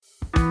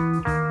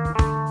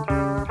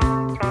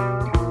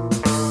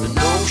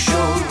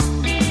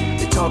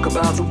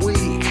about the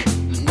week.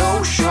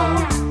 No show.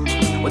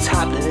 What's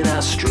happening in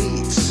our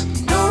streets.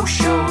 No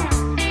show.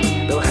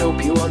 They'll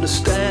help you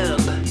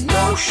understand.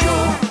 No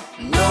show.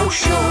 No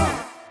show.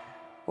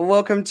 Well,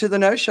 welcome to the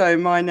No Show.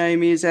 My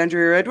name is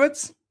Andrea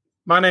Edwards.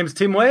 My name's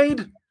Tim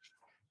Wade.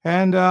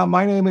 And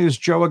my name is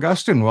Joe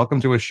Augustine. Welcome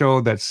to a show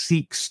that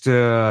seeks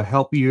to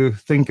help you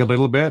think a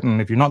little bit.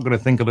 And if you're not going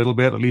to think a little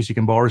bit, at least you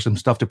can borrow some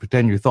stuff to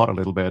pretend you thought a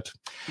little bit.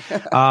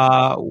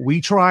 We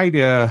try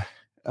to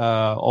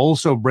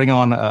also bring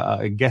on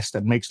a guest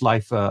that makes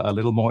life a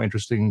little more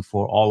interesting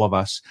for all of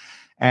us.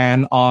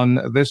 And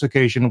on this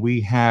occasion,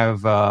 we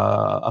have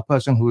a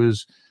person who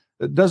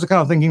does the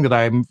kind of thinking that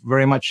I'm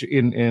very much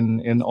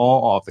in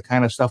awe of, the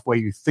kind of stuff where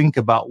you think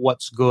about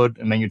what's good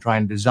and then you try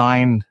and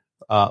design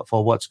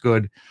for what's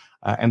good,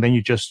 and then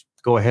you just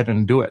go ahead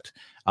and do it.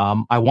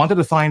 I wanted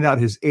to find out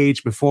his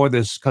age before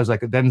this because I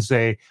could then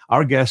say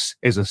our guest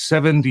is a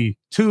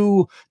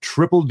 72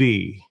 triple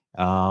D.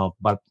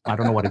 But I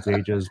don't know what his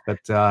age is. But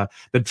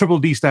the triple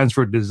D stands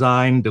for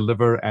Design,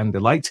 Deliver, and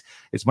Delight.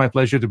 It's my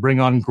pleasure to bring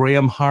on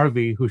Graham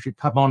Harvey, who should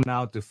come on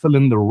now to fill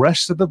in the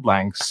rest of the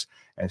blanks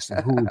as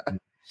to who.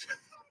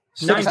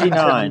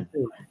 99.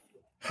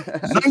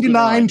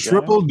 99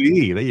 triple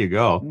D. There you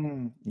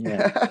go.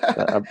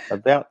 Yeah,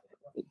 about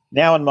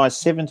now in my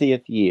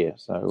 70th year.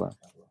 So.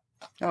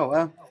 Oh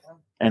wow!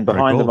 And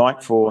behind the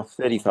mic for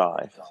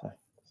 35. So.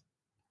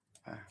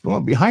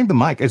 Well, behind the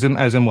mic, as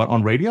in what,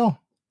 on radio?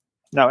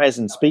 No, as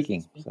in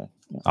speaking. So,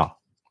 yeah.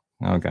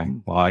 Oh, okay.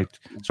 Well, I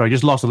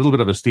just lost a little bit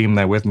of esteem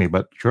there with me,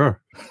 but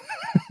sure.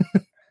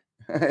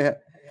 Yeah.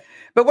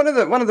 But one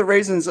of the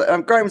reasons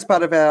Graham's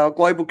part of our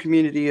global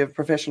community of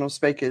professional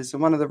speakers,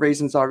 and one of the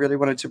reasons I really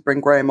wanted to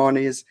bring Graham on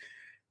is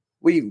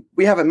we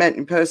haven't met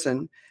in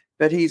person,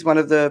 but he's one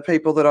of the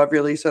people that I've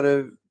really sort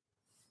of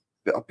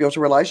built a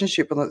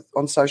relationship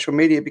on social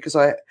media because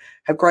I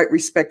have great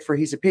respect for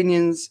his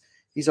opinions,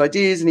 his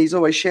ideas, and he's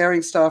always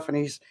sharing stuff, and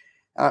he's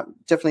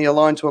definitely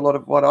aligned to a lot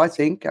of what I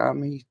think.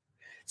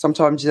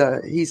 Sometimes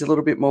he's a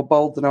little bit more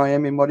bold than I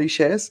am in what he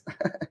shares.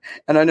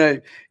 And I know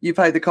you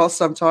pay the cost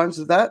sometimes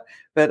of that.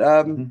 But,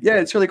 yeah,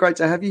 it's really great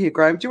to have you here,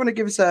 Graham. Do you want to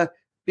give us a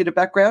bit of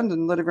background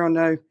and let everyone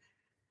know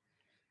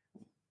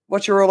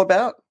what you're all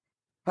about,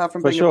 apart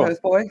from being a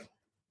Perth boy?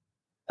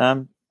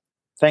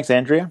 Thanks,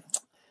 Andrea.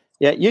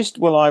 Yeah,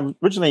 I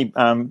originally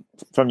from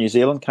New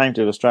Zealand, came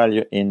to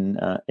Australia in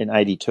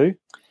 82.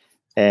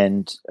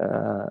 And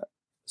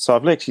so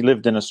I've actually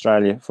lived in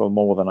Australia for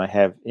more than I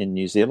have in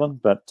New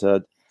Zealand, but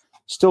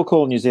still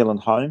call New Zealand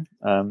home.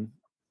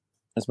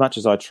 As much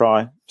as I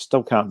try,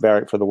 still can't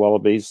barrack for the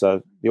Wallabies,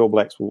 so the All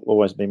Blacks will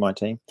always be my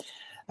team.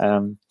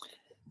 And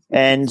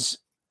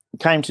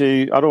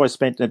I'd always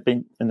been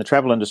in the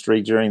travel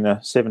industry during the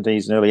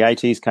 70s and early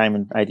 80s, came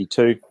in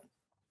 82,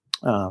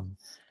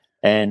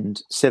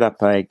 and set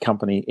up a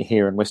company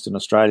here in Western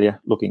Australia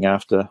looking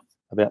after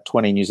about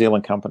 20 New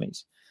Zealand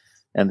companies.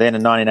 And then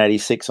in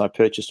 1986, I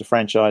purchased a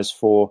franchise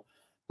for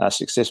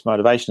Success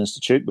Motivation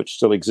Institute, which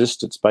still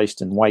exists. It's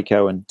based in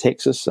Waco in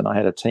Texas, and I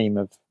had a team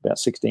of about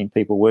 16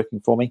 people working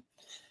for me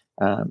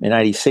in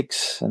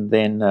 86. And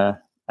then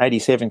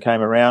 87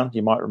 came around.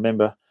 You might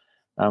remember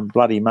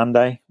Bloody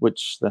Monday, when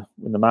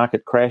the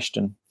market crashed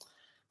and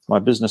my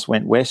business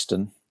went west,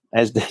 and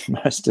as did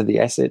most of the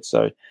assets.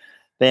 So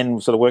then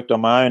sort of worked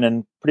on my own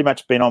and pretty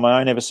much been on my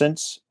own ever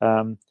since.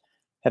 Had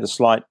a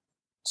slight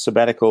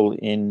sabbatical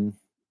in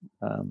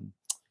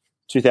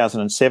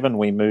 2007.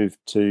 We moved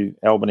to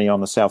Albany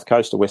on the south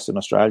coast of Western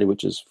Australia,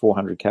 which is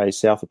 400 km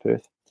south of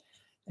Perth,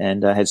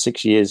 and had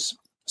 6 years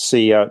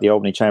CEO at the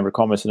Albany Chamber of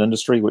Commerce and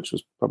Industry, which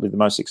was probably the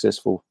most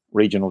successful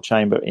regional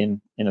chamber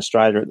in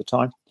Australia at the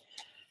time.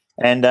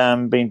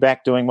 And been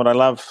back doing what I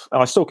love.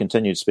 I still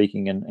continued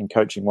speaking and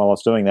coaching while I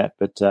was doing that,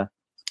 but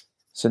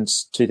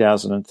since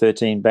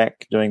 2013,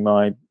 back doing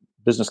my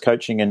business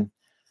coaching and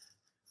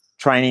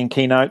training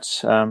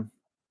keynotes.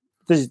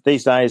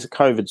 These days,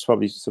 COVID's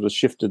probably sort of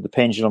shifted the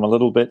pendulum a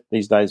little bit.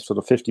 These days, sort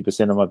of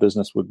 50% of my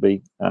business would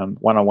be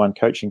one-on-one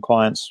coaching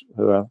clients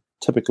who are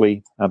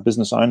typically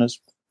business owners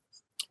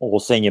or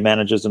senior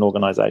managers in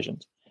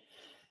organizations.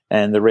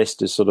 And the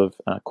rest is sort of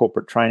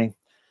corporate training.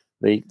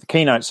 The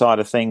keynote side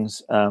of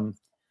things,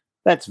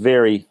 that's a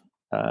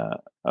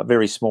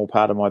very small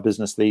part of my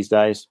business these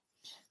days.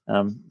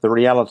 The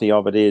reality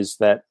of it is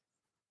that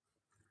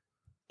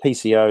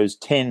PCOs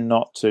tend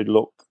not to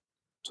look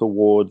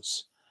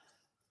towards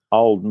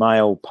old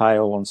male,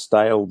 pale and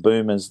stale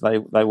boomers. They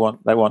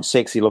want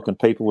sexy looking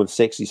people with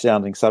sexy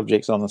sounding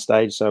subjects on the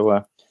stage.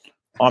 So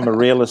I'm a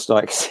realist. I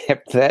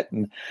accept that.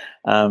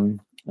 And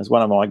as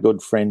one of my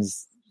good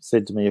friends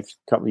said to me a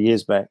couple of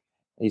years back,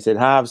 he said,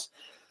 Harves,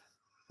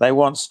 they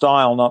want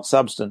style, not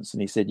substance.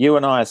 And he said, you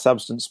and I are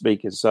substance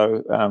speakers.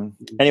 So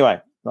anyway,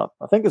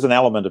 I think there's an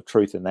element of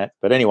truth in that.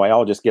 But anyway,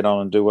 I'll just get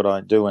on and do what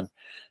I do and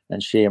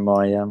share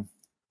my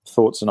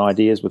thoughts and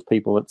ideas with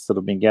people that sort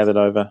of been gathered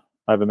over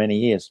many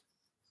years.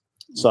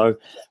 So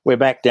we're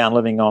back down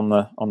living on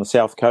the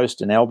south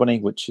coast in Albany,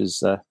 which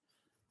is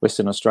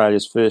Western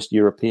Australia's first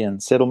European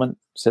settlement,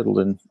 settled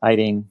in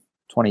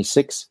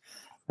 1826.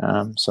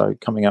 So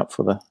coming up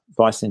for the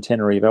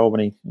bicentenary of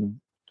Albany in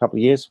a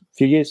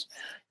few years.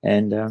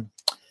 And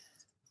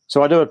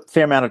so I do a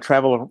fair amount of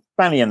travel,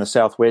 mainly in the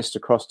southwest,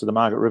 across to the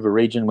Margaret River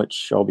region,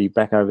 which I'll be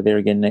back over there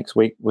again next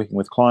week, working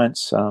with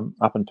clients,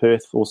 up in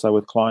Perth, also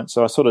with clients.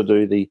 So I sort of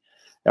do the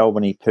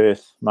Albany,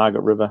 Perth,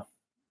 Margaret River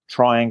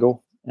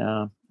triangle,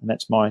 and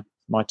that's my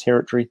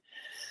territory.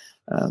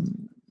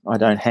 I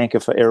don't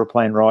hanker for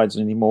aeroplane rides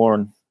anymore,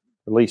 and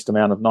the least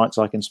amount of nights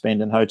I can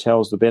spend in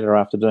hotels, the better.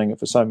 After doing it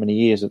for so many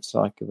years, it's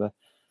like the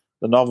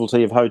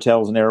novelty of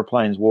hotels and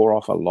aeroplanes wore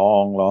off a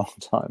long, long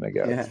time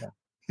ago. Yeah. So.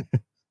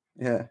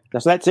 Yeah.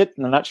 So that's it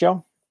in a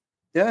nutshell.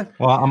 Yeah.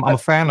 Well, I'm a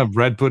fan of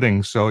bread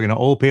pudding, so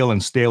old, pale,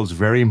 and stale is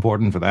very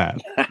important for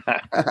that.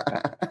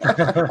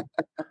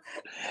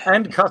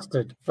 And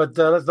custard, but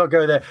let's not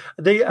go there.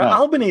 The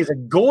Albany is a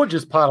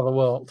gorgeous part of the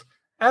world.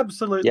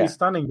 Absolutely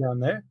stunning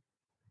down there.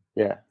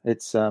 Yeah,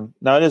 it's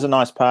it is a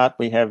nice part.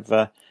 We have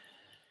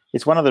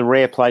it's one of the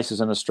rare places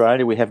in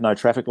Australia. We have no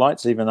traffic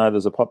lights, even though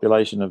there's a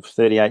population of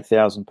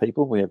 38,000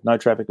 people. We have no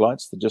traffic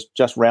lights. They're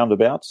just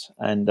roundabouts,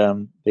 and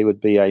there would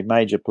be a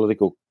major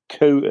political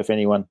coup if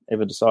anyone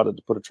ever decided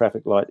to put a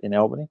traffic light in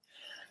Albany.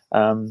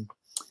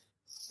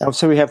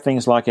 So we have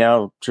things like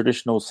our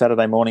traditional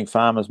Saturday morning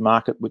farmers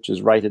market, which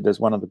is rated as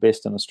one of the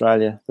best in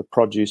Australia. The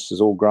produce is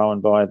all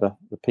grown by the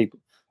people.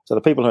 So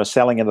the people who are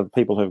selling it are the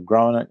people who have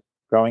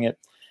growing it.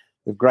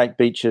 With great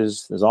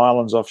beaches, there's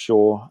islands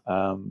offshore.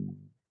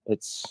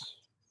 It's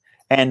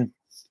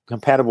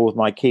compatible with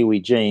my Kiwi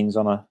genes.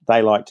 On a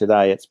day like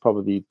today, it's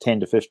probably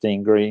 10 to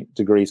 15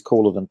 degrees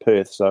cooler than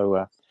Perth.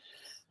 So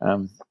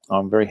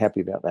I'm very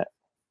happy about that.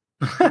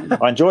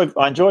 I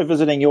enjoy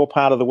visiting your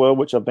part of the world,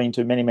 which I've been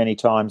to many, many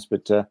times.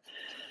 But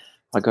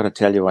I got to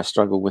tell you, I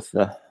struggle with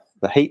the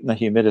heat and the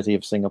humidity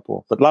of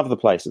Singapore. But love the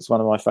place. It's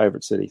one of my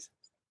favourite cities.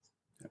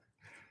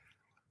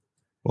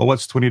 Well,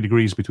 what's 20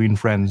 degrees between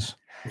friends?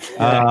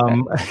 So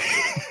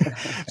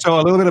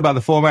a little bit about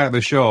the format of the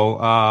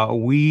show.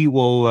 We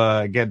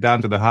will get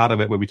down to the heart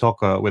of it, where we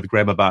talk with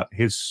Graham about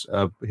his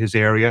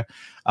area.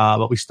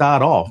 But we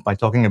start off by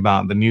talking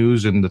about the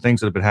news and the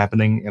things that have been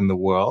happening in the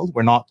world.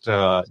 We're not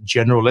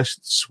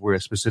generalists. We're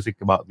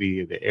specific about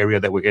the area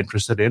that we're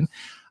interested in.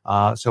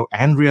 So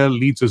Andrea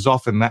leads us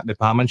off in that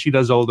department. She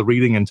does all the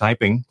reading and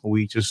typing.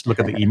 We just look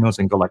at the emails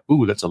and go like,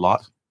 ooh, that's a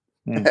lot.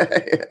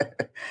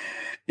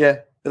 Yeah,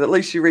 but at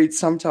least you read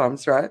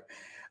sometimes, right?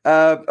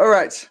 All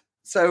right.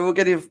 So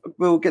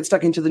we'll get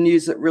stuck into the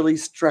news that really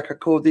struck a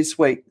chord this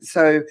week.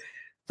 So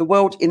the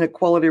World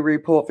Inequality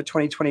Report for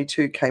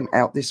 2022 came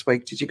out this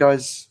week. Did you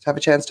guys have a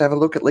chance to have a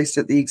look, at least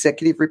at the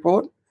executive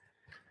report?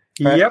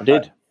 Yep, I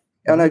did.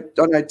 I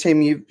know,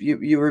 Tim,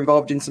 you were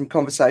involved in some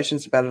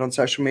conversations about it on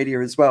social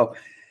media as well.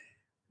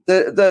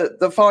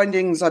 The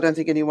findings, I don't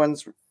think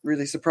anyone's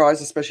really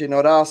surprised, especially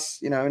not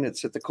us, and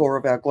it's at the core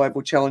of our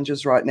global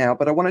challenges right now.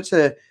 But I wanted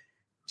to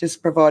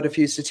just provide a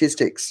few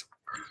statistics.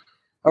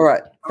 All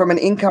right, from an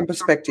income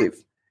perspective,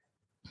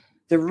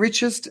 the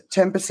richest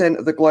 10%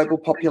 of the global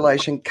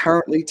population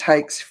currently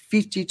takes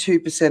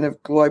 52%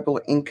 of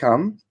global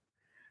income,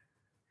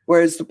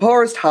 whereas the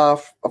poorest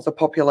half of the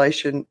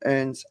population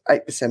earns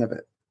 8% of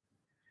it.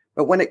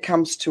 But when it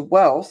comes to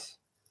wealth,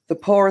 the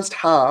poorest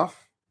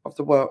half of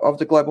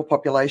the global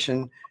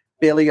population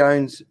barely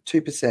owns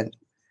 2%.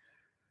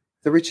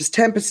 The richest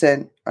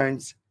 10%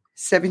 owns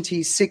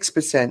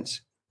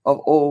 76% of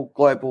all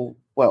global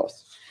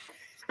wealth.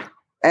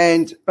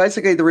 And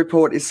basically the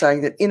report is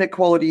saying that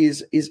inequality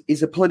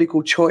is a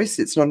political choice.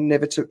 It's not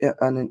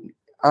an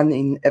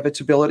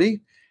inevitability.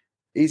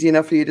 Easy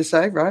enough for you to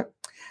say, right?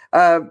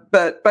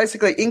 But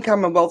basically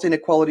income and wealth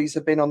inequalities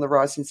have been on the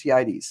rise since the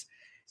 80s.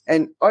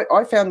 And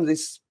I found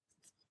this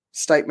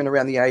statement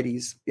around the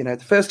 80s. The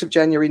 1st of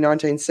January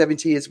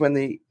 1970 is when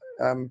the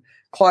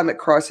climate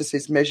crisis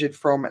is measured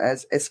from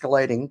as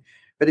escalating.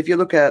 But if you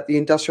look at the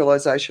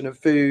industrialization of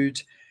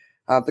food,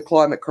 the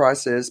climate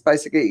crisis,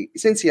 basically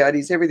since the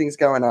 80s, everything's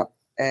going up.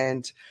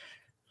 And,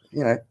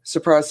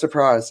 surprise,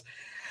 surprise.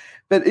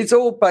 But it's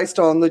all based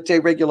on the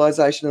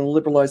deregulation and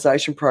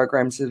liberalisation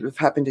programs that have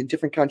happened in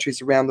different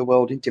countries around the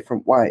world in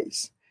different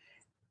ways.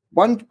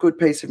 One good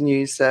piece of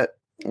news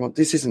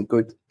this isn't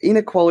good.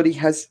 Inequality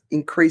has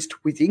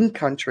increased within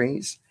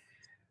countries,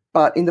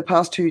 but in the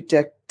past two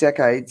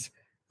decades,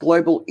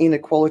 global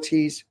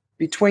inequalities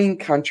between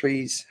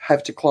countries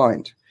have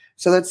declined.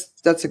 So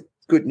that's a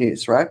good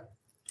news, right?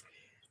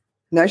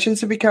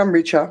 Nations have become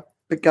richer,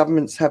 but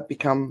governments have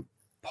become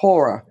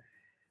poorer,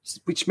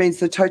 which means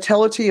the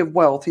totality of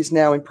wealth is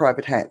now in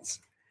private hands.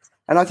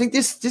 And I think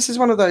this is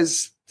one of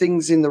those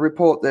things in the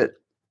report that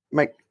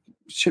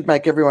should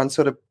make everyone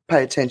sort of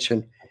pay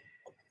attention.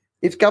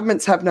 If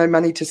governments have no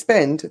money to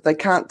spend, they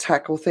can't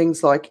tackle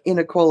things like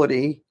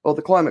inequality or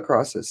the climate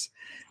crisis.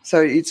 So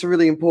it's a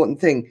really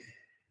important thing.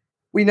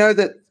 We know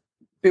that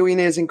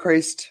billionaires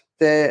increased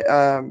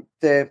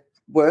their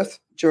worth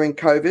during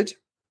COVID.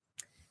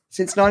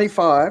 Since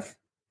 1995,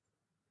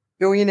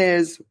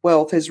 billionaires'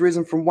 wealth has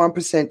risen from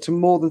 1% to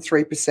more than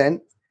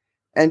 3%,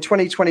 and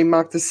 2020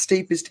 marked the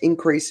steepest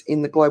increase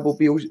in the global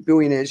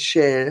billionaires'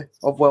 share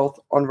of wealth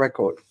on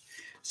record.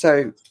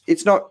 So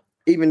it's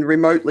even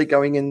remotely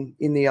going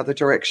in the other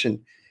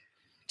direction.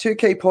 2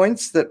 key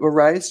points that were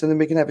raised, and then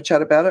we can have a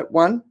chat about it.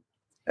 One,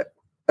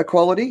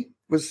 equality.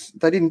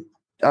 They didn't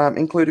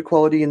include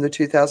equality in the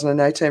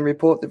 2018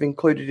 report. They've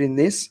included in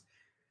this.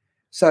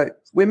 So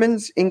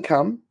women's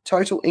income,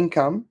 total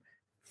income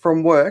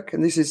from work,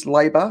 and this is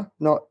labour,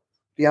 not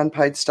the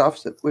unpaid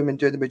stuff that women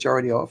do the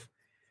majority of.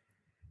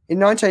 In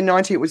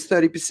 1990, it was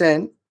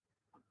 30%.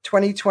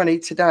 2020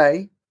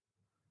 today,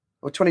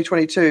 or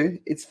 2022,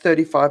 it's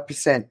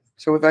 35%.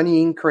 So we've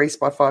only increased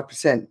by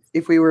 5%.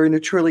 If we were in a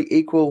truly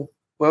equal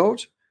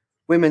world,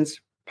 women's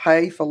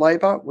pay for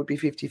labour would be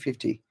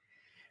 50-50.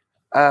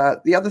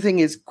 The other thing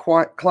is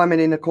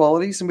climate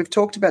inequalities, and we've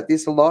talked about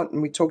this a lot,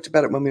 and we talked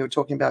about it when we were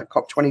talking about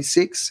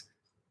COP26,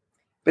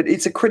 but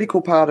it's a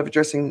critical part of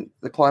addressing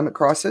the climate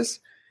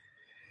crisis.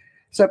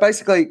 So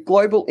basically,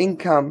 global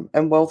income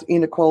and wealth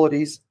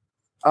inequalities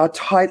are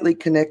tightly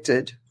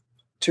connected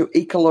to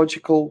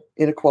ecological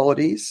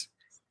inequalities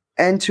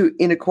and to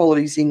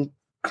inequalities in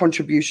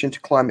contribution to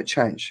climate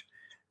change.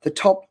 The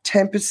top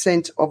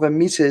 10% of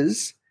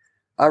emitters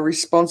are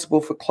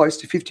responsible for close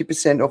to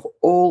 50% of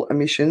all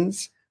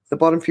emissions, the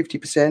bottom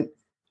 50%,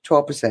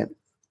 12%.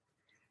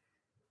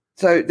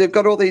 So they've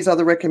got all these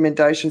other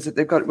recommendations that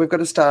we've got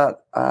to start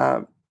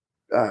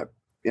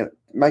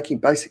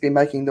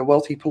making the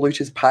wealthy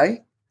polluters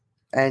pay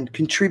and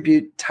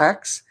contribute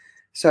tax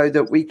so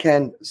that we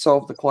can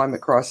solve the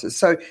climate crisis.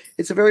 So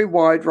it's a very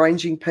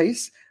wide-ranging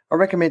piece. I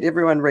recommend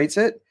everyone reads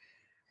it.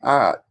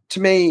 To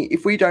me,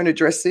 if we don't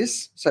address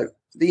this, so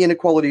the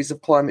inequalities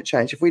of climate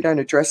change, if we don't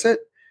address it,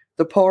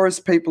 the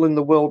poorest people in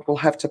the world will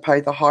have to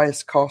pay the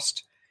highest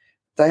cost.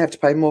 They have to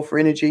pay more for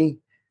energy.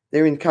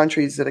 They're in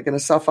countries that are going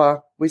to suffer.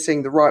 We're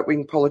seeing the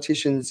right-wing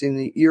politicians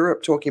in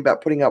Europe talking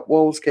about putting up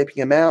walls, keeping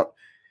them out.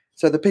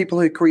 So the people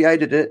who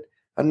created it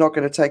are not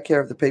going to take care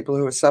of the people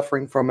who are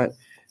suffering from it.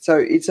 So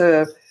it's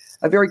a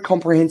very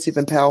comprehensive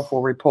and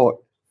powerful report.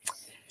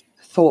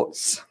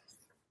 Thoughts?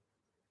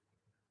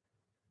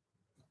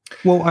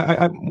 Well,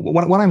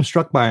 what I'm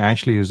struck by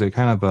actually is a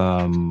kind of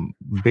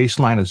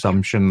baseline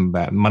assumption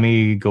that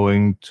money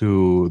going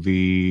to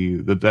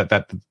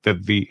that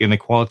the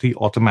inequality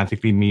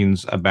automatically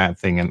means a bad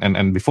thing.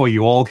 And before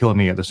you all kill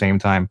me at the same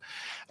time,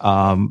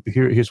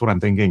 here's what I'm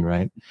thinking,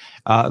 right?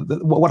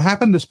 What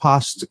happened this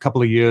past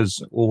couple of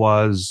years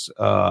was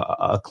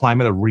a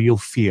climate of real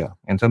fear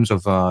in terms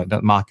of the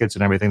markets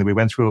and everything. That we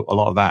went through a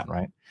lot of that,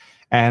 right?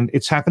 And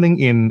it's happening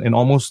in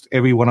almost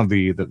every one of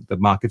the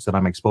markets that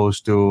I'm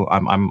exposed to.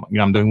 I'm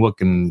doing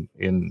work in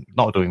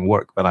not doing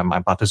work, but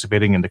I'm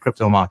participating in the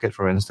crypto market,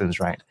 for instance,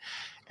 right?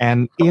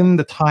 And in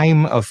the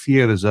time of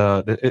fear, it's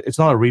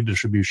not a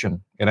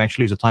redistribution. It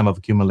actually is a time of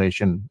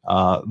accumulation.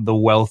 The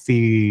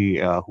wealthy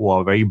who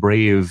are very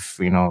brave,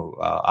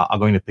 are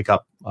going to pick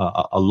up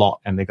a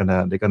lot, and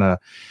they're gonna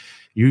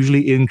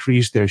usually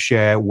increase their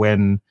share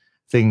when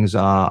things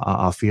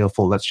are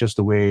fearful. That's just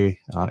the way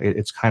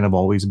it's kind of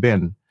always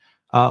been.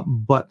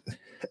 But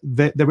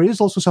there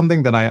is also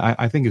something that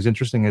I think is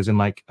interesting, as in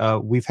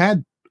we've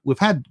had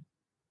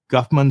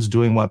governments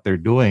doing what they're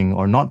doing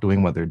or not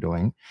doing what they're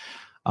doing,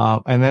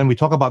 and then we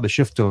talk about the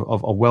shift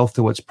of wealth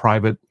towards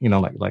private,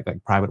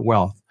 like private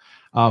wealth.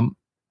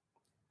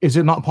 Is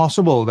it not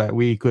possible that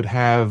we could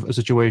have a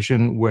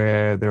situation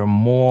where there are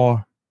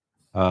more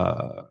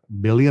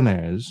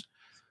billionaires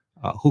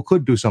who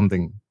could do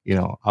something,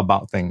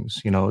 about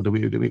things?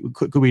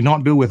 Could we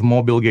not do with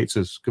more Bill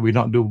Gateses? Could we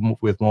not do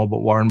with more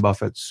Warren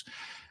Buffetts?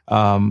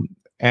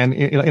 And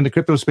in the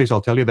crypto space,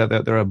 I'll tell you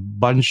that there are a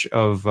bunch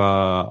of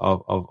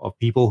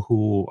people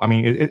who,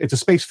 it's a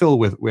space filled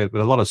with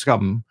a lot of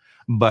scum,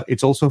 but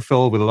it's also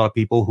filled with a lot of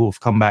people who have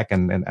come back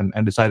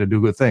and decided to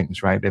do good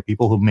things, right? There are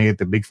people who made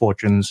the big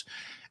fortunes,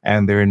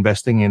 and they're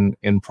investing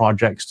in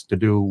projects to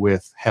do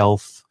with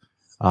health,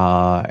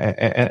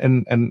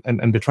 and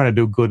they're trying to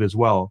do good as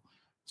well.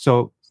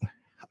 So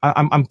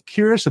I'm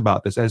curious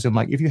about this, as in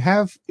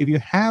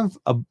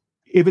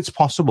if it's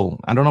possible,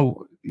 I don't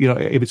know,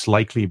 if it's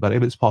likely, but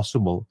if it's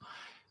possible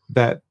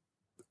that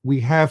we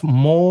have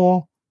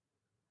more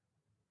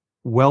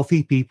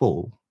wealthy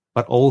people,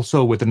 but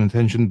also with an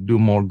intention to do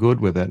more good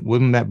with it,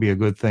 wouldn't that be a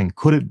good thing?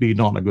 Could it be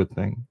not a good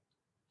thing?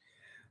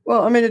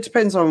 Well, it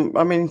depends on,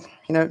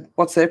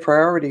 what's their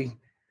priority.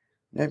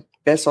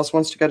 Bezos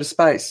wants to go to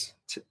space.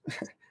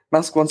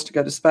 Musk wants to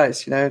go to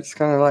space. It's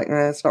kind of like,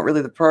 it's not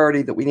really the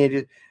priority that we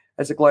need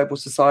as a global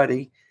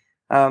society.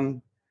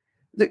 Not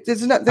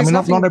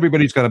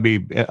everybody's going to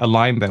be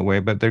aligned that way,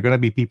 but there are going to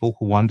be people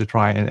who want to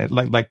try and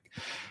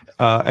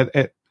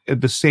at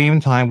the same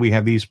time, we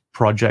have these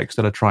projects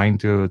that are trying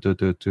to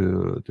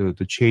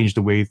change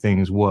the way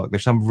things work.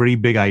 There's some very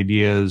big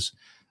ideas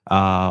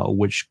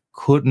which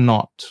could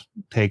not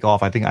take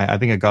off. I think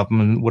a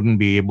government wouldn't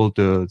be able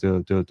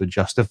to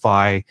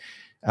justify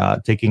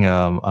taking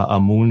a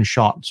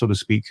moonshot, so to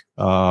speak,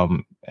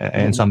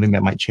 and something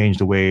that might change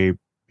the way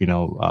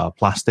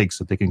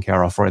plastics are taken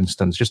care of, for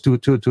instance. Just too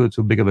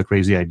big of a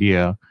crazy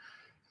idea.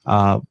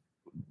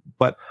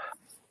 But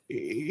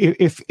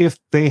if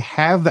they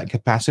have that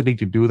capacity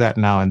to do that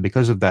now, and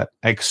because of that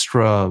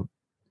extra,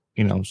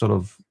 sort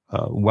of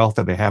wealth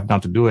that they have now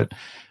to do it,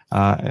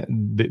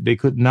 they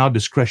could now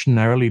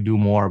discretionarily do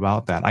more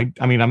about that.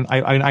 I mean,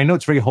 I know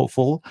it's very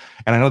hopeful,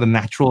 and I know the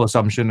natural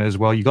assumption is,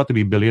 well, you got to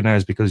be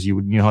billionaires because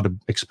you know how to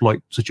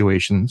exploit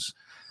situations.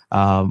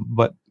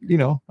 But you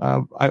know,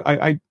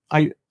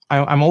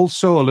 I'm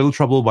also a little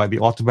troubled by the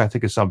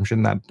automatic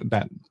assumption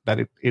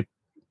that it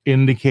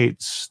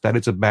indicates that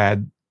it's a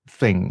bad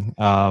thing.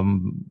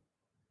 I'm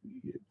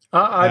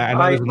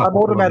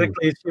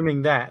automatically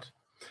assuming that,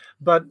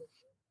 but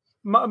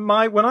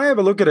my when I have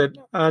a look at it,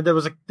 there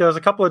was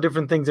a couple of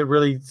different things that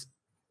really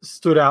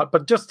stood out.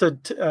 But just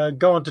to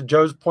go on to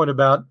Joe's point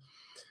about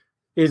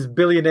is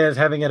billionaires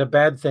having it a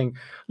bad thing?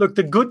 Look,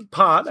 the good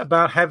part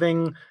about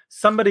having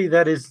somebody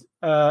that is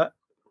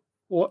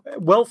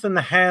wealth in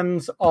the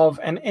hands of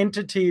an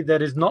entity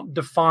that is not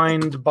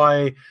defined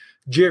by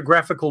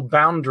geographical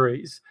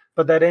boundaries,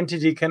 but that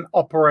entity can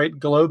operate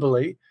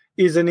globally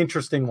is an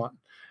interesting one.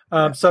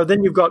 So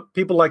then you've got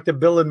people like the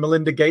Bill and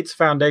Melinda Gates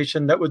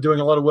Foundation that were doing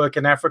a lot of work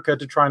in Africa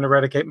to try and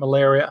eradicate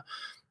malaria.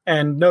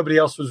 And nobody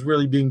else was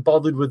really being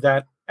bothered with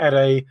that at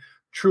a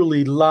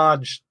truly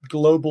large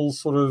global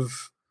sort of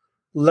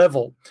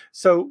level.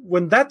 So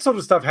when that sort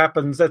of stuff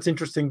happens, that's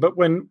interesting. But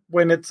when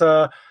it's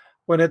a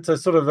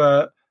sort of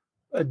a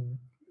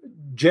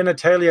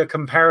genitalia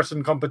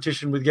comparison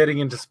competition with getting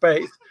into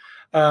space,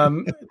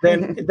 then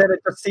it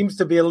just seems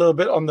to be a little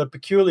bit on the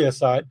peculiar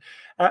side.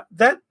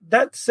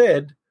 That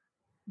said,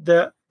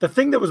 the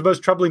thing that was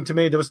most troubling to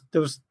me, there was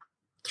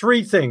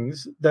three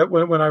things that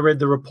when I read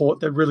the report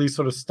that really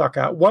sort of stuck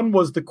out. One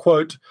was the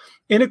quote,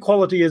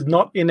 "Inequality is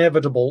not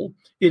inevitable;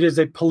 it is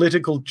a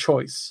political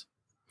choice."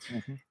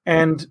 Mm-hmm.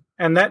 And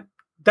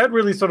that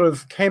really sort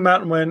of came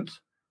out and went,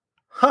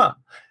 huh.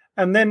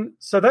 And then,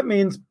 so that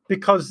means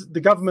because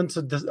the governments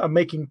are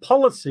making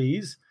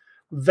policies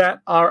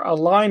that are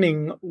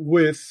aligning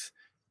with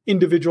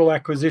individual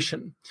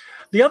acquisition.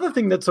 The other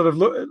thing that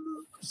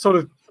sort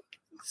of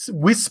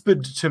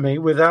whispered to me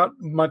without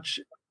me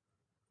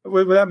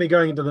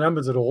going into the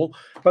numbers at all,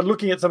 but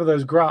looking at some of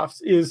those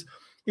graphs, is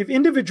if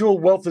individual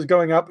wealth is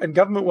going up and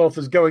government wealth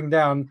is going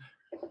down,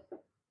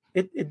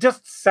 it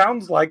just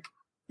sounds like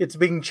it's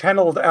being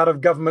channeled out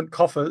of government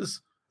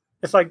coffers.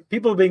 It's like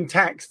people are being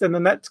taxed, and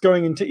then that's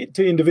going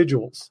into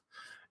individuals,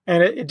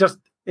 and it just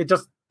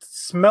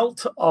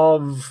smelt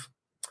of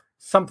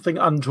something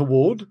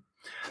untoward.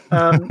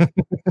 And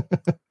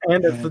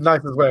it's the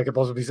nicest way I could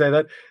possibly say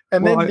that.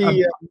 And well,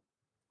 then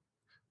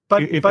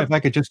if I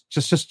could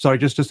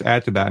just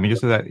add to that. I mean,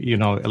 just so that, you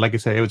know, like I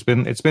say, it's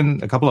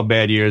been a couple of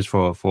bad years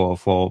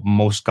for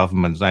most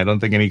governments. I don't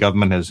think any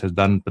government has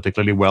done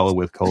particularly well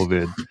with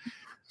COVID.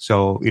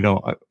 So, you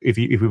know, if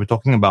we were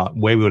talking about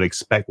where we would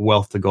expect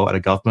wealth to go at a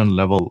government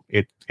level,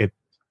 it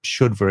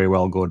should very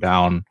well go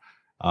down.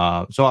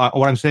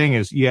 What I'm saying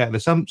is, yeah,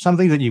 there's some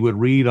things that you would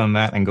read on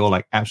that and go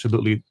like,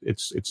 absolutely,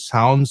 it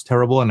sounds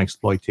terrible and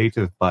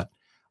exploitative, but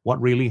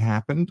what really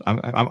happened?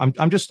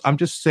 I'm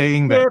just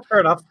saying that. Yeah,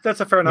 fair enough.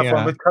 That's a fair enough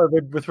one with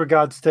COVID, with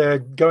regards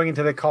to going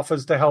into their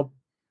coffers to help,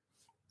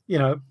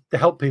 to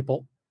help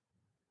people.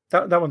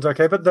 That one's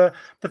okay. But the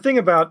thing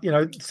about,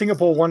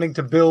 Singapore wanting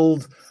to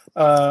build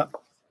a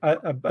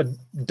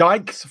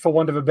dikes, for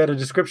want of a better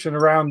description,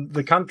 around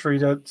the country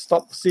to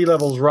stop sea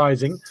levels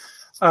rising.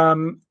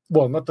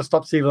 Well, not to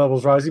stop sea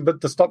levels rising,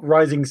 but to stop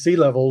rising sea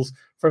levels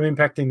from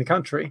impacting the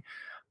country.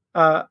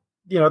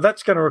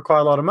 That's going to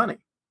require a lot of money.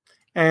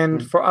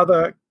 And for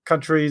other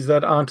countries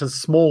that aren't as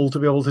small to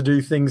be able to do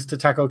things to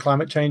tackle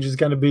climate change is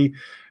going to be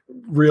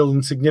real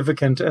and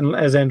significant. And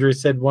as Andrew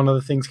said, one of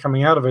the things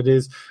coming out of it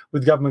is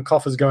with government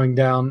coffers going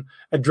down,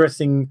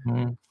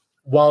 addressing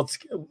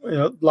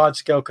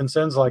large-scale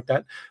concerns like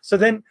that. So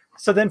then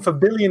for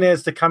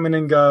billionaires to come in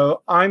and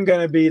go, I'm going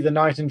to be the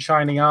knight in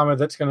shining armor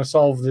that's going to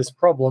solve this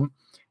problem,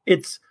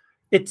 it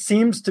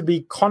seems to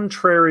be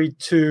contrary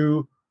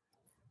to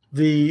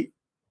the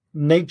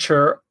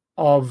nature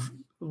of,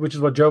 which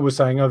is what Joe was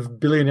saying, of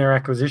billionaire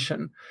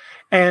acquisition,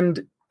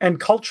 and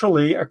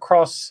culturally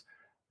across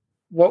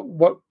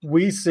what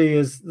we see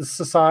as the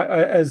society,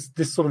 as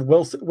this sort of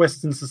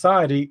Western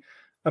society,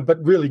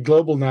 but really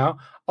global now,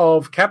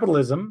 of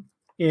capitalism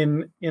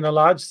in a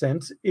large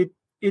sense. It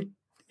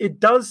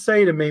does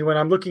say to me, when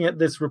I'm looking at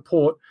this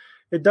report,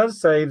 it does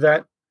say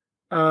that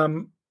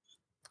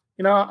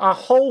our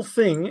whole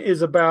thing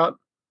is about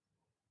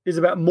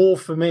more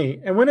for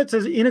me. And when it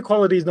says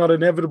inequality is not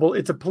inevitable,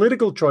 it's a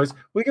political choice.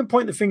 We can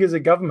point the fingers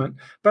at government,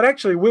 but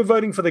actually we're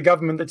voting for the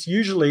government that's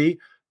usually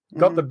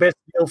got the best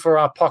deal for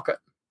our pocket.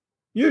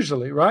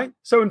 Usually, right?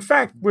 So in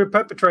fact, we're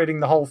perpetrating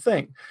the whole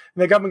thing.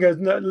 And the government goes,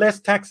 no, less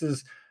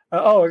taxes.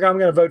 I'm going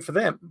to vote for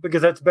them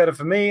because that's better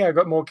for me. I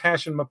got more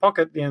cash in my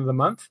pocket at the end of the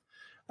month.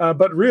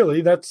 But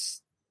really,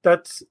 that's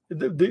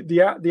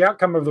the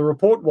outcome of the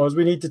report was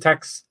we need to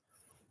tax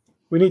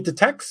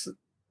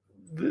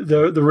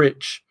the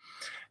rich.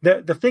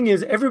 The thing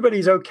is,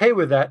 everybody's okay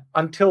with that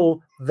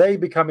until they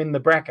become in the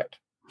bracket.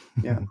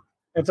 Yeah.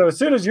 And so as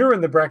soon as you're in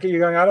the bracket,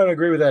 you're going, I don't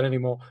agree with that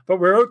anymore. But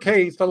we're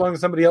okay so long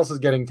as somebody else is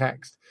getting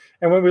taxed.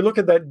 And when we look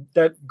at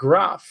that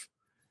graph,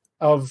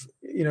 of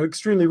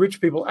extremely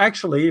rich people.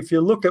 Actually, if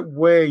you look at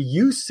where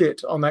you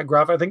sit on that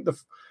graph, I think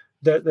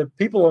the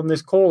people on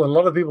this call and a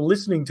lot of people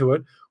listening to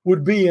it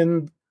would be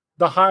in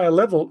the higher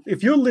level.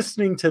 If you're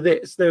listening to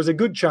this, there's a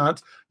good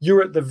chance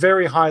you're at the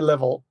very high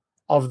level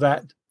of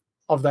that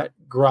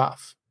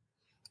graph.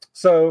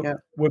 So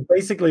we're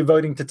basically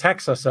voting to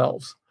tax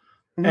ourselves.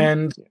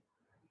 And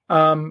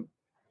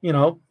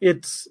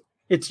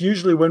it's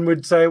usually when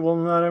we'd say, well,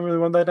 no, I don't really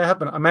want that to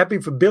happen. I'm happy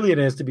for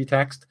billionaires to be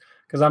taxed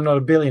because I'm not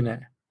a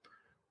billionaire.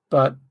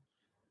 But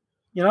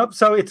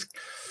so it's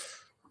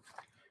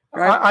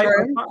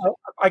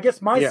I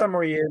guess my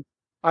summary is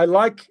I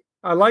like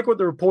what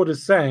the report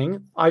is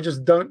saying. I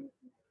just don't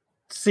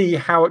see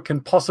how it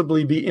can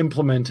possibly be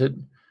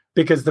implemented,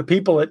 because the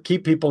people that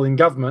keep people in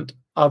government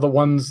are the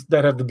ones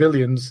that have the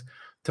billions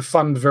to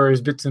fund various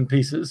bits and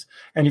pieces.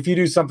 And if you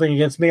do something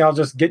against me, I'll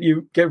just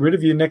get rid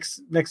of you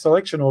next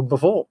election or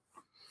before.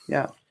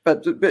 Yeah.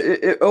 But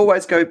it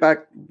always goes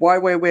back, why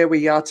we're where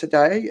we are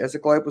today as a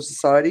global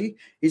society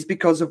is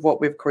because of what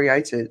we've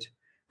created.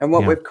 And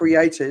what we've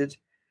created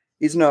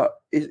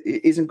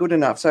isn't good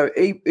enough. So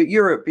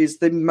Europe is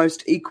the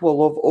most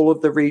equal of all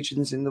of the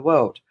regions in the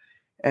world.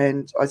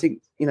 And I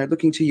think,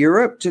 looking to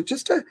Europe to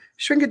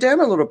shrink it down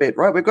a little bit,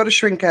 right? We've got to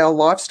shrink our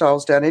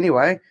lifestyles down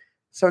anyway.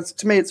 So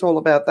to me, it's all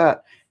about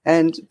that.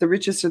 And the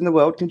richest in the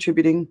world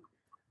contributing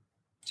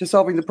to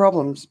solving the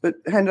problems. But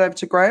hand it over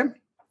to Graham.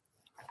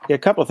 Yeah, a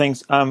couple of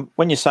things.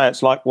 When you say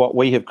it's like what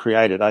we have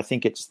created, I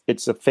think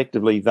it's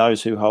effectively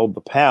those who hold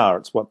the power.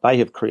 It's what they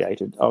have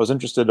created. I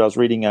was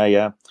reading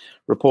a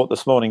report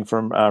this morning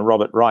from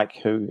Robert Reich,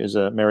 who is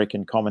an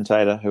American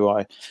commentator who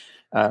I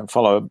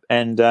follow,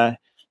 and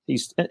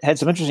he's had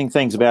some interesting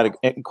things about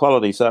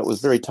equality, so it was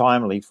very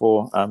timely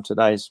for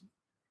today's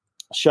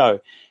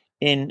show.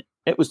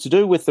 It was to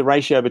do with the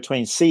ratio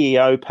between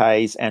CEO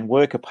pays and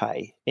worker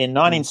pay. In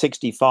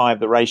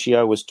 1965, the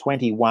ratio was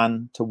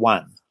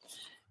 21-1.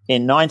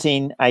 In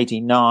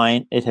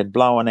 1989, it had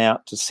blown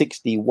out to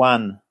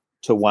 61-1.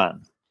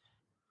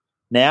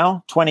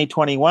 Now,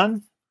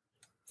 2021,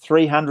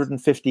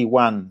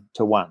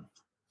 351-1.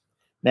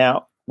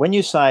 Now, when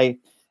you say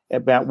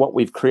about what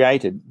we've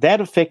created, that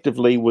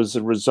effectively was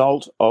a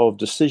result of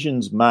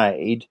decisions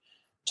made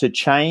to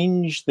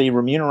change the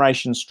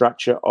remuneration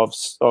structure of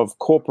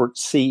corporate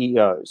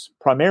CEOs,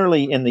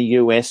 primarily in the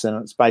US, and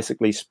it's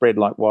basically spread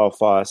like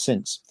wildfire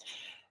since.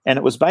 And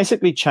it was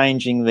basically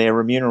changing their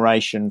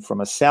remuneration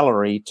from a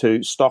salary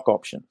to stock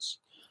options.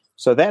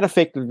 So that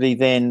effectively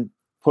then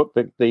put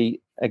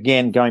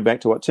again, going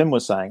back to what Tim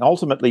was saying,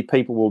 ultimately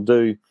people will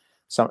do,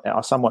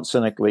 somewhat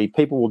cynically,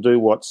 people will do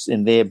what's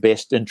in their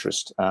best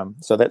interest.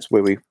 So that's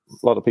where a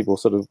lot of people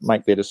sort of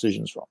make their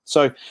decisions from.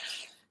 So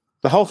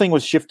the whole thing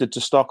was shifted to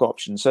stock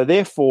options. So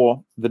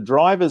therefore, the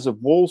drivers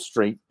of Wall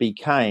Street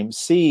became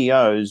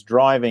CEOs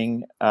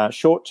driving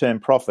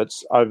short-term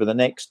profits over the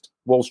next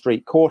Wall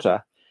Street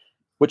quarter,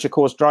 which of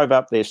course drove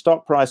up their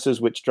stock prices,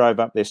 which drove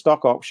up their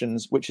stock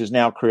options, which has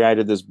now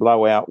created this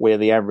blowout where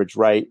the average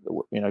rate,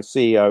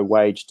 CEO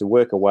wage to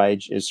worker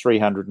wage is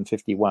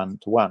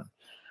 351-1.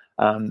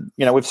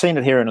 We've seen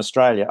it here in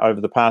Australia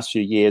over the past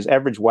few years.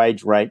 Average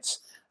wage rates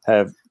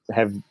have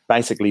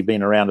basically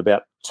been around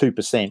about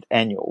 2%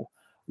 annual,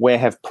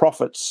 where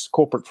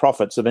corporate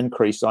profits have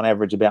increased on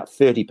average about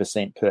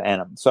 30% per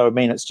annum. So,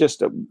 it's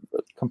just a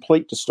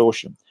complete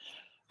distortion.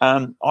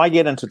 I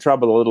get into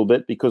trouble a little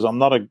bit because I'm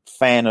not a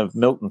fan of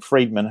Milton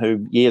Friedman,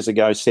 who years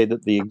ago said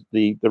that the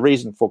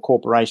reason for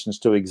corporations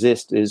to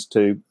exist is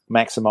to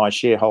maximize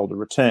shareholder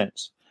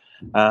returns.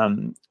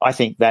 I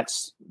think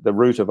that's the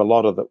root of a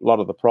lot of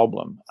the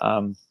problem.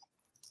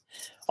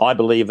 I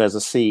believe as a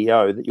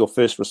CEO that your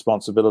first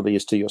responsibility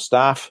is to your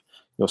staff.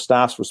 Your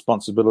staff's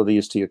responsibility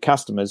is to your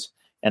customers.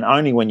 And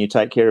only when you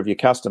take care of your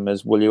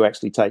customers will you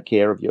actually take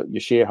care of your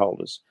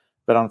shareholders.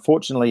 But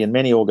unfortunately, in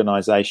many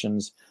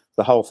organizations,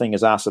 the whole thing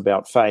is ass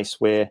about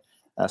face, where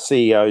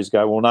CEOs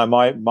go, well, no,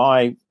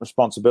 my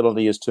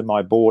responsibility is to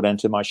my board and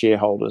to my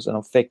shareholders. And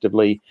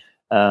effectively,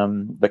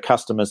 the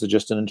customers are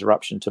just an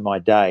interruption to my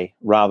day,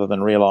 rather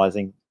than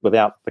realizing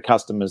without the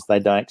customers,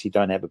 they actually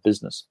don't have a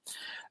business.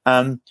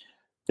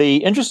 The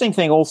interesting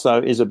thing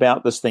also is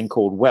about this thing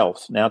called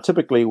wealth. Now,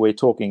 typically we're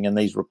talking in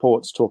these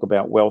reports, talk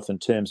about wealth in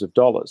terms of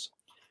dollars.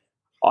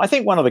 I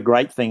think one of the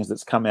great things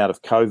that's come out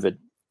of COVID,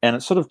 and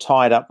it's sort of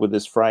tied up with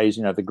this phrase,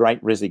 the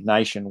great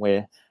resignation,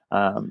 where,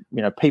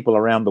 people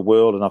around the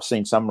world, and I've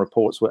seen some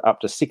reports where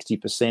up to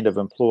 60% of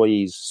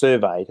employees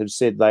surveyed have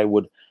said they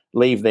would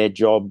leave their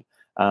job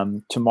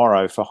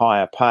tomorrow for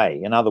higher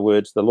pay. In other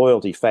words, the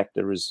loyalty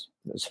factor is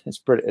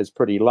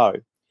pretty low.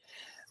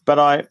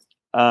 But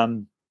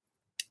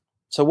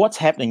so what's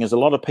happening is a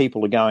lot of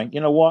people are going,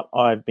 you know what,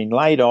 I've been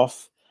laid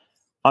off.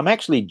 I'm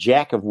actually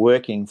jack of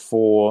working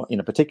for,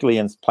 particularly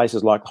in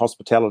places like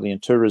hospitality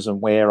and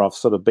tourism, where I've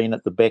sort of been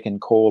at the beck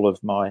and call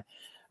of my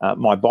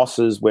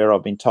bosses, where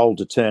I've been told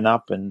to turn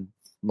up and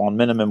on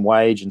minimum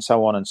wage and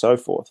so on and so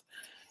forth.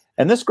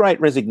 And this great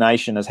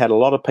resignation has had a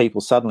lot of people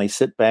suddenly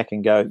sit back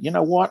and go, you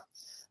know what,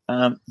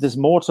 there's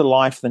more to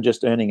life than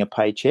just earning a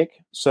paycheck.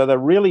 So they're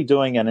really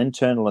doing an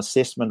internal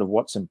assessment of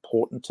what's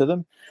important to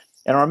them.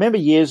 And I remember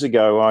years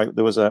ago,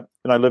 when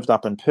I lived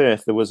up in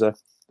Perth, there was the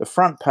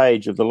front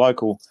page of the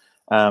local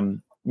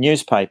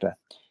newspaper,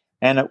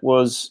 and it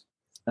was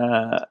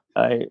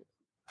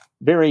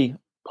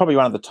probably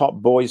one of the top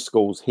boys'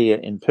 schools here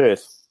in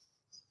Perth.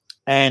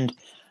 And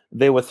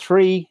there were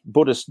 3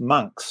 Buddhist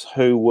monks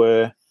who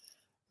were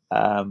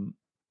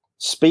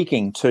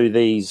speaking to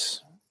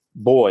these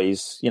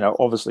boys,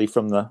 obviously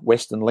from the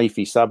western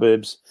leafy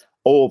suburbs,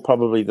 all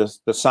probably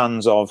the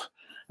sons of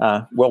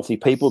wealthy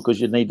people, because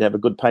you'd need to have a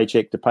good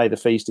paycheck to pay the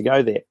fees to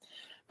go there.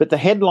 But the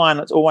headline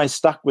that's always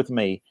stuck with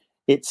me,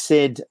 it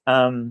said,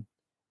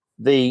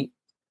 the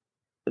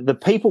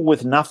people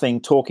with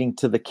nothing talking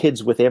to the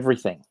kids with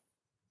everything.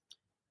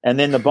 And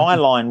then the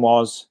byline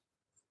was,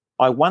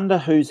 I wonder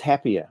who's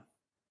happier.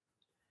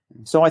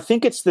 So I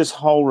think it's this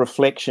whole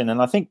reflection,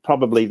 and I think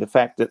probably the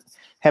fact that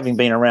having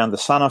been around the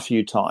sun a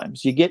few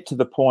times, you get to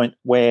the point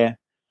where,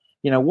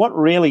 what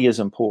really is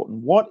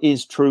important? What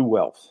is true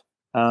wealth?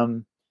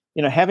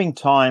 Having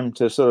time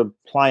to sort of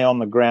play on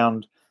the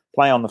ground,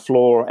 play on the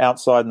floor,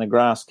 outside in the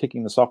grass,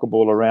 kicking the soccer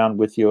ball around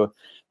with your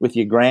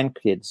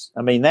grandkids.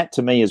 I mean, that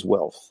to me is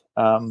wealth.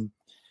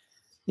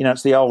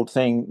 It's the old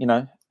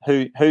thing,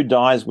 who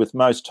dies with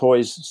most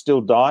toys still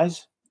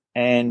dies.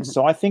 And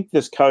so I think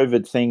this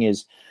COVID thing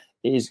is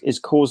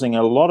causing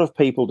a lot of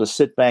people to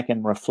sit back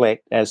and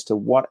reflect as to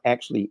what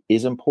actually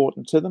is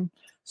important to them.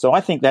 So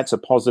I think that's a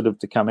positive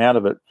to come out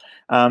of it.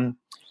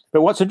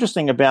 But what's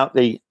interesting about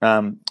the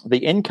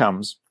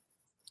incomes,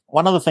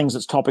 one of the things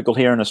that's topical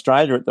here in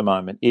Australia at the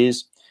moment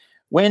is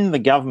when the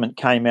government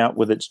came out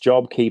with its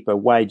JobKeeper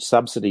wage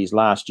subsidies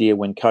last year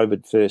when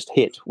COVID first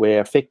hit,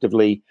 where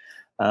effectively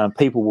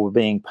people were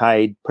being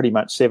paid pretty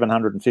much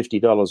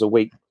 $750 a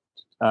week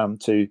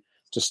to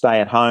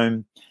stay at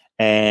home,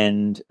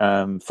 and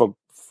it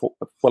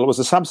was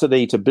a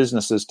subsidy to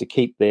businesses to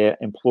keep their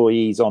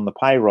employees on the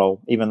payroll,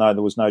 even though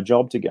there was no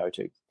job to go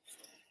to.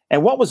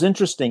 And what was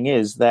interesting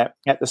is that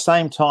at the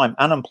same time,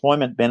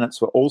 unemployment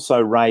benefits were also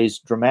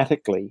raised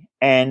dramatically,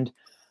 and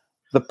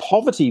the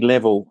poverty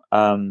level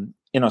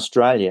in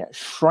Australia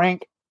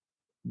shrank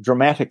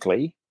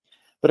dramatically.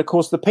 But of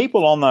course, the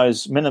people on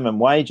those minimum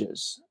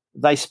wages,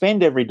 they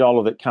spend every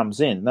dollar that comes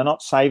in. They're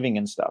not saving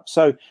and stuff.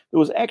 So there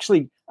was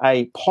actually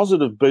a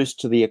positive boost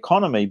to the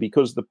economy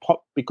because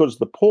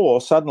the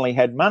poor suddenly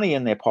had money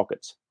in their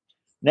pockets.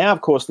 Now,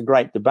 of course, the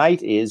great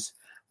debate is,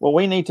 well,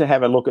 we need to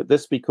have a look at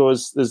this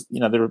because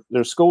there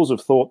are schools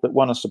of thought that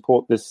want to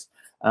support this,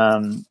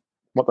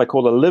 what they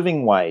call a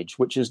living wage,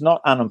 which is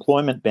not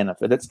unemployment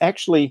benefit. It's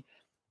actually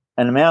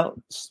an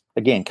amount,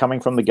 again, coming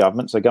from the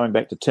government. So going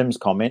back to Tim's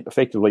comment,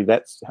 effectively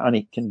that's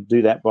only can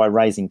do that by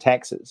raising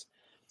taxes.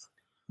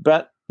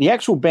 But the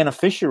actual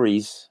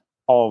beneficiaries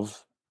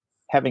of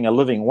having a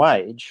living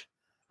wage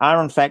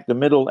are in fact the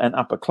middle and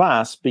upper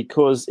class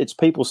because it's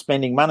people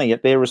spending money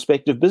at their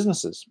respective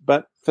businesses.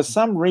 But for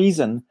some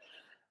reason,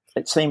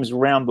 it seems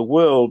around the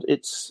world,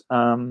 it's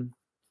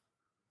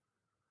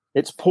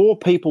poor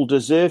people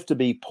deserve to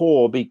be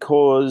poor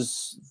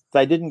because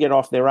they didn't get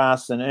off their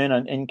ass and earn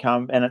an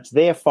income, and it's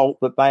their fault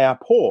that they are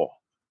poor.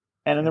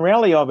 And in the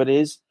reality of it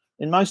is,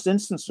 in most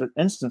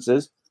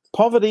instances,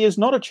 poverty is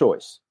not a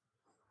choice.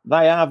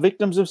 They are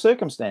victims of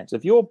circumstance.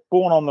 If you're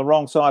born on the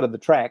wrong side of the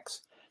tracks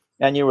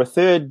and you're a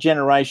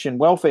third-generation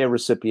welfare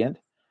recipient,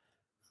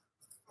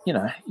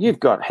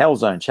 you've got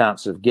hell's own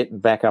chance of getting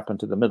back up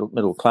into the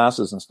middle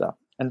classes and stuff.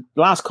 And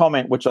last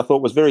comment, which I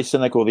thought was very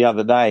cynical the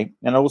other day,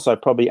 and also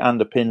probably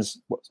underpins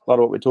a lot of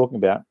what we're talking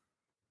about.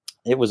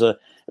 It was a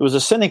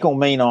cynical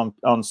meme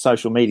on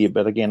social media,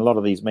 but again, a lot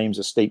of these memes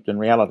are steeped in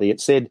reality. It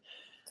said,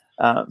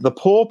 the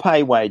poor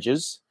pay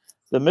wages,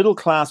 the middle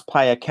class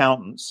pay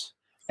accountants,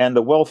 and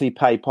the wealthy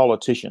pay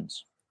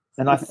politicians.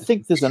 And I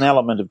think there's an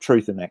element of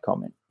truth in that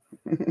comment.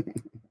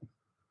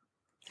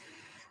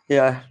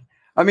 Yeah.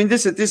 I mean,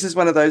 this is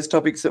one of those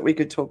topics that we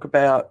could talk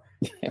about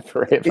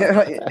forever.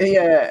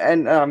 Yeah,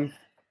 and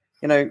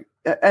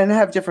and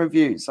have different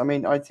views. I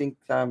mean, I think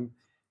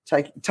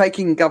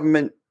taking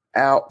government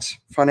out,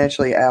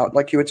 financially out,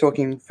 like you were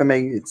talking, for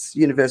me, it's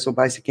universal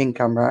basic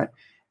income, right?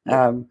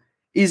 Yep.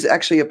 Is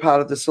actually a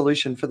part of the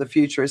solution for the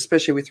future,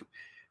 especially with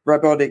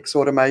robotics,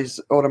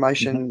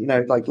 automation,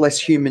 like less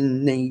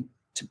human need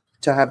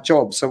to have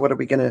jobs. So what are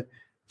we going to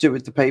do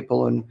with the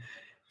people? And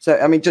so,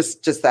 I mean,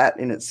 just that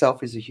in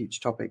itself is a huge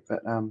topic.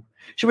 But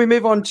should we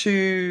move on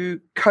to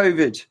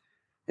COVID?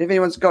 If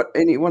anyone's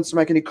wants to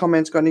make any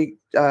comments, got any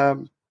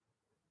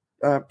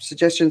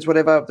suggestions,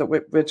 whatever that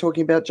we're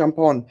talking about, jump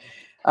on.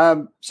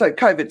 So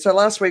COVID. So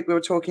last week we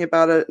were talking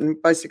about it,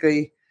 and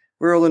basically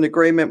we're all in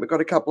agreement. We've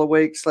got a couple of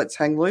weeks. Let's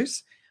hang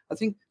loose. I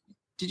think.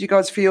 Did you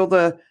guys feel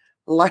the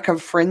lack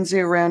of frenzy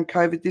around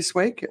COVID this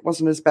week? It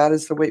wasn't as bad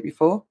as the week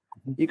before.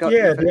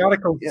 The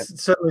article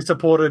certainly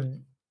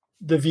supported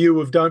the view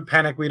of "don't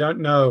panic, we don't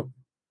know."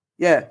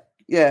 Yeah,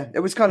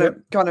 it was kind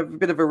of a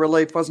bit of a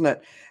relief, wasn't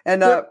it?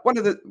 And one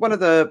of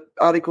the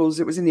articles,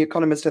 it was in The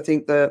Economist, I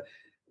think, the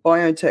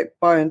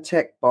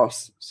BioNTech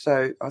boss.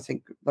 So I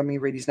think, let me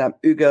read his name,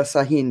 Ugur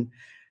Sahin.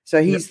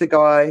 So he's the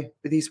guy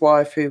with his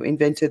wife who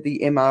invented the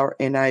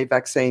mRNA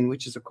vaccine,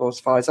 which is, of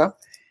course, Pfizer.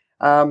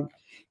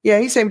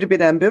 He seemed a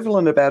bit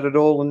ambivalent about it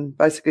all and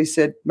basically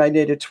said, may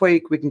need a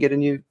tweak. We can get a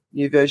new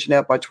version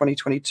out by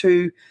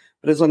 2022,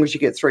 but as long as you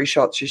get 3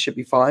 shots, you should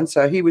be fine.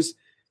 So he was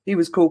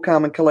cool,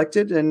 calm, and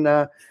collected. And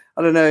I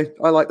don't know,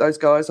 I like those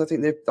guys. I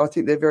think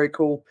they're very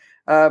cool.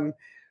 But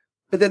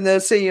then the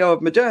CEO of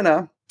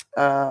Moderna,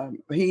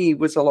 he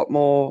was a lot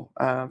more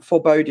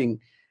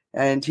foreboding,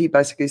 and he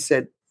basically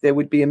said there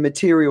would be a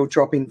material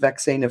drop in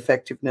vaccine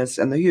effectiveness,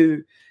 and the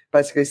WHO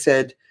basically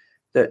said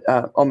that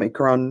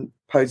Omicron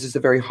poses a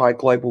very high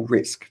global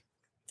risk.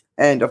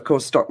 And, of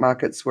course, stock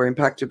markets were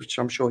impacted, which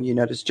I'm sure you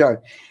noticed,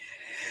 Joe.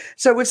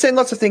 So we've seen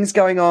lots of things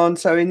going on.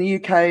 So in the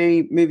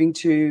UK, moving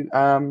to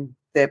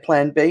their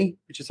Plan B,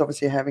 which is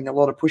obviously having a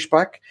lot of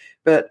pushback,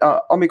 but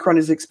Omicron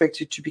is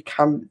expected to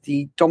become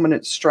the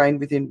dominant strain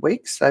within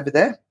weeks over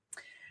there.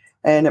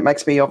 And it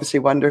makes me obviously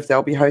wonder if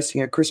they'll be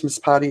hosting a Christmas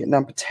party at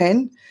number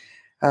 10,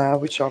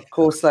 which of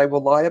course they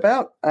will lie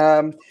about.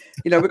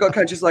 We've got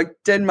countries like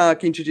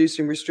Denmark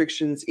introducing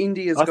restrictions.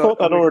 I thought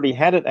they'd already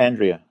had it,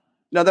 Andrea.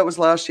 No, that was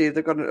last year.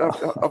 They've got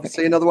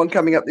obviously another one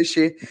coming up this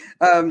year.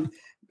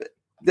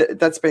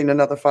 That's been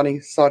another funny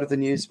side of the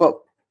news.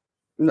 Well,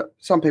 no,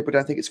 some people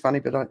don't think it's funny,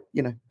 but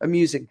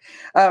amusing.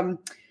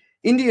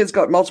 India's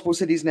got multiple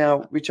cities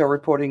now which are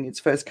reporting its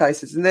first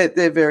cases, and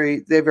they're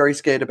very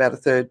scared about a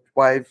third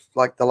wave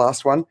like the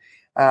last one,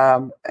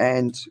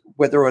 and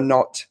whether or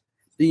not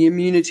the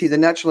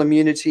natural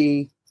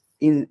immunity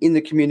in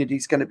the community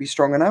is going to be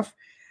strong enough.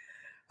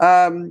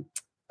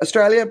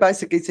 Australia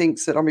basically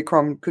thinks that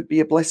Omicron could be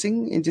a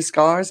blessing in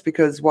disguise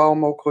because while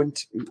more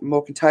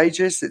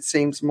contagious, it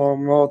seems more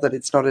and more that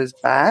it's not as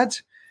bad.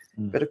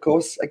 But of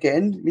course,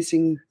 again,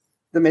 missing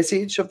the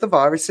message of the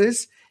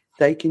viruses,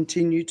 they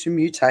continue to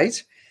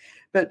mutate.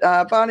 But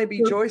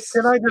Barnaby Joyce...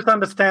 Can I just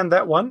understand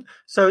that one?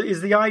 So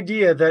is the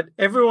idea that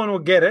everyone will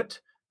get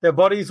it, their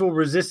bodies will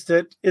resist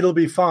it, it'll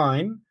be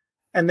fine,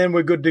 and then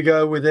we're good to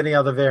go with any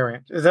other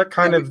variant? Is that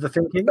kind of the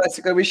thinking?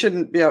 Basically, we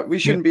shouldn't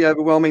be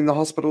overwhelming the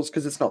hospitals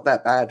because it's not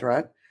that bad,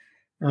 right?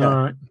 All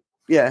right.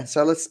 Yeah,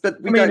 so don't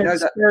know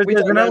that. We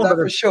don't know that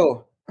for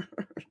sure.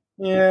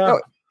 Yeah.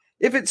 No,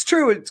 if it's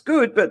true, it's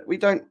good, but we're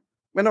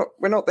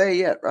not there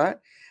yet, right?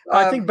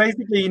 I think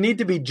basically you need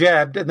to be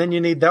jabbed, and then you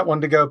need that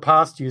one to go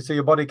past you so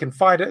your body can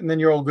fight it, and then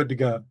you're all good to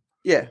go.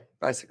 Yeah,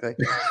 basically.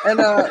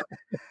 And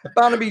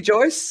Barnaby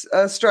Joyce,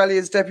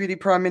 Australia's Deputy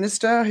Prime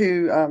Minister,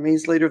 who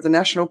he's leader of the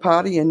National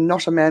Party and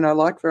not a man I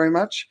like very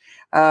much.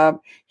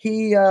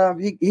 He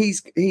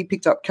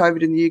picked up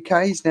COVID in the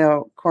UK. He's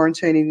now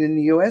quarantining in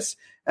the US,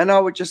 and I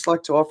would just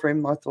like to offer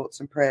him my thoughts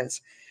and prayers.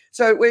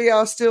 So we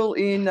are still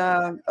in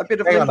a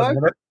bit of limbo.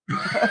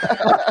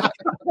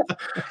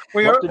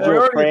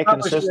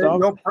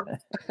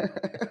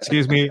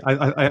 Excuse me,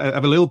 I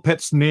have a little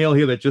pet snail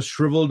here that just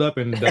shriveled up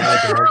and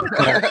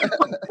died.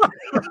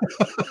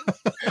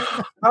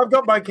 I've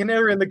got my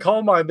canary in the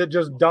coal mine that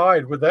just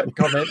died with that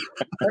comment.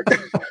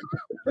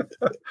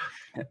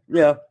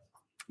 Yeah.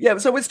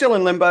 So we're still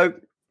in limbo.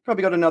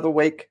 Probably got another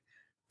week.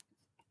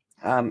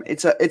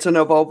 It's an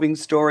evolving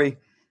story.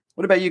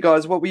 What about you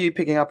guys? What were you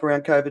picking up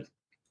around COVID?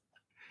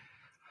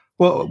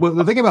 Well,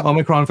 the thing about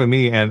Omicron for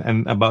me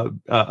and about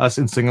us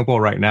in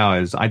Singapore right now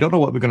is I don't know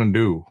what we're going to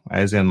do.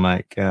 As in,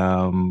 like,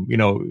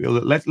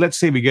 let's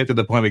say we get to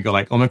the point we go,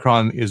 like,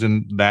 Omicron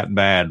isn't that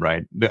bad,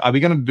 right? Are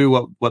we going to do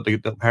what the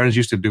parents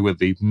used to do with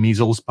the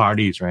measles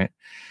parties, right?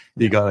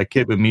 You got a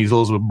kid with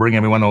measles, we'll bring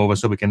everyone over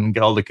so we can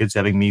get all the kids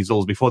having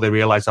measles before they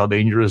realize how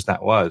dangerous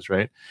that was,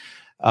 right?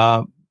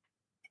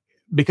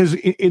 Because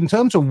in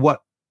terms of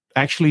what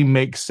actually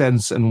makes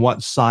sense and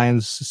what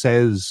science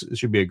says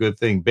should be a good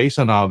thing based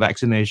on our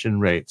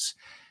vaccination rates,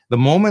 the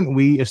moment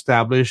we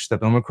establish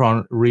that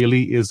Omicron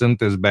really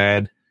isn't as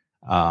bad,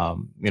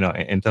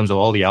 in terms of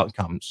all the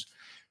outcomes,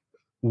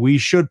 we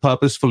should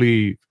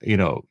purposefully,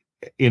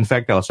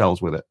 infect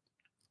ourselves with it.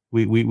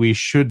 We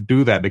should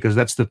do that because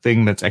that's the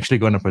thing that's actually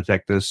going to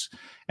protect us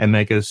and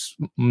make us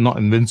not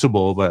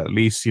invincible, but at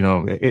least,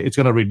 it's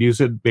going to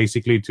reduce it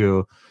basically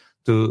to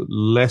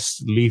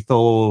less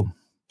lethal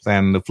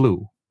than the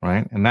flu.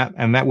 Right. And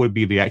that would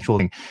be the actual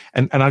thing.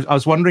 And I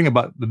was wondering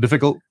about the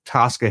difficult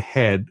task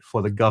ahead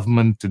for the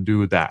government to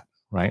do that.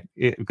 Right.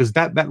 Because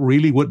that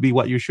really would be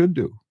what you should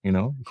do.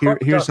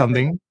 Here's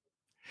something.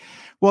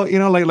 Well,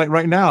 like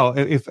right now,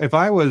 if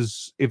I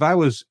was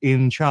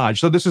in charge.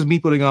 So this is me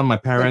putting on my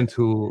parent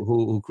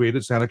who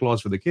created Santa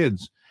Claus for the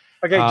kids.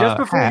 OK, just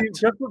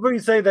before you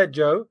say that,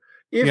 Joe.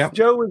 If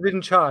Joe was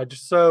in charge,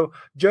 so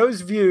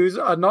Joe's views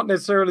are not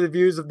necessarily the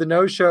views of the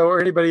No Show or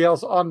anybody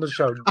else on the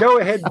show. Go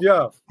ahead,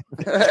 Joe.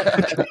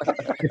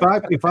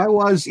 If I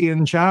was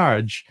in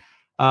charge,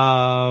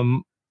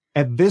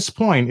 at this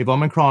point, if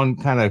Omicron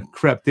kind of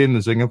crept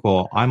into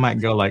Singapore, I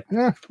might go like,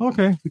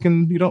 okay, we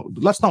can,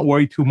 let's not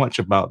worry too much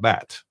about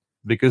that.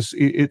 Because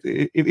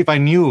if I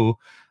knew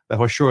that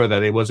for sure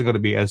that it wasn't going to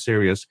be as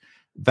serious,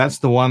 that's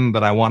the one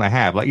that I want to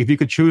have. Like if you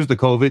could choose the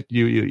COVID,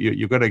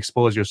 you're going to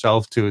expose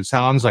yourself to. It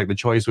sounds like the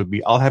choice would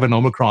be, I'll have an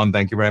Omicron,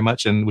 thank you very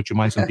much, and would you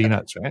mind some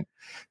peanuts, right?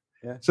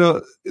 Yeah.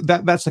 So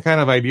that's the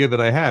kind of idea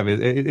that I have.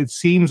 It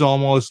seems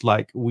almost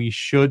like we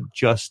should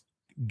just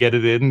get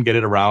it in, get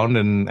it around,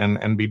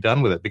 and be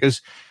done with it.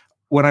 Because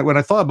when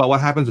I thought about what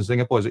happens in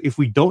Singapore is if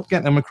we don't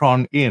get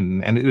Omicron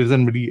in and it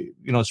isn't really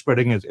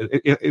spreading,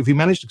 if we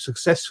manage to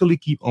successfully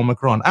keep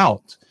Omicron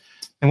out,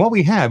 and what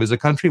we have is a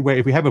country where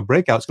if we have a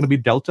breakout, it's going to be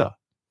Delta.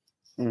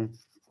 Mm.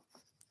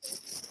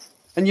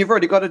 And you've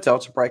already got a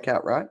Delta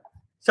breakout, right?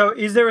 So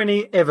is there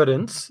any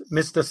evidence,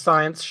 Mr.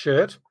 Science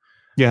Shirt,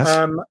 Yes.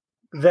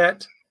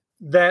 that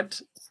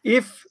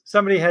if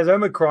somebody has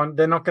Omicron,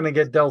 they're not going to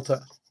get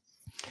Delta?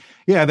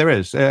 Yeah, there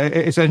is.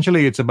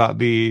 Essentially, it's about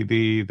the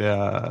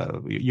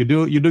you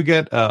do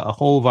get a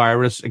whole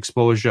virus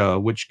exposure,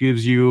 which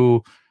gives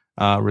you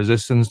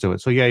resistance to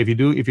it. So yeah, if you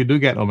do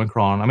get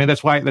Omicron, I mean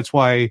that's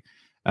why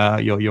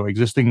your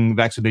existing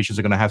vaccinations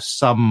are going to have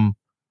some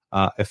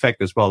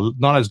effect as well.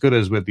 Not as good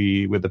as with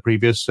the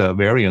previous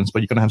variants,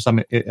 but you're going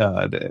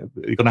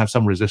to have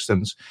some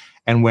resistance.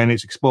 And when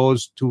it's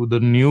exposed to the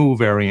new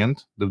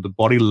variant, the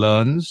body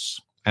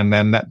learns, and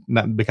then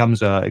that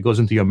becomes it goes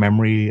into your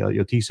memory,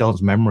 your T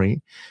cells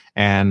memory,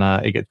 and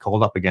it gets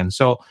called up again.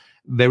 So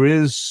there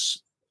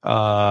is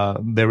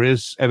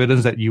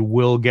evidence that you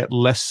will get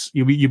less.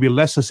 You'll be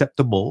less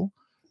susceptible.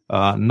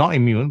 Not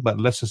immune, but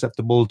less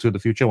susceptible to the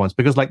future ones.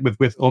 Because like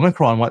with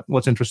Omicron,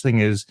 what's interesting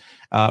is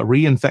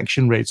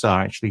reinfection rates are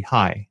actually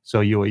high.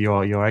 So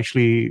you're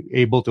actually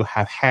able to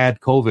have had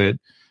COVID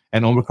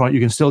and Omicron.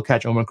 You can still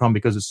catch Omicron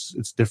because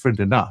it's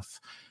different enough.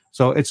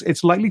 So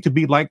it's likely to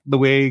be like the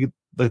way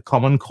the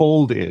common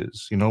cold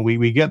is.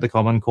 We get the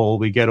common cold,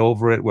 we get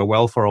over it, we're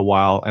well for a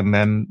while, and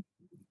then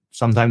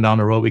sometime down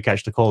the road we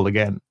catch the cold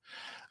again.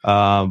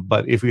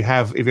 But if you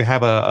have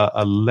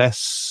a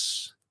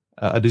less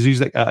a disease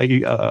that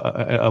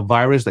a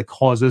virus that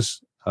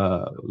causes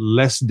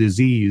less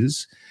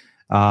disease,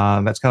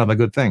 that's kind of a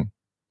good thing.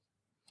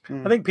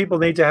 I think people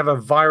need to have a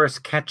virus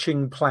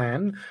catching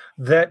plan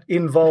that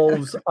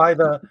involves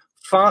either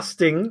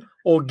fasting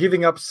or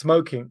giving up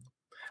smoking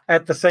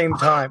at the same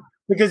time,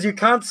 because you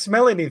can't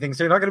smell anything,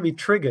 so you're not going to be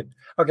triggered.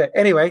 Okay,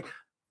 anyway,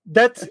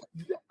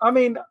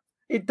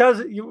 it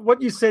does.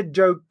 What you said,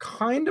 Joe,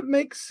 kind of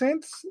makes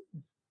sense.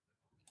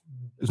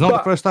 It's not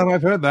the first time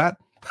I've heard that.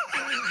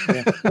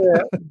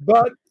 Yeah,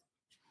 but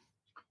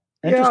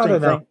I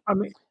don't know. I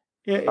mean,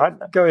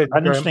 go ahead.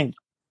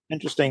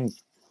 Interesting.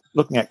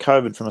 Looking at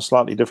COVID from a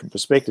slightly different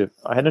perspective,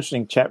 I had an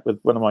interesting chat with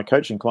one of my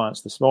coaching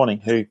clients this morning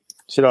who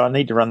said, "I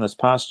need to run this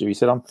past you." He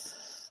said, "I'm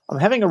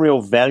having a real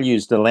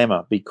values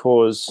dilemma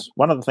because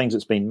one of the things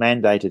that's been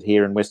mandated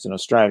here in Western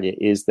Australia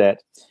is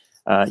that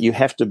you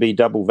have to be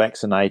double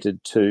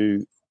vaccinated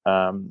to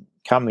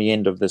come the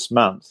end of this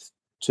month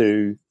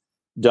to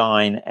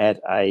dine at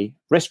a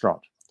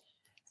restaurant."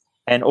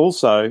 And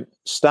also,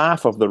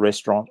 staff of the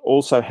restaurant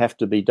also have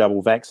to be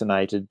double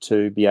vaccinated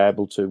to be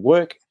able to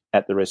work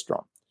at the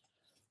restaurant.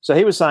 So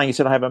he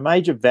said, I have a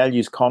major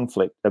values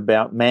conflict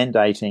about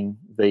mandating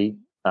the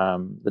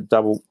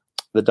double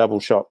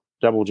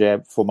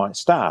jab for my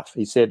staff.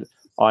 He said,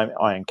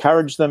 I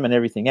encourage them and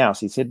everything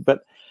else. He said,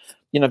 but,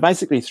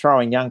 basically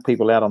throwing young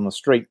people out on the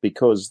street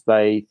because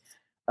they,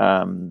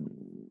 by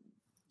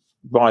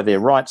their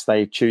rights,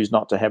 they choose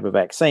not to have a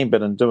vaccine,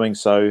 but in doing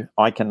so,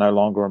 I can no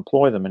longer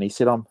employ them. And he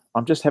said, I'm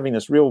just having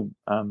this real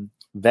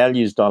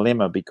values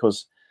dilemma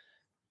because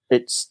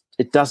it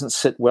doesn't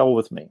sit well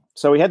with me.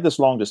 So we had this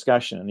long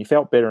discussion and he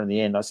felt better in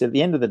the end. I said, at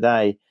the end of the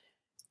day,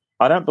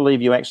 I don't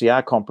believe you actually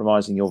are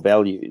compromising your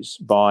values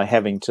by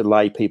having to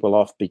lay people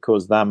off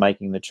because they're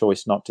making the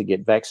choice not to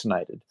get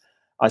vaccinated.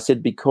 I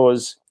said,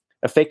 because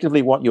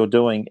effectively what you're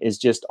doing is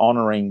just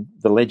honouring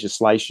the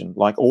legislation,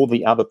 like all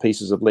the other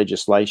pieces of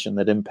legislation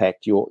that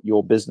impact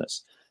your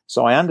business.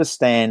 So I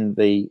understand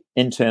the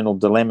internal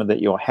dilemma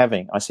that you're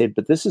having. I said,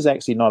 but this is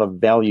actually not a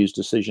values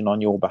decision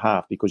on your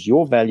behalf because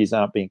your values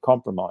aren't being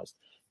compromised.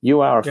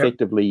 You are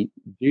effectively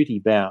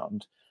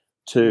duty-bound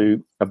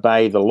to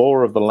obey the law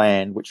of the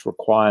land, which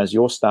requires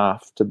your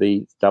staff to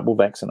be double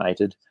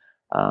vaccinated.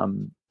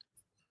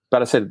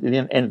 But I said, at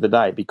the end of the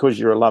day, because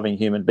you're a loving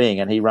human being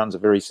and he runs a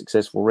very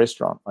successful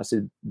restaurant, I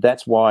said,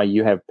 that's why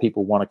you have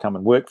people want to come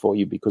and work for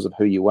you because of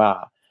who you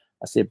are.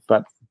 I said,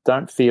 but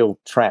don't feel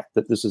trapped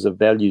that this is a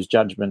values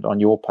judgment on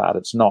your part.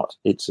 It's not.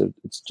 It's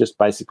just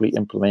basically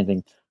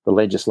implementing the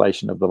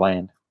legislation of the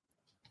land.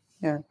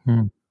 Yeah.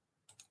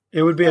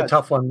 It would be a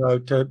tough one,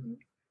 though.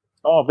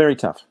 Oh, very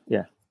tough.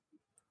 Yeah.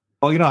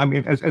 Well,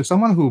 as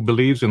someone who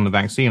believes in the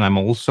vaccine, I'm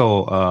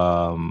also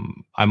a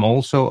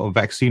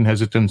vaccine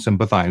hesitant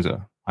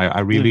sympathizer.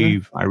 I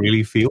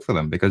really feel for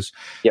them because,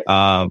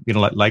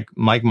 like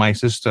my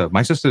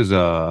sister's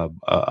a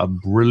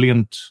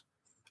brilliant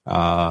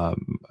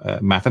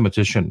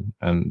mathematician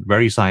and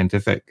very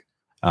scientific.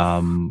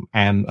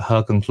 And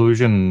her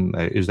conclusion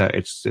is that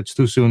it's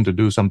too soon to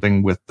do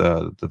something with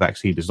the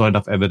vaccine. There's not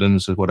enough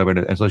evidence or whatever,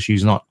 and so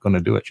she's not going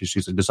to do it.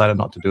 She's decided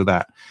not to do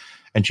that.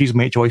 and she's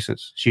made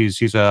choices.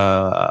 She's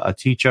a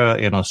teacher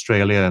in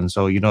Australia, and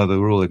so you know the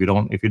rule: if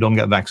you don't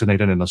get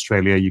vaccinated in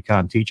Australia, you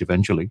can't teach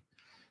eventually.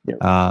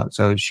 Yep.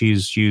 So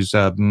she's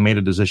made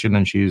a decision,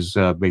 and she's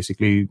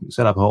basically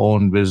set up her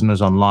own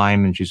business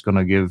online, and she's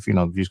going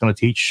to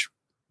teach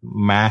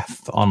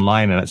math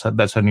online, and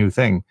that's a new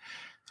thing.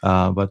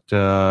 But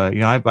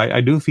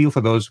I do feel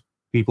for those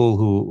people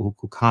who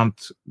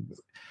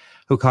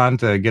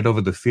can't get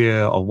over the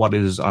fear of what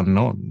is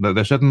unknown.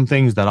 There's certain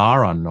things that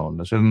are unknown.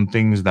 There's certain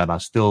things that are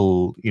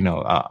still,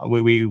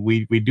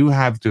 we do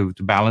have to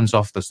balance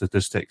off the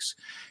statistics.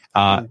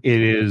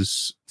 It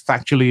is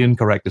factually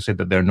incorrect to say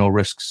that there are no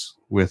risks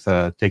with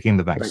taking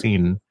the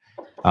vaccine.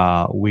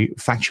 We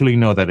factually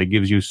know that it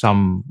gives you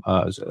some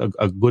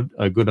a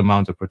good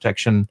amount of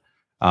protection,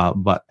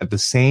 but at the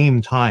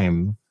same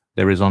time,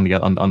 there is on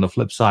the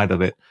flip side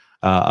of it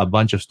a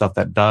bunch of stuff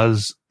that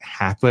does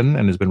happen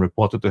and has been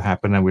reported to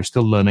happen, and we're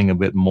still learning a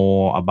bit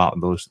more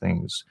about those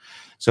things.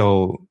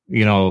 So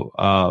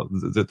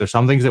there's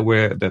some things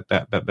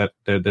that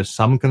there's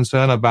some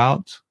concern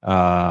about,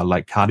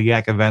 like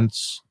cardiac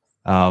events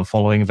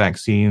following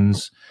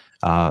vaccines.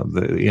 They're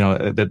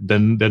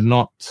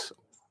not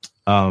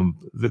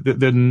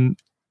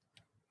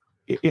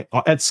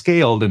at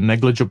scale. They're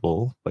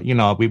negligible, but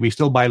we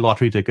still buy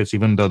lottery tickets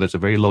even though there's a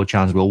very low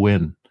chance we'll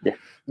win.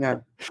 Yeah.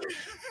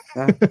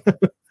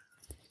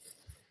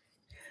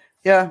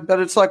 Yeah, but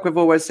it's like we've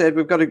always said,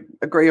 we've got to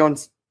agree on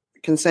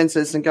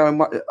consensus and go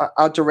in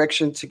our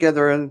direction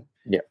together, and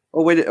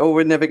or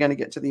we're never going to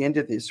get to the end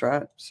of this,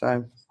 right?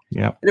 So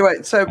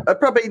anyway, so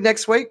probably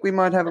next week we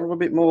might have a little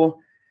bit more,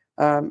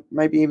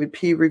 maybe even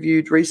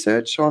peer-reviewed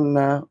research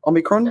on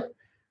Omicron.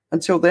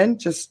 Until then,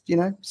 just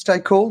stay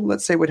cool.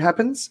 Let's see what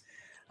happens.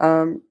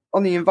 On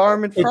the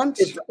environment front,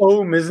 it's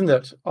Ohm, isn't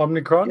it?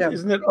 Omicron,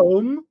 isn't it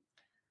Ohm?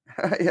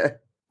 Yeah.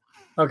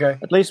 Okay.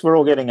 At least we're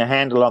all getting a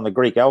handle on the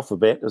Greek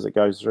alphabet as it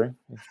goes through.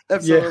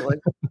 Absolutely.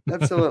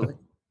 Absolutely.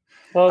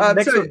 Well,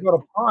 next we've got a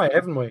pi,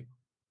 haven't we?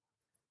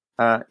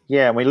 And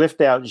we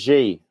left out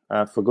G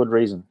for good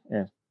reason.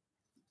 Yeah.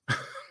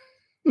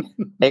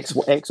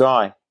 XI.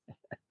 Oh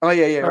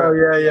yeah. Oh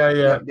yeah.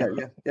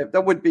 Yeah.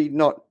 That would be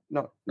not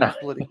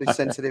politically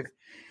sensitive.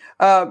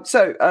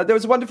 So there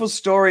was a wonderful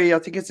story. I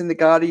think it's in the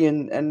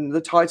Guardian, and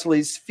the title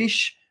is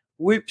 "Fish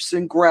Whoops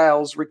and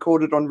Growls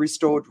Recorded on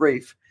Restored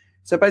Reef."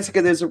 So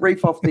basically, there's a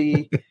reef off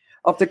the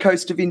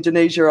coast of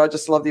Indonesia. I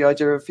just love the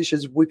idea of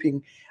fishes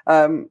whooping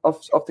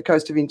off the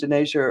coast of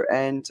Indonesia,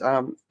 and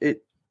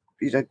it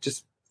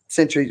just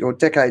centuries or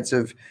decades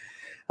of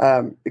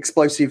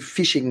explosive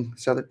fishing.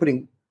 So they're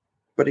putting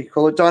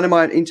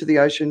dynamite into the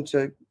ocean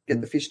to get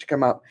the fish to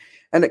come up,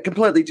 and it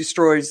completely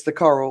destroys the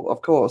coral,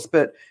 of course,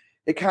 but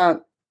it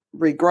can't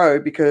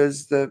regrow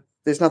because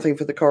there's nothing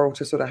for the coral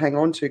to sort of hang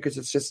on to because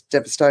it's just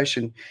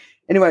devastation.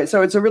 Anyway,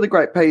 so it's a really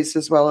great piece,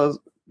 as well as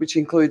which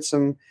includes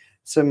some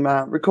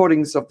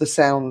recordings of the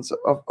sounds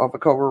of a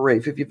coral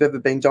reef. If you've ever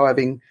been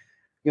diving,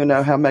 you'll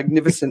know how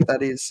magnificent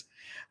that is.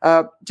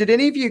 Did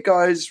any of you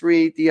guys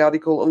read the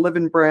article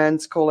 11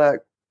 brands called out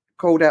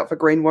for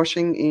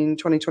greenwashing in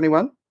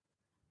 2021?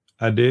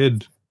 I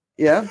did.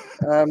 Yeah.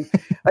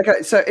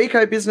 Okay. So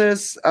Eco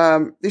Business,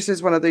 this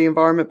is one of the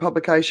environment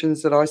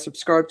publications that I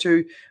subscribe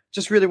to.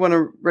 Just really want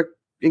to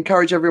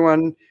encourage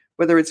everyone,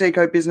 whether it's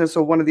Eco Business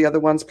or one of the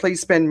other ones,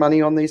 please spend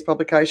money on these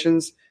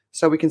publications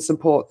so we can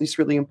support this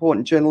really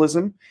important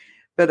journalism.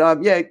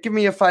 But give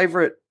me your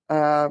favorite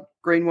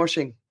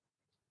greenwashing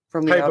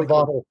from the paper article.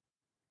 Bottle.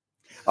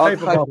 Oh,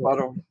 paper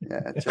bottle.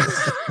 Yeah.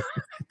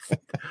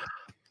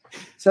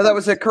 So that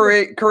was a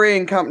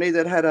Korean company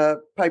that had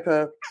a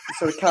paper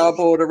sort of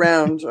cardboard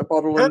around a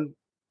bottle, and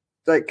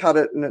they cut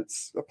it, and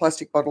it's a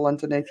plastic bottle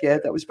underneath. Yeah,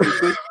 that was pretty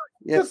good.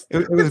 Yeah,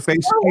 it was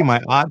basically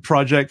my art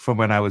project from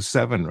when I was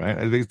 7, right?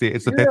 I think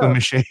it's the paper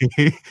mache.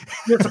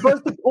 You're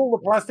supposed to pull the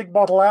plastic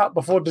bottle out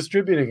before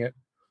distributing it.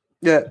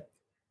 Yeah.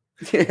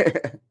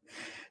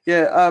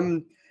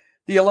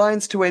 The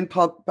Alliance to End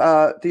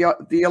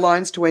the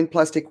Alliance to End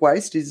Plastic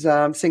Waste is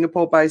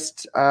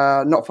Singapore-based,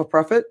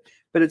 not-for-profit,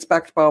 but it's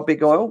backed by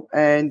big oil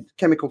and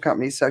chemical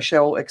companies, so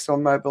Shell,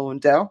 ExxonMobil,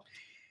 and Dow.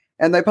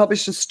 And they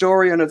published a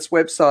story on its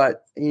website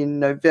in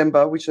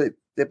November, which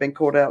they've been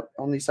called out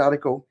on this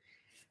article.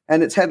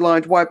 And it's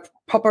headlined, "Why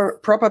Proper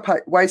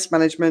Waste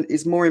Management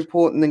is More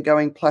Important Than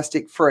Going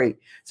Plastic Free."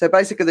 So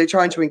basically they're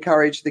trying to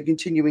encourage the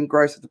continuing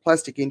growth of the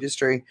plastic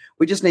industry.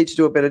 We just need to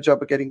do a better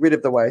job of getting rid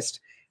of the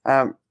waste.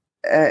 And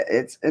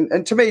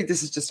to me,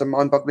 this is just a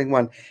mind-boggling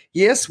one.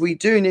 Yes, we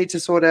do need to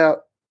sort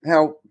out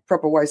how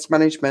proper waste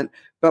management,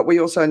 but we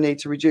also need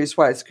to reduce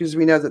waste, because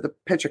we know that the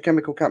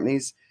petrochemical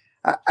companies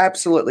are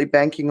absolutely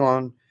banking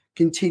on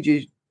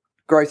continued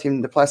growth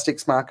in the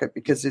plastics market,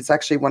 because it's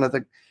actually one of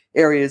the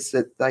areas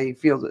that they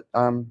feel that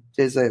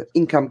there's an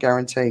income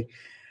guarantee.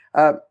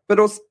 But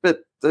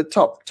the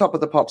top of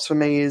the pops for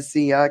me is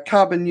the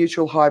carbon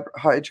neutral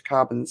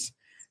hydrocarbons.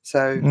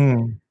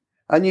 So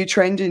a new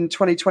trend in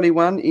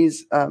 2021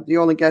 is the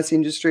oil and gas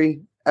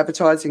industry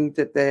advertising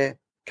that they're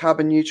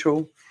carbon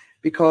neutral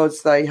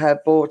because they have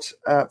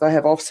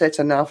offset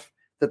enough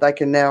that they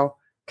can now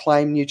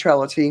claim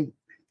neutrality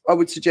I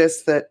would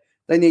suggest that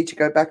they need to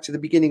go back to the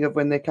beginning of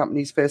when their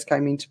companies first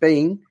came into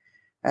being.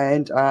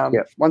 And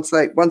once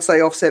they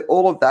offset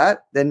all of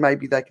that, then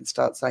maybe they can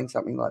start saying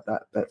something like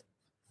that. But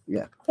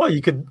yeah. Well,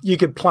 you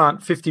could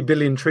plant 50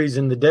 billion trees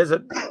in the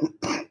desert.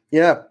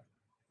 Yeah.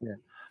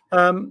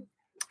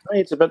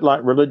 It's a bit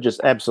like religious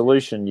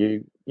absolution.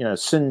 You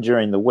sin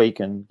during the week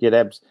and get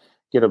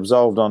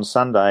absolved on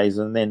Sundays,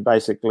 and then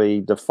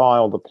basically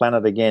defile the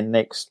planet again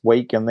next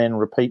week, and then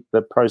repeat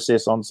the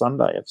process on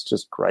Sunday. It's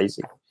just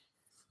crazy.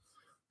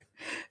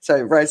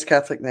 So raised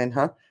Catholic then,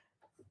 huh?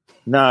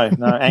 No,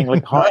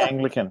 high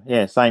Anglican.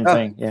 Yeah, same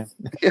thing. Yeah.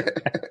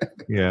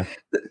 Yeah.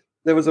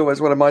 That was always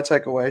one of my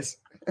takeaways.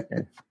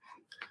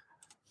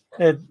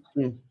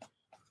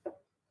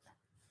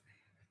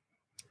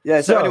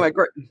 Yeah. So anyway,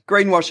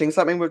 greenwashing,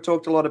 something we've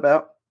talked a lot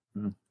about.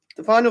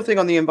 The final thing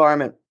on the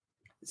environment.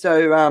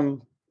 So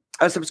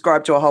I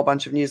subscribe to a whole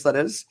bunch of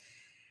newsletters,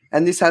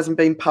 and this hasn't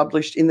been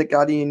published in The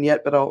Guardian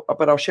yet, but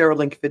I'll share a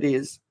link if it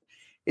is.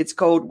 It's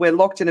called "We're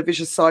Locked in a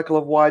Vicious Cycle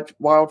of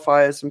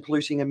Wildfires and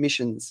Polluting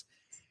Emissions."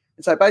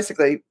 And so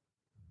basically,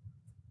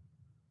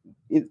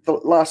 the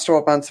last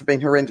 12 months have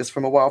been horrendous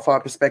from a wildfire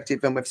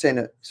perspective, and we've seen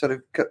it sort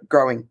of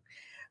growing.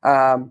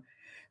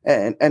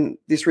 And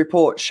this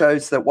report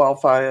shows that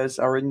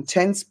wildfires are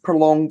intense,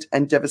 prolonged,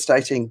 and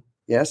devastating.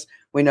 Yes,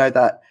 we know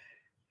that.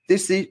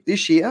 This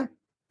year,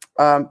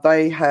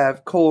 they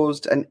have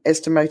caused an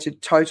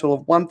estimated total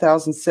of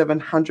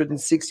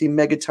 1,760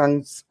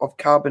 megatons of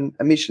carbon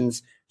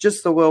emissions,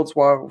 just the world's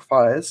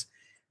wildfires.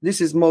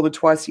 This is more than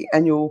twice the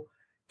annual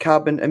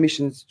carbon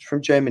emissions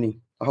from Germany,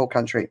 the whole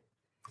country.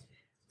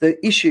 The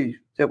issue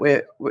that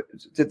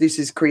this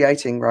is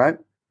creating, right?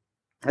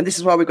 And this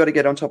is why we've got to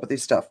get on top of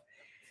this stuff.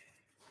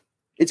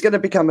 It's going to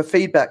become a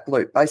feedback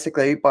loop,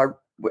 basically.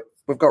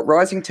 We've got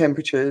rising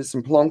temperatures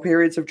and prolonged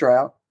periods of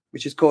drought,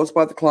 which is caused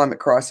by the climate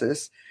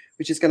crisis,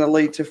 which is going to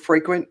lead to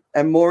frequent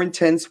and more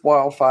intense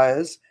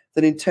wildfires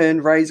that in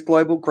turn raise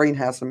global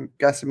greenhouse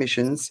gas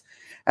emissions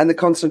and the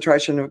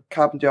concentration of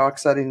carbon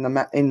dioxide in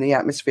the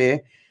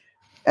atmosphere,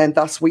 and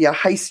thus we are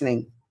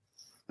hastening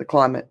the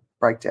climate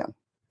breakdown.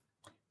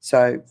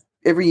 So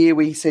every year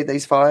we see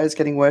these fires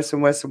getting worse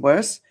and worse and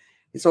worse.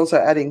 It's also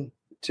adding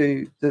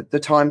to the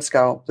time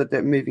scale that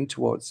they're moving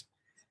towards.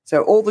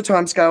 So all the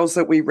time scales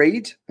that we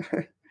read,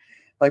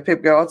 like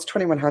people go, it's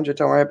 2100,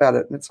 don't worry about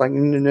it. And it's like,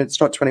 no, it's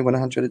not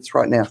 2100, it's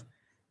right now.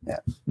 Yeah.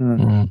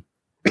 Mm-hmm.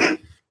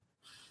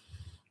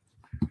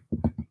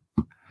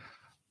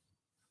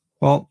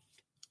 Well,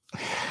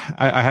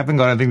 I haven't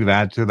got anything to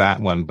add to that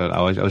one, but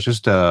I was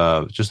just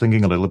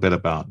thinking a little bit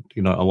about,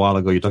 a while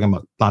ago, you're talking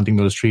about planting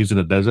those trees in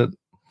the desert.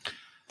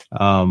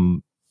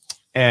 And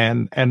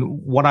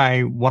what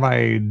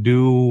I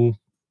do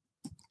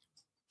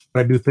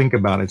think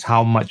about is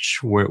how much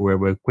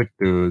we're quick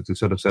to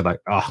sort of say like,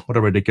 what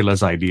a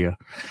ridiculous idea.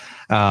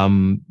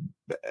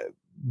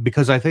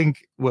 Because I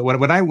think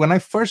when I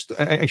first,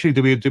 actually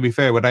to be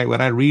fair, when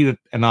I read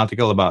an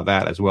article about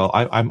that as well,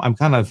 I'm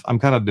kind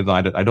of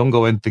divided. I don't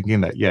go in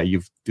thinking that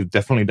you've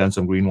definitely done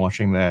some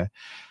greenwashing there,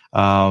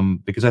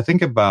 because I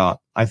think about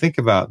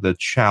the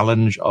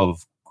challenge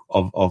of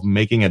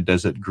making a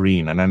desert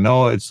green, and I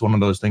know it's one of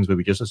those things where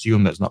we just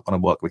assume that's not going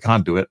to work. We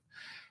can't do it,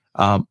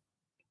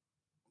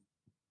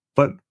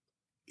 but.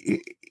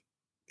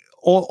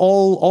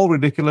 All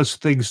ridiculous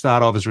things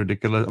start off as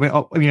ridiculous.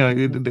 I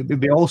mean,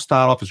 they all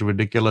start off as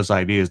ridiculous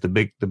ideas, the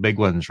big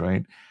ones,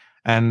 right?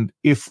 And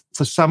if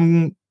for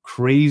some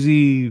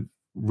crazy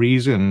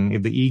reason,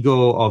 if the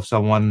ego of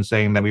someone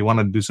saying that we want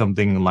to do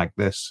something like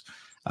this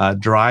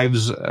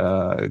drives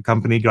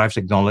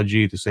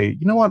technology to say,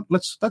 you know what,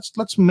 let's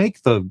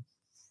make the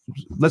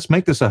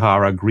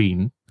Sahara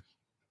green.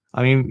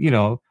 I mean,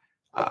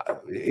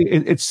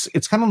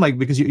 it's kind of like,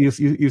 because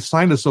you've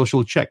signed a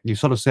social check. You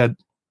sort of said,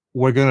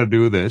 we're going to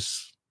do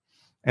this,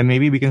 and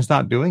maybe we can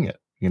start doing it.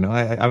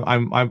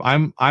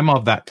 I'm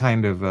of that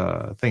kind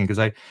of thing, because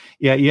it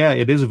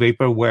is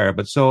vaporware,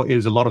 but so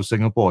is a lot of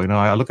Singapore.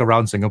 I look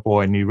around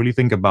Singapore, and you really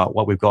think about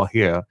what we've got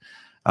here.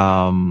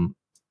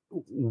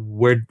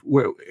 Where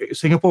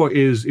Singapore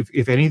is,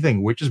 if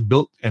anything, we're just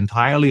built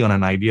entirely on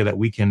an idea that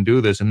we can do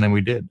this, and then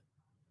we did.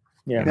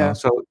 Yeah.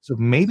 So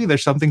maybe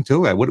there's something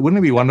to it. Wouldn't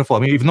it be wonderful?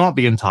 I mean, if not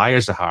the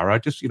entire Sahara,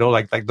 just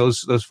like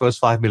those first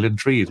 5 million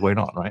trees, why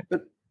not, right?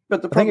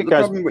 But the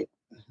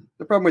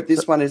problem with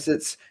this one is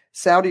it's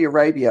Saudi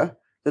Arabia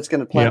that's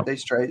going to plant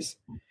these trees,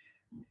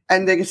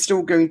 and they're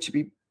still going to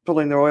be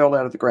pulling their oil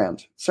out of the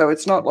ground. So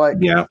it's not like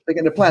they're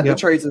going to plant the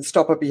trees and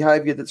stop a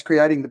behavior that's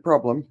creating the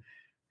problem.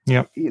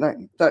 Yeah,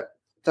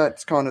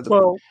 that's kind of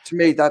to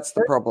me, that's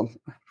the problem.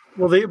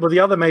 Well, the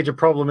other major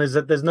problem is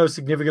that there's no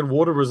significant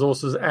water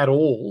resources at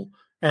all,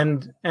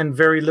 and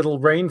very little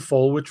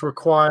rainfall, which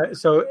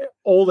so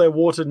all their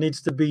water needs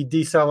to be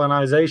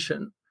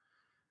desalinization.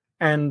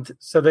 And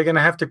so they're going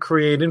to have to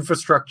create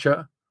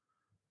infrastructure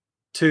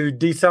to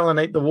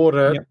desalinate the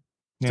water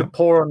to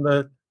pour on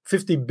the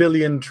 50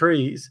 billion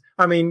trees.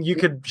 I mean, you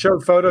could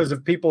show photos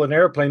of people in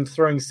airplanes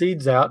throwing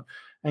seeds out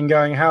and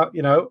going,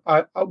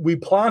 we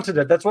planted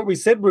it. That's what we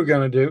said we were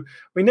going to do.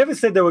 We never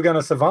said they were going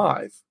to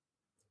survive.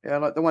 Yeah,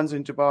 like the ones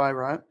in Dubai,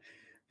 right?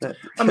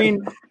 I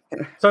mean,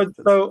 so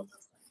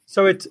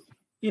it's,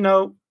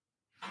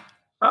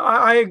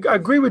 I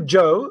agree with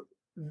Joe.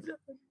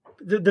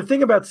 The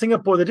thing about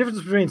Singapore, the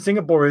difference between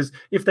Singapore is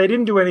if they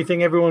didn't do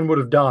anything, everyone would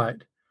have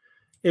died.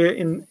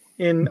 In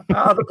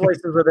other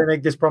places where they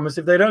make this promise,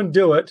 if they don't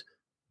do it,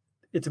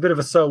 it's a bit of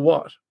a so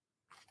what.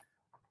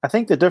 I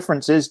think the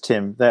difference is,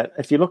 Tim, that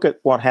if you look at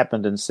what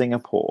happened in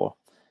Singapore,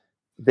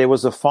 there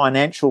was a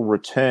financial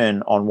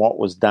return on what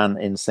was done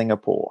in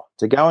Singapore.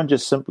 To go and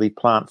just simply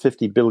plant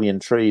 50 billion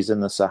trees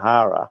in the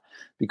Sahara,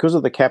 because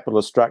of the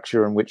capitalist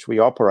structure in which we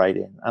operate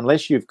in,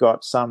 unless you've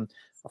got some,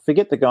 I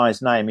forget the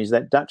guy's name, he's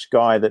that Dutch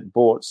guy that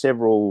bought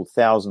several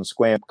thousand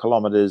square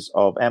kilometers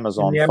of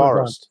Amazon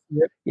forest.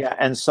 Yep. Yeah,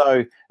 and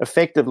so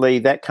effectively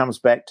that comes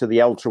back to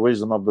the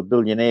altruism of the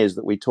billionaires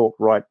that we talked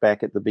right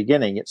back at the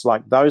beginning. It's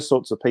like those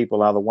sorts of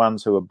people are the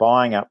ones who are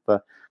buying up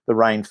the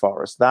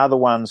rainforest. They're the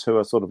ones who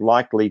are sort of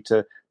likely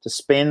to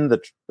spend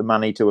the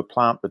money to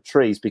plant the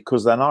trees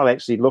because they're not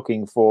actually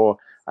looking for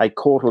a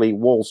quarterly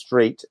Wall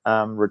Street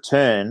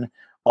return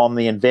on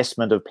the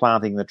investment of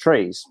planting the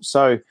trees.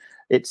 So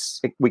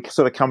we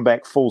sort of come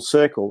back full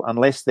circle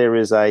unless there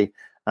is a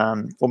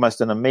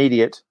almost an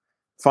immediate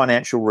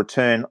financial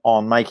return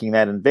on making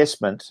that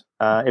investment.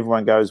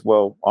 Everyone goes,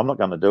 well, I'm not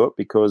going to do it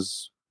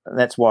because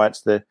that's why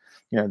it's the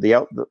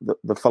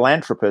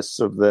philanthropists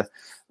of the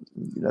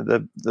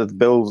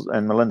Bill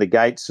and Melinda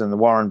Gates and the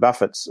Warren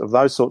Buffetts, of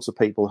those sorts of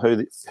people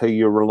who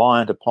you're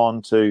reliant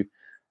upon to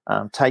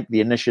take the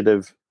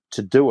initiative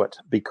to do it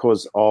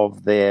because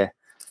of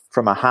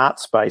from a heart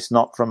space,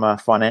 not from a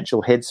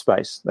financial head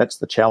space. That's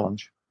the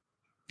challenge.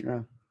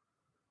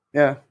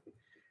 Yeah.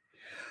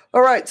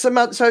 All right. Some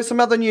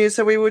other news.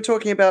 So we were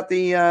talking about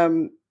the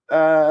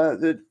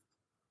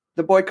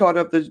boycott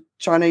of the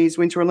Chinese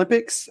Winter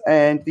Olympics,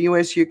 and the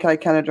US,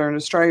 UK, Canada, and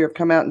Australia have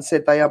come out and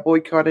said they are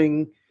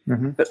boycotting,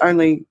 but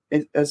only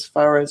as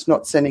far as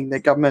not sending their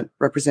government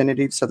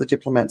representatives, so the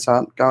diplomats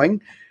aren't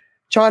going.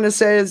 China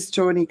says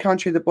to any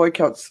country that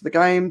boycotts the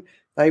game,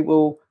 they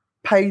will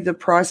pay the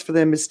price for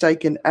their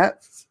mistaken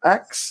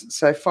acts,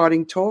 so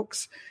fighting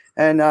talks.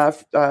 And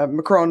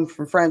Macron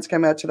from France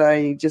came out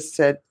today. He just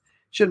said,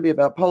 shouldn't be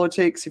about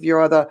politics. If you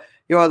either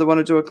want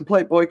to do a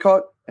complete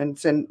boycott and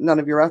send none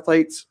of your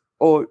athletes,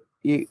 or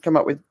you come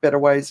up with better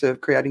ways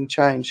of creating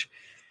change.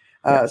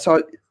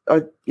 So,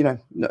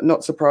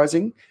 not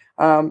surprising.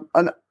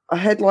 And a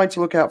headline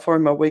to look out for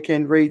in my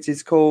weekend reads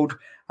is called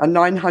 "A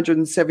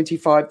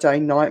 975-Day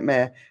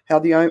Nightmare: How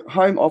the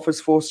Home Office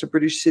Forced a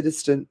British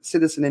Citizen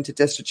into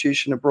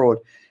Destitution Abroad."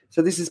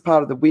 So this is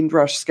part of the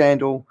Windrush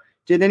scandal.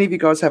 Did any of you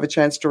guys have a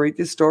chance to read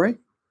this story?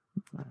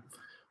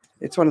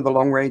 It's one of the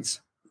long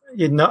reads.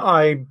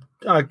 No.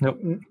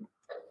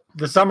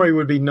 The summary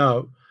would be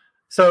no.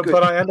 So, Good.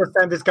 But I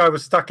understand this guy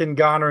was stuck in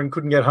Ghana and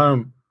couldn't get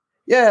home.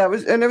 Yeah, it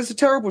was a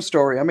terrible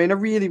story. I mean, a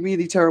really,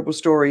 really terrible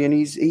story. And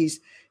he's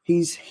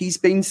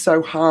been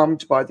so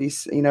harmed by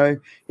this. You know,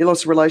 he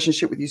lost a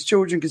relationship with his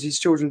children because his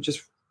children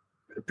just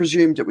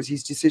presumed it was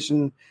his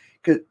decision,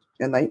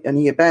 and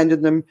he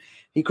abandoned them.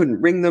 He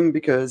couldn't ring them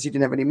because he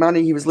didn't have any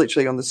money. He was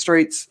literally on the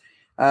streets.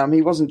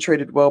 He wasn't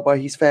treated well by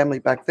his family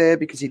back there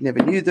because he never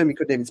knew them. He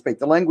couldn't even speak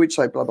the language,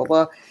 so blah, blah,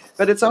 blah.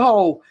 But it's a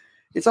whole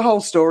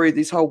story,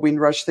 this whole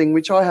Windrush thing,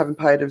 which I haven't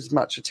paid as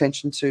much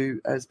attention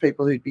to as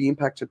people who'd be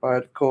impacted by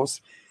it, of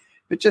course.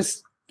 But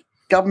just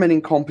government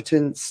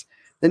incompetence,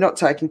 they're not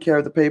taking care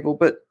of the people.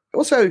 But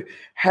also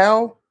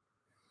how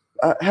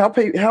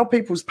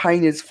people's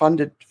pain is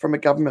funded from a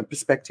government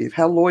perspective,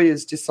 how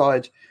lawyers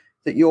decide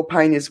that your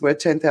pain is worth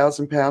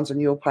 £10,000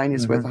 and your pain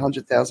is worth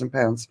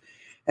 £100,000.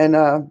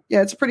 And,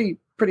 it's a pretty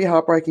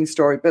heartbreaking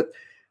story. But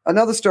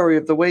another story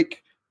of the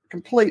week,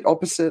 complete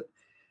opposite,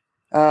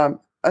 an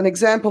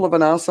example of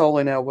an arsehole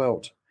in our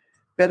world.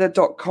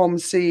 Better.com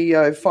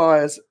CEO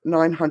fires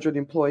 900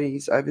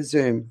 employees over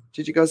Zoom.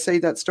 Did you guys see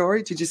that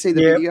story? Did you see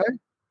the video?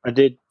 I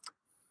did.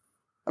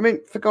 I mean,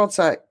 for God's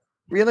sake,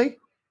 really?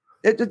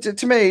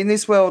 To me, in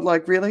this world,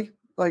 like, really?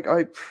 Like,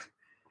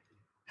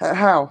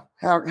 how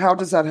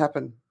does that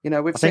happen? You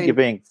know, I think you're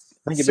being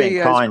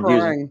kind.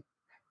 Crying.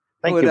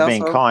 I think you're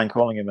being kind,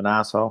 calling him an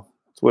asshole.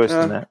 It's worse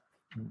than that.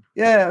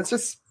 Yeah, it's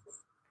just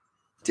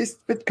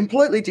but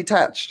completely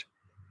detached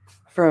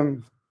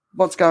from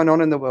what's going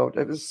on in the world.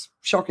 It was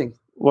shocking.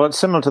 Well, it's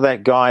similar to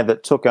that guy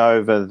that took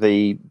over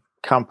the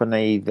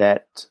company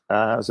that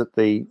was it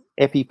the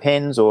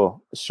EpiPens or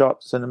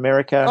shots in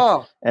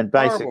America, and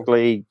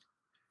basically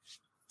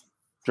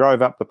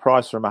drove up the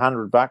price from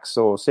 $100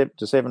 or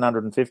to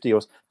 $750,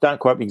 or don't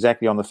quote me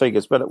exactly on the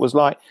figures, but it was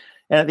like.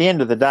 And at the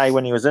end of the day,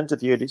 when he was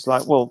interviewed, it's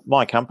like, well,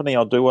 my company,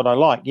 I'll do what I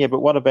like. Yeah,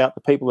 but what about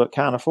the people that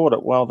can't afford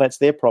it? Well, that's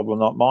their problem,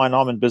 not mine.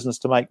 I'm in business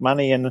to make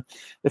money, and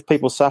if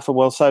people suffer,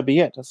 well, so be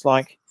it. It's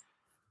like,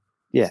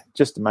 yeah,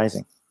 just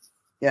amazing.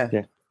 Yeah.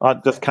 I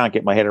just can't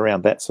get my head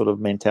around that sort of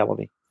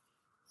mentality.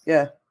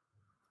 Yeah.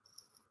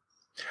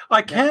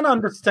 I can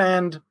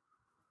understand.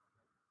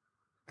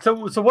 So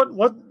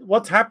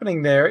what's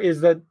happening there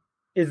is that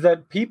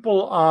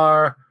people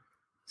are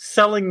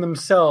selling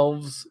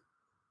themselves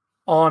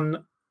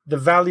on the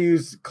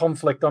values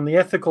conflict, on the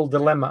ethical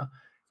dilemma,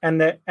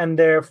 and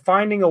they're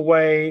finding a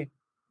way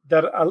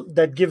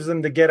that gives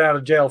them the get out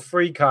of jail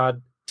free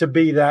card to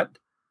be that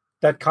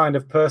kind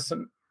of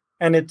person,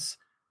 and it's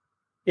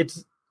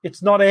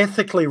not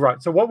ethically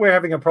right. So what we're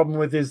having a problem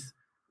with is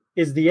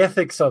the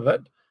ethics of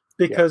it,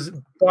 because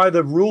by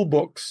the rule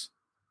books,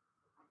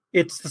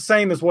 it's the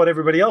same as what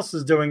everybody else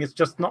is doing. It's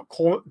just not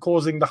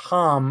causing the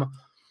harm.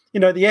 The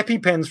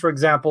EpiPens, for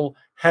example,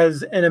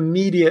 has an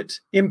immediate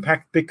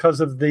impact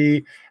because of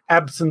the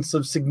absence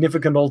of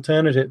significant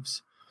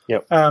alternatives.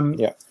 Yep.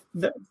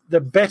 The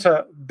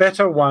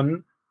better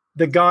one,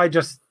 the guy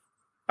just,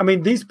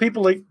 these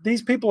people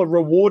are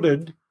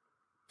rewarded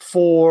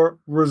for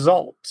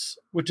results,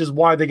 which is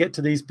why they get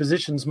to these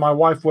positions. My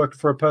wife worked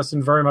for a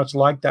person very much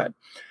like that,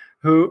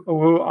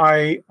 who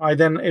I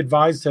then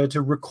advised her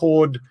to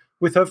record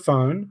with her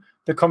phone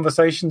the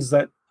conversations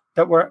that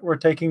were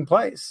taking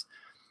place.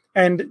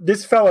 And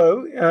this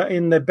fellow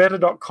in the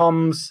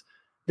Better.com's,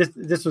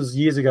 this was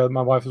years ago,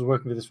 my wife was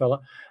working with this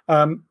fellow,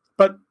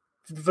 but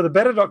for the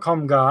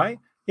Better.com guy,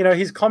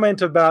 his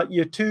comment about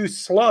you're too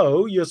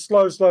slow, you're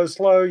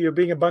slow, you're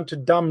being a bunch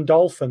of dumb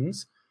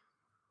dolphins,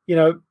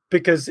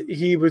 because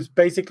he was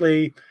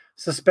basically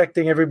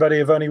suspecting everybody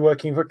of only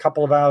working for a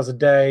couple of hours a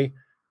day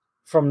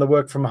from the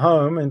work from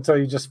home, and so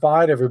he just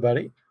fired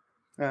everybody.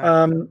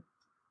 And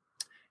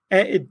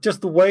it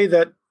just the way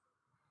that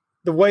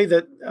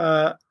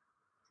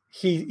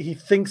he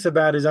thinks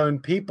about his own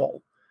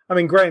people.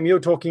 Graham, you're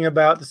talking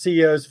about the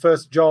CEO's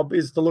first job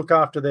is to look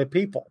after their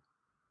people.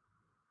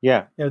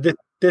 Yeah.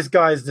 This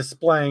guy is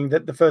displaying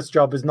that the first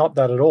job is not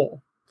that at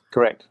all.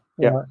 Correct.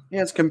 Yeah.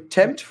 It's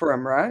contempt for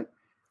him, right?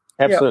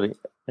 Absolutely.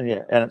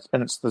 Yeah.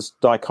 And it's this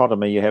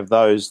dichotomy. You have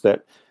those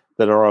that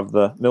are of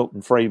the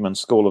Milton Friedman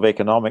School of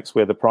Economics,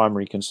 where the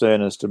primary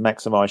concern is to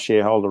maximize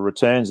shareholder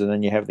returns, and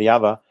then you have the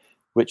other,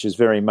 which is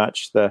very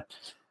much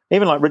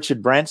even like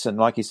Richard Branson,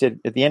 like he said,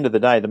 at the end of the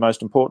day, the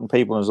most important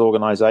people in his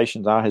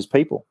organizations are his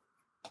people.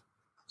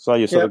 So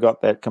you sort of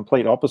got that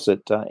complete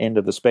opposite end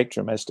of the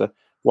spectrum as to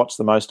what's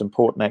the most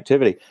important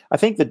activity. I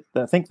think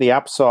the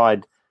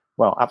upside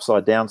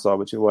downside,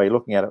 whichever way you're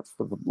looking at it,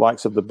 for the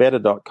likes of the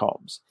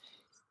Better.coms,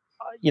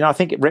 I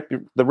think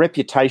the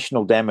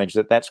reputational damage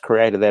that's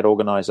created that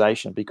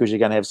organization, because you're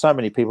going to have so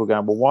many people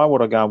going, well, why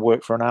would I go and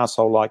work for an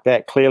asshole like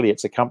that? Clearly,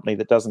 it's a company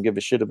that doesn't give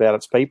a shit about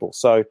its people.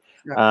 So,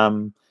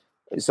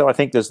 so I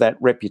think there's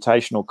that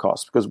reputational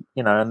cost, because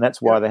and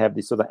that's why they have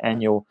this sort of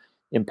annual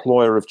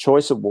Employer of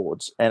Choice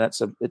Awards, and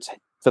it's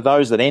for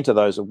those that enter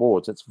those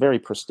awards, it's very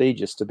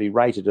prestigious to be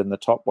rated in the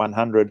top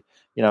 100,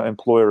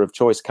 Employer of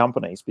Choice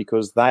companies,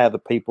 because they are the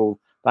people,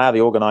 they are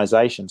the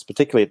organizations,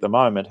 particularly at the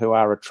moment, who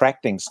are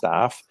attracting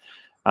staff.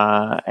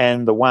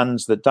 And the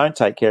ones that don't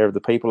take care of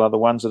the people are the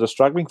ones that are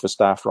struggling for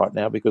staff right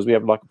now, because we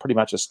have pretty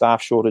much a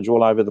staff shortage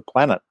all over the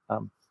planet. I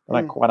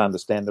don't quite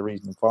understand the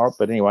reason for it,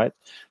 but anyway,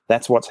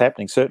 that's what's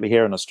happening. Certainly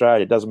here in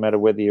Australia, it doesn't matter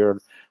whether you're an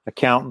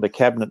accountant, a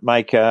cabinet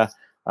maker,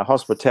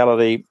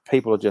 hospitality,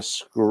 people are just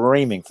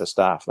screaming for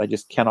staff. They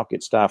just cannot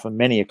get staff, and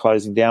many are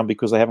closing down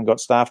because they haven't got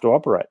staff to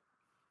operate.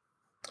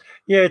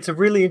 Yeah, it's a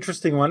really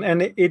interesting one,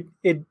 and it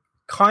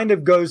kind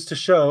of goes to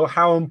show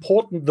how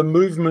important the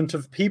movement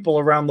of people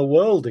around the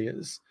world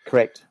is.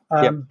 Correct.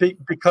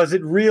 Because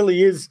it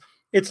really is.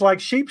 It's like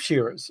sheep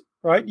shearers,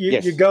 right?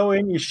 You go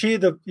in, you shear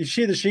the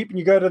sheep, and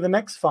you go to the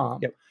next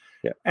farm.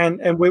 Yep.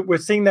 And we're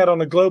seeing that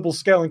on a global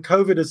scale, and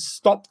COVID has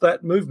stopped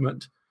that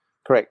movement.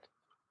 Correct.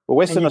 Well,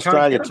 Western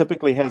Australia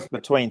typically has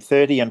between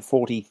 30 and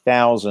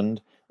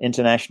 40,000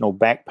 international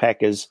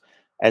backpackers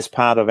as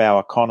part of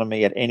our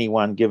economy at any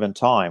one given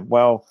time.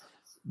 Well,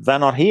 they're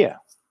not here.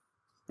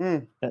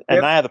 And they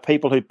are the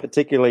people who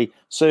particularly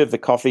serve the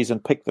coffees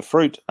and pick the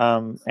fruit.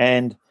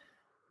 And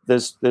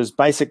there's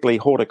basically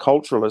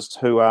horticulturalists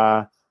who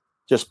are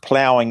just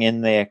ploughing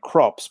in their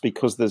crops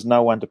because there's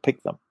no one to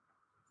pick them.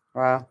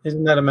 Wow.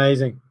 Isn't that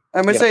amazing?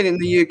 And we're seeing in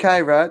the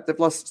UK, right? They've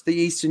lost the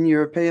Eastern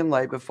European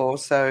labour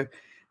force, so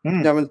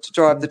no one to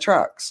drive the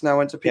trucks, no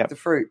one to pick the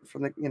fruit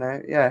from the,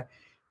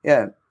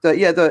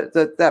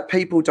 that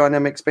people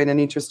dynamic's been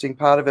an interesting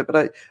part of it.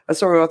 But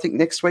I think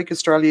next week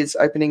Australia's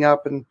opening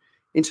up, and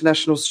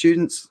international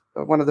students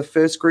are one of the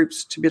first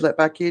groups to be let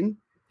back in.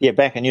 Yeah,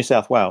 back in New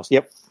South Wales.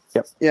 Yep.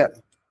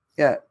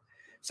 Yeah.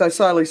 So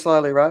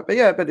slowly, right?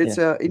 But it's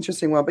an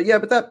interesting one. But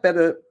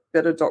that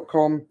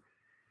Better.com,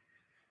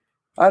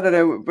 I don't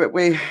know, but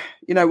we've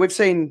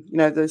seen,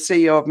 the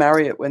CEO of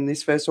Marriott, when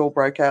this first all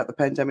broke out, the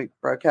pandemic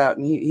broke out,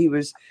 and he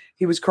was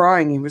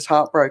crying, he was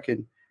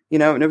heartbroken,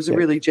 and it was a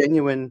really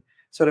genuine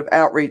sort of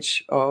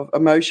outreach of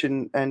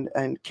emotion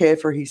and care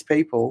for his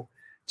people.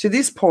 To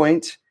this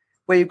point,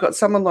 where you've got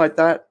someone like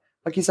that,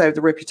 like you say, with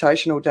the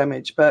reputational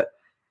damage, but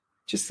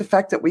just the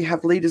fact that we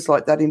have leaders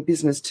like that in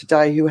business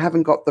today who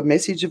haven't got the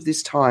message of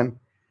this time.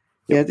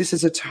 This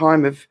is a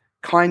time of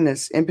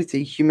kindness,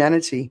 empathy,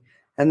 humanity.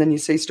 And then you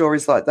see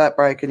stories like that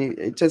break, and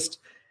it just,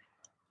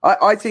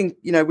 I think,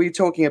 we were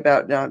talking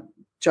about,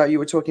 Joe, you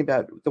were talking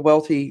about the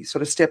wealthy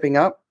sort of stepping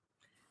up.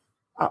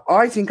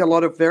 I think a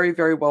lot of very,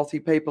 very wealthy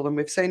people, and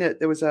we've seen it.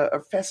 There was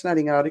a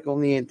fascinating article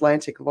in The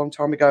Atlantic a long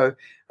time ago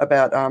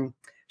about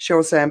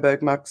Sheryl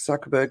Sandberg, Mark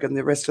Zuckerberg, and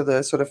the rest of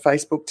the sort of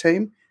Facebook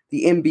team,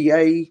 the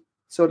MBA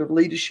sort of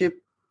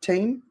leadership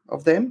team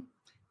of them,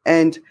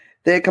 and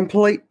their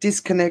complete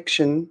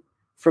disconnection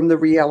from the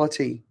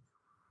reality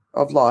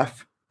of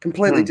life,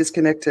 completely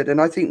disconnected. And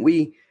I think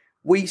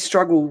we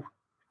struggle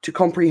to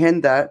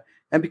comprehend that,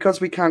 and because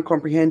we can't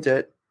comprehend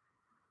it,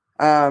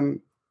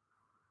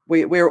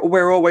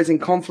 we're always in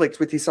conflict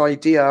with this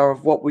idea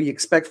of what we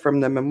expect from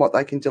them and what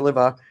they can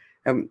deliver,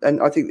 and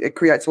I think it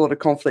creates a lot of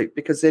conflict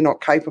because they're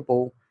not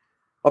capable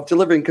of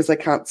delivering because they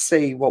can't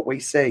see what we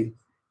see.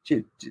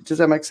 Does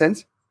that make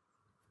sense?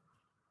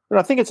 But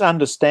I think it's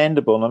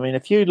understandable. I mean,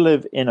 if you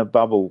live in a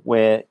bubble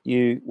where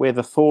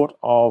the thought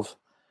of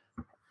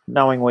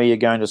knowing where you're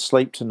going to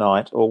sleep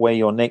tonight or where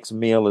your next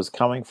meal is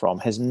coming from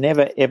has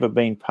never, ever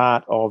been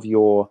part of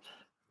your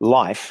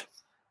life,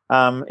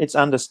 it's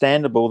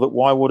understandable that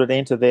why would it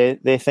enter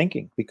their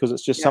thinking? Because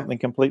it's just something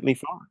completely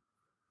foreign.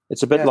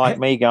 It's a bit like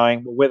me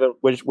going, well,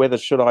 whether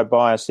should I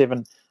buy a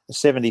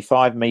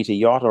 75-meter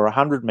yacht or a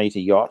 100-meter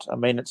yacht? I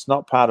mean, it's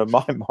not part of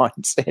my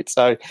mindset,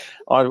 so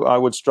I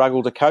would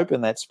struggle to cope in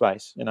that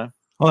space, you know.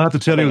 I'll have to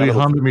tell you, the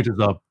 100 meters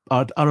are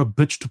a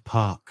bitch to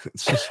park.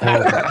 It's just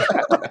horrible.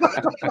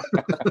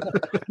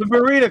 The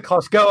marina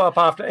costs go up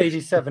after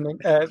 87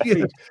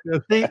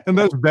 feet. And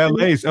those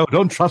ballets,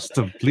 don't trust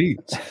them, please.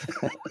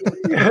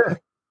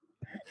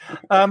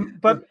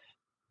 But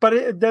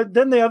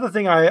then the other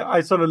thing I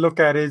sort of look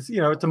at is,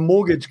 it's a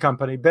mortgage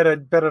company.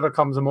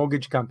 Better.com is a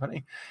mortgage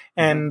company.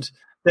 And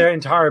their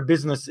entire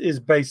business is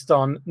based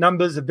on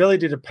numbers,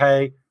 ability to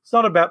pay. It's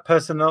not about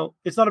personal.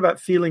 It's not about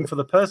feeling for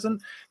the person.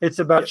 It's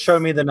about show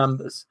me the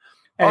numbers.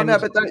 And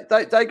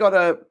but they got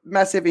a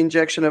massive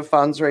injection of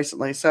funds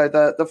recently. So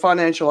the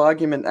financial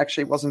argument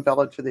actually wasn't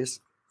valid for this.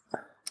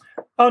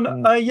 Oh,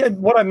 no,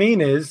 what I mean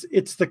is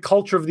it's the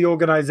culture of the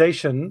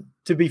organization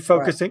to be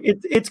focusing. Right.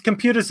 It's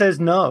computer says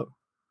no.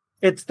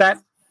 It's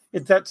that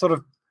sort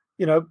of,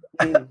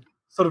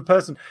 sort of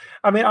person.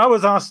 I mean, I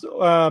was asked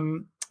a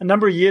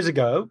number of years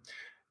ago,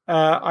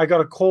 I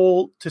got a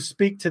call to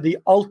speak to the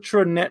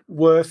ultra net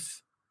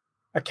worth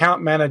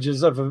account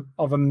managers of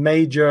a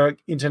major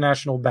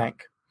international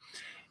bank.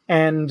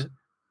 And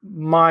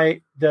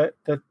the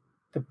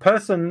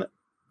person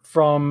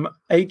from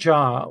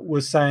HR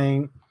was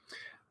saying,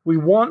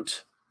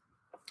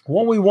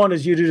 what we want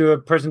is you to do a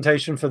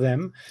presentation for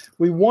them.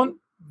 We want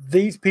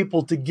these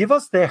people to give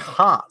us their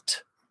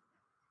heart.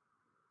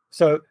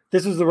 So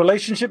this is the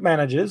relationship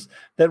managers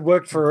that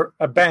worked for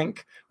a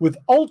bank with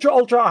ultra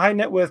high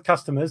net worth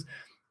customers.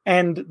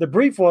 And the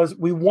brief was,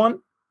 we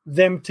want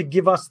them to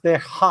give us their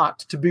heart,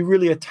 to be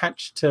really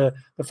attached to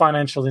the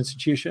financial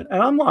institution.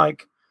 And I'm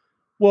like,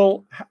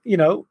 well,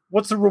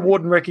 what's the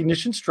reward and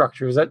recognition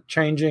structure? Is that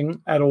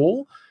changing at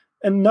all?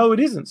 And no, it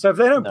isn't. So if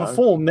they don't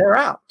perform, they're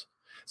out.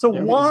 So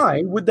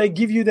why would they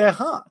give you their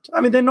heart?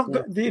 I mean, they're not,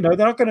 they're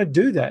not going to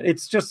do that.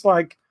 It's just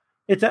like,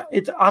 it's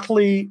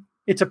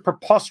a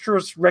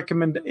preposterous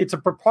it's a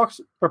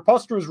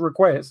preposterous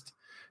request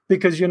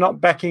because you're not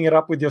backing it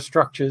up with your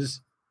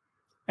structures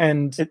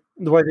and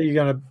the way that you're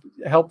going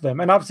to help them.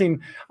 And I've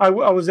seen, I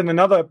was in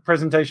another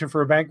presentation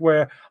for a bank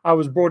where I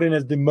was brought in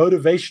as the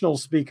motivational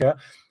speaker.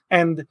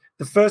 And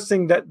the first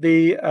thing that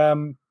the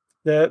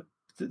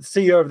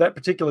CEO of that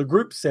particular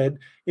group said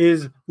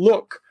is,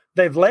 look,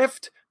 they've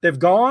left, they've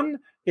gone,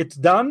 it's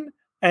done.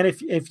 And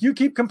if you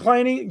keep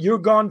complaining, you're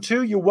gone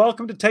too. You're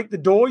welcome to take the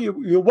door.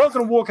 You're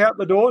welcome to walk out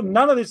the door.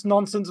 None of this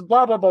nonsense,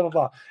 blah, blah, blah, blah,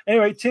 blah.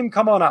 Anyway, Tim,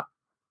 come on up.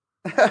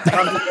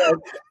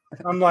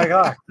 I'm like,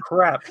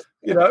 crap.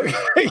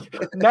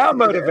 Now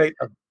motivate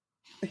them.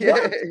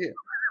 Yeah.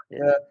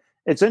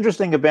 It's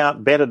interesting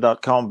about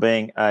Better.com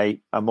being a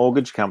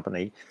mortgage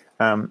company.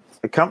 A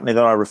company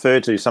that I refer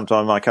to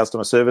sometimes in my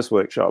customer service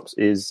workshops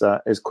is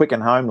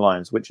Quicken Home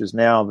Loans, which is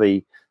now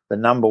the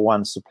number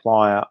one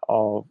supplier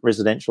of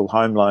residential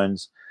home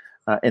loans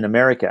in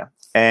America.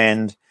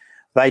 And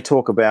they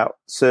talk about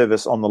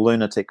service on the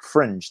lunatic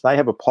fringe. They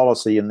have a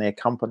policy in their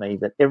company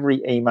that every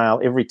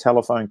email, every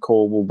telephone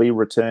call will be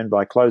returned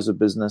by close of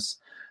business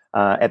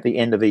at the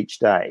end of each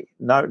day.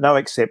 No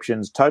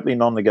exceptions, totally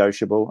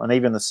non-negotiable. And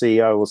even the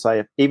CEO will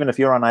say, even if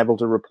you're unable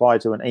to reply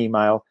to an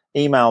email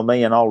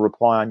me and I'll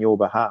reply on your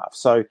behalf.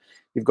 So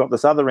you've got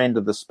this other end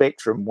of the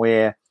spectrum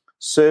where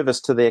service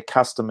to their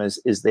customers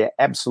is their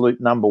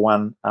absolute number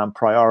one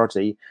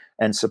priority,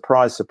 and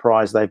surprise,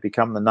 surprise, they've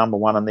become the number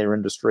one in their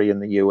industry in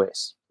the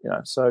US.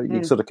 So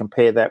you sort of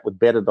compare that with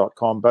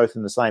Better.com, both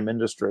in the same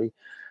industry.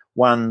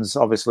 One's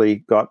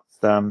obviously got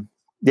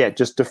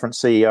just different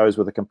CEOs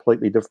with a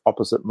completely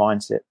opposite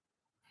mindset.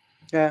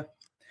 Yeah.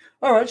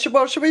 All right. Should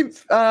we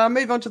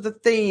move on to the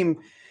theme?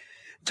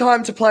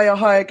 Time to play a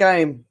higher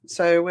game.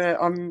 So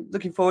I'm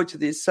looking forward to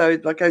this. So,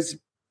 like as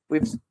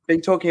we've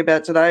been talking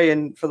about today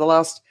and for the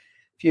last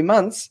few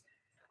months,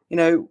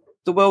 the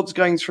world's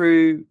going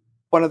through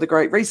one of the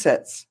great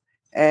resets.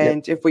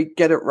 And if we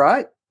get it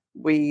right,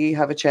 we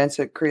have a chance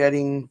at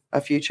creating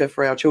a future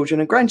for our children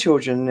and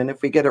grandchildren. And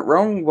if we get it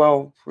wrong,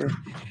 well,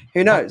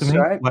 Who knows,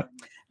 right? What?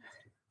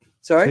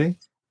 Sorry?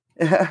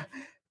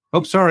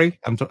 Oh, sorry.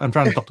 I'm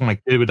trying to talk to my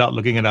kid without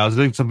looking at it. I was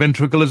doing some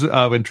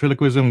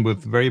ventriloquism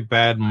with very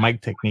bad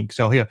mic technique.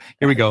 So here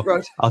we go.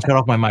 Right. I'll shut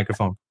off my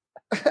microphone.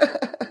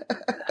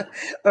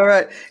 All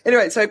right.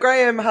 Anyway, so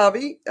Graham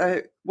Harvey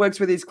works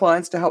with his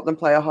clients to help them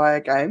play a higher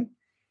game.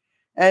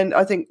 And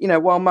I think,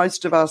 while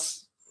most of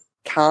us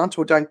can't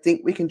or don't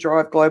think we can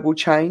drive global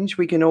change,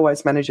 we can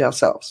always manage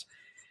ourselves.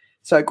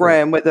 So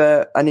Graham,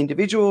 whether an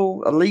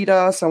individual, a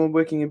leader, someone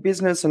working in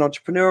business, an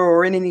entrepreneur,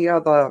 or in any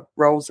other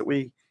roles that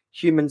we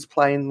humans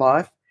play in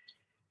life,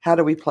 how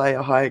do we play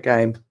a higher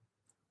game?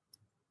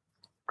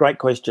 Great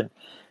question.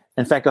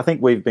 In fact, I think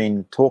we've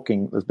been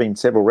talking, there's been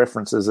several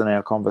references in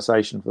our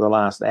conversation for the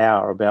last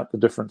hour about the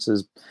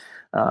differences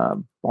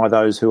by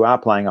those who are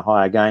playing a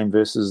higher game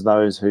versus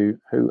those who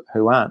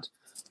aren't.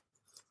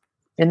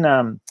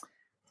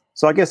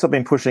 So I guess I've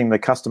been pushing the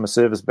customer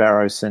service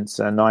barrow since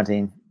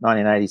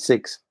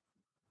 1986.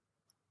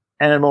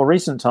 And in more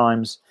recent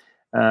times,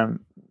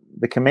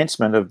 the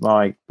commencement of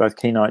my both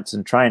keynotes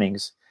and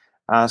trainings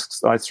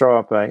asks I throw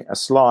up a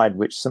slide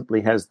which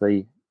simply has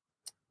the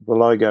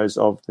logos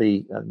of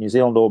the New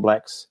Zealand All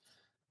Blacks,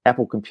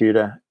 Apple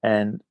Computer,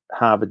 and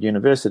Harvard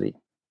University.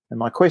 And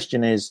my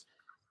question is,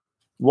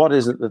 what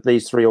is it that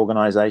these three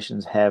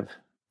organizations have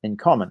in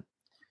common?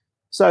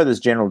 So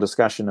there's general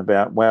discussion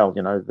about,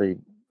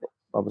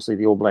 obviously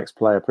the All Blacks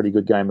play a pretty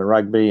good game of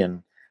rugby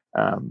and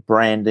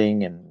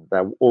branding, and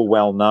they're all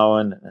well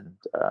known,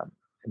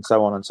 and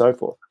so on and so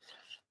forth.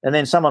 And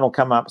then someone will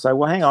come up and say,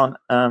 well, hang on,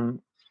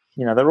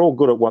 they're all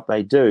good at what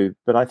they do.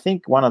 But I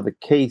think one of the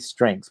key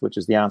strengths, which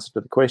is the answer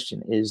to the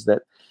question, is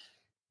that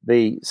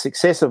the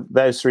success of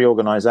those three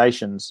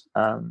organizations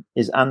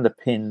is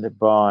underpinned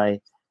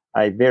by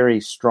a very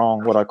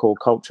strong, what I call,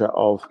 culture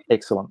of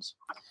excellence.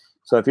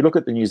 So if you look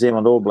at the New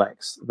Zealand All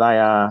Blacks, they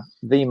are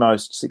the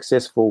most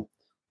successful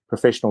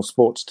professional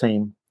sports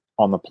team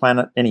on the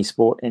planet, any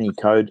sport, any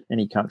code,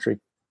 any country.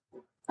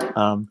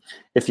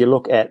 If you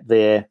look at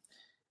their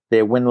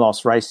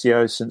win-loss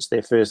ratio since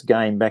their first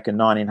game back in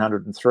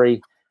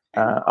 1903,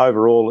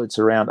 overall it's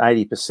around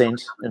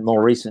 80%. In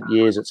more recent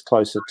years, it's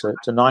closer to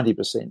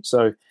 90%.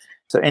 So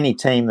any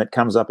team that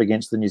comes up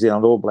against the New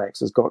Zealand All Blacks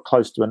has got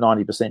close to a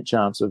 90%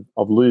 chance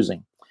of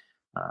losing.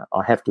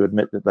 I have to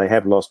admit that they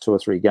have lost 2 or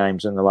 3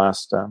 games in the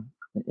last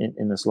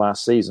in this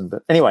last season.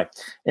 But anyway,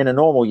 in a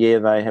normal year,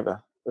 they have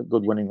a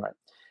good winning rate.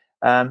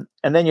 And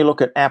then you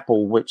look at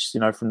Apple, which,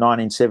 from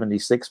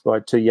 1976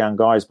 by 2 young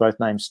guys, both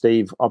named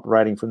Steve,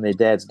 operating from their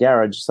dad's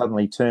garage,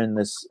 suddenly turned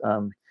this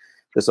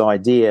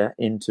idea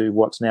into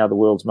what's now the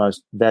world's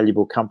most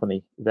valuable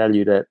company,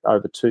 valued at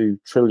over $2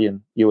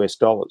 trillion.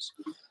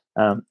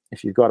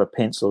 If you've got a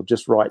pencil,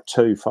 just write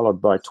 2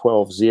 followed by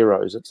 12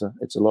 zeros.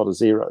 It's a lot of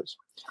zeros.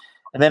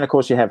 And then, of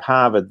course, you have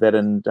Harvard that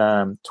in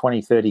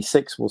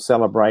 2036 will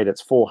celebrate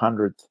its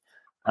 400th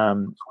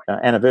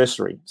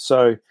anniversary.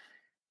 So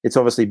it's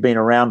obviously been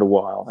around a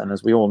while. And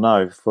as we all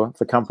know, for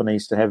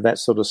companies to have that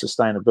sort of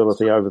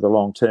sustainability over the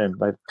long term,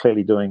 they're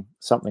clearly doing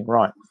something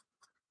right.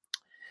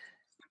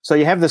 So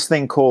you have this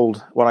thing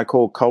called what I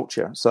call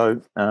culture. So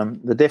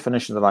the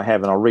definition that I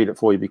have, and I'll read it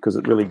for you because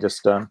it really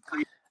just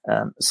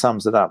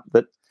sums it up,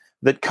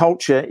 that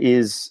culture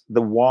is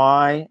the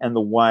why and the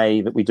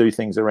way that we do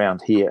things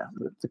around here.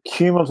 The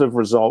cumulative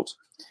result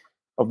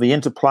of the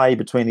interplay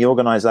between the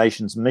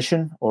organization's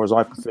mission, or as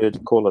I prefer to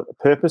call it, a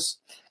purpose,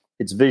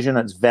 its vision,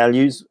 its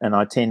values, and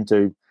I tend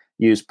to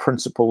use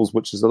principles,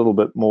 which is a little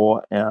bit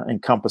more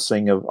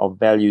encompassing of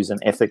values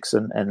and ethics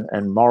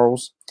and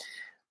morals.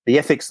 The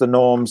ethics, the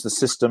norms, the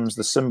systems,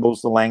 the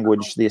symbols, the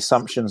language, the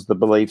assumptions, the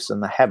beliefs,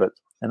 and the habit.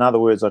 In other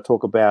words, I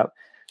talk about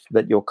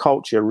that your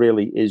culture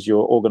really is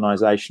your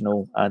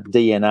organizational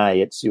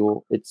DNA. It's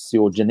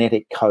your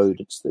genetic code.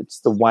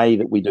 It's the way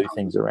that we do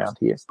things around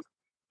here.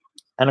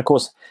 And of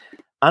course,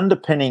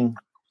 underpinning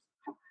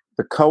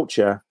the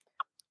culture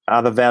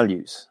are the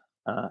values.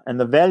 And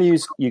the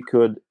values you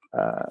could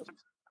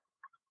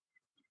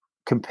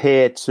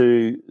compare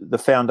to the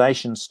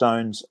foundation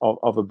stones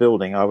of a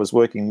building. I was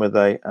working with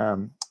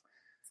an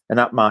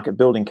upmarket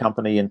building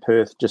company in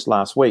Perth just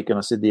last week, and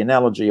I said the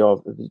analogy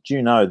of, do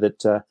you know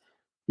that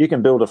you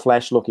can build a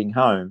flash-looking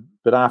home,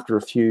 but after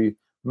a few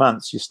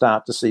months you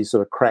start to see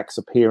sort of cracks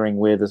appearing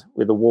where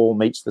the wall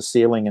meets the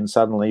ceiling, and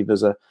suddenly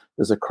there's a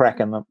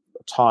crack in the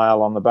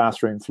tile on the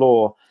bathroom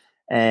floor,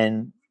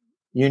 and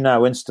you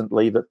know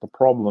instantly that the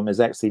problem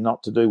is actually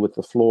not to do with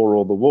the floor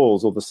or the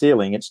walls or the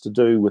ceiling. It's to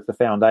do with the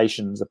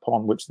foundations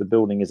upon which the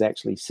building is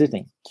actually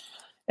sitting.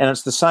 And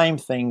it's the same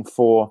thing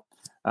for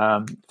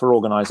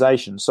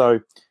organizations. So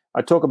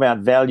I talk about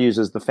values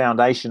as the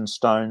foundation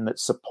stone that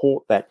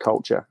support that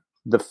culture,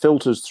 the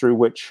filters through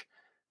which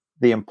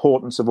the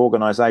importance of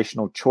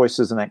organizational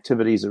choices and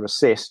activities are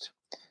assessed,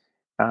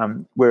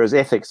 whereas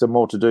ethics are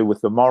more to do with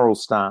the moral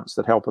stance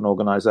that help an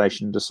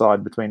organization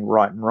decide between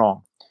right and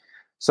wrong.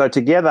 So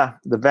together,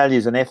 the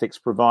values and ethics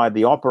provide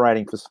the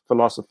operating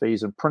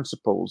philosophies and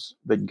principles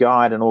that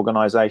guide an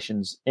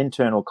organization's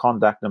internal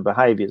conduct and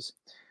behaviors,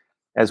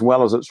 as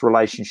well as its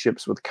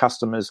relationships with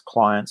customers,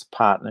 clients,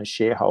 partners,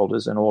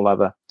 shareholders, and all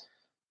other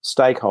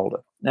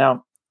stakeholder.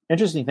 Now,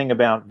 interesting thing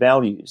about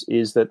values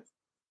is that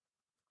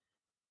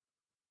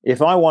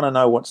if I want to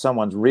know what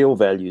someone's real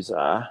values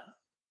are,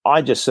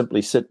 I just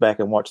simply sit back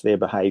and watch their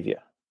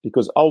behavior,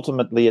 because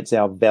ultimately it's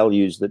our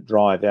values that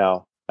drive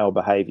our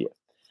behavior.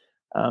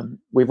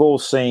 We've all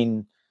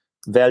seen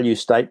value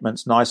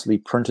statements nicely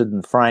printed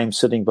and framed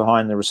sitting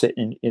behind the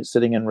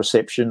sitting in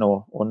reception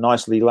or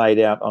nicely laid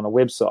out on a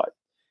website.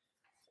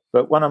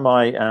 But one of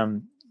my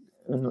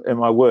in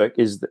my work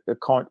is that the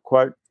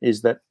quote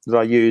is that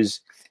I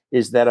use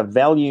is that a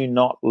value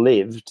not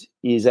lived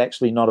is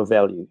actually not a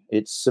value.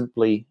 It's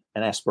simply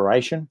an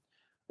aspiration,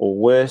 or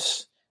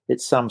worse,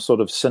 it's some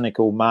sort of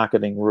cynical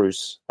marketing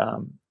ruse.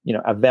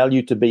 A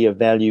value to be a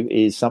value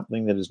is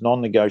something that is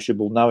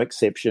non-negotiable, no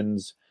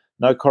exceptions,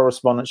 no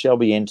correspondence shall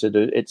be entered.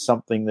 It's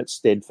something that's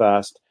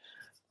steadfast.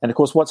 And of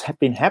course, what's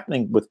been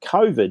happening with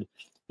COVID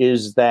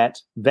is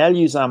that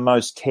values are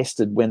most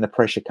tested when the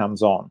pressure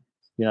comes on.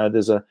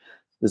 There's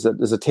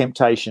a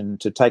temptation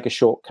to take a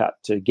shortcut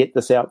to get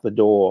this out the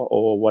door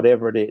or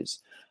whatever it is.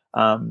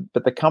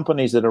 But the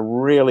companies that are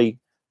really,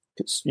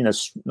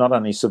 not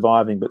only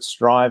surviving but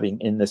striving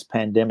in this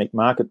pandemic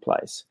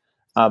marketplace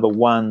are the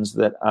ones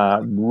that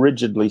are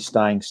rigidly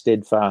staying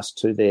steadfast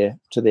to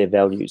their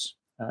values,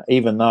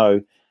 even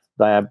though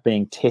they are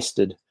being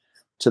tested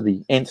to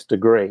the nth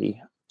degree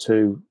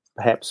to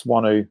perhaps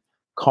want to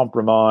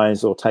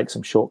compromise or take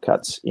some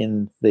shortcuts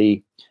in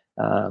the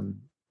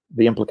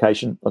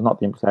implication, or not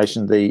the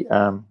implication,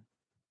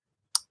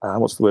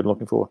 what's the word I'm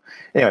looking for?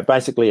 Anyway,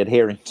 basically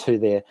adhering to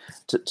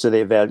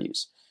their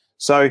values.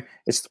 So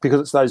it's because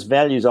it's those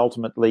values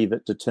ultimately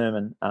that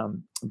determine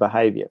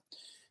behaviour.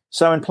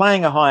 So in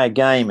playing a higher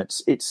game,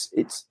 it's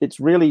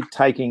really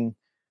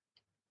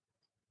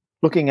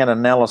looking at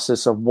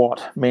analysis of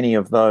what many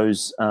of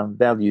those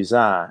values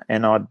are,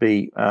 and I'd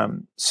be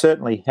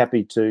certainly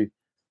happy to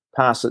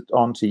pass it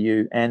on to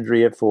you,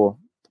 Andrea, for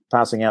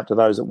passing out to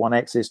those that want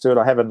access to it.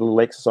 I have a little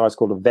exercise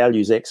called a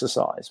values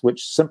exercise,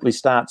 which simply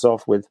starts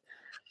off with,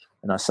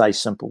 and I say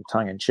simple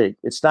tongue-in-cheek,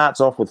 it starts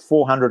off with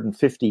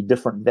 450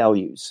 different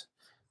values,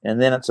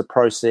 and then it's a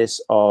process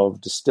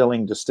of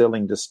distilling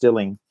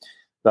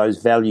those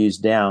values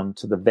down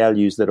to the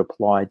values that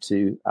apply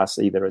to us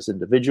either as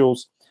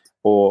individuals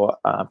or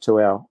to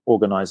our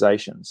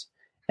organizations.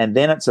 And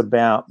then it's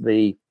about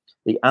the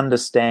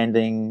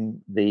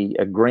understanding, the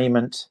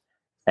agreement,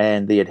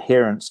 and the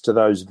adherence to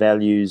those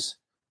values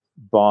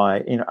by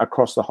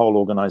across the whole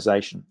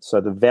organization. So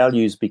the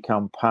values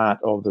become part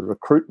of the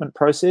recruitment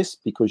process,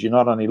 because you're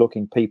not only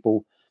looking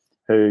people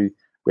where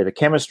the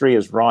chemistry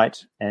is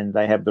right and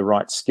they have the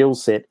right skill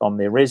set on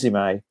their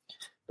resume,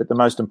 but the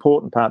most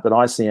important part that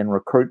I see in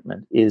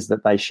recruitment is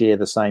that they share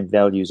the same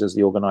values as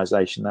the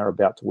organization they're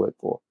about to work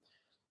for.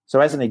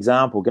 So as an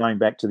example, going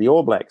back to the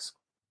All Blacks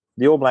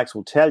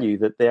will tell you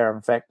that there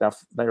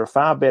are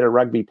far better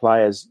rugby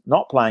players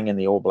not playing in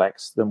the All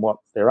Blacks than what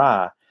there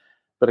are.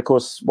 But of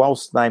course,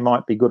 whilst they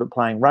might be good at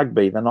playing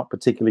rugby, they're not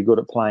particularly good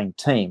at playing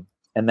team.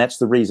 And that's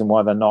the reason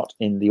why they're not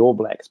in the All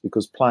Blacks,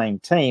 because playing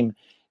team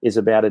is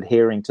about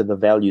adhering to the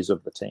values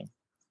of the team.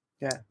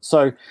 Yeah.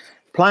 So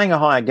playing a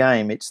higher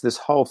game, it's this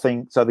whole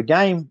thing. So the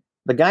game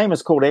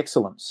is called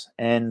excellence.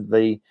 And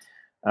the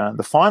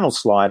final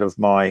slide of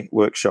my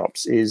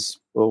workshops is,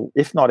 well,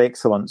 if not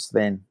excellence,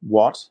 then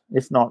what?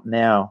 If not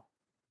now,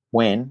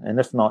 when? And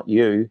if not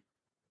you,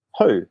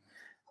 who?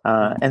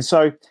 And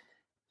so,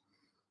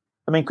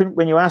 I mean,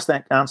 when you ask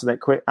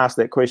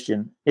that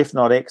question, if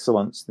not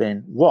excellence,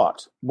 then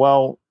what?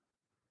 Well,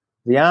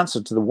 the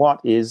answer to the what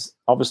is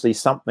obviously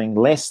something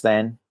less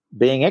than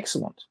being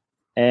excellent.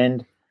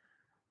 And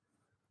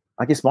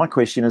I guess my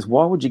question is,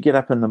 why would you get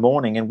up in the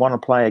morning and want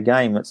to play a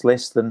game that's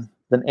less than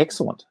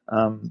excellent?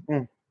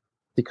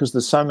 Because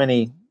there's so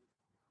many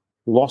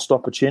lost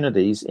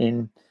opportunities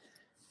in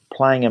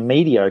playing a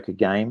mediocre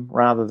game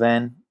rather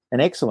than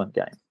an excellent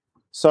game.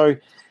 So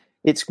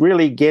it's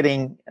really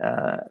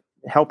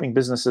helping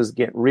businesses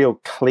get real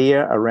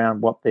clear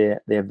around what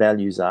their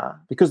values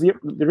are. Because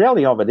the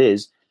reality of it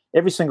is,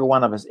 every single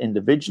one of us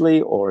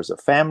individually or as a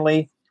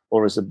family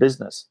or as a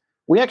business,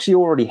 we actually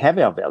already have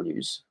our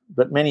values,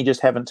 but many just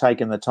haven't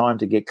taken the time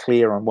to get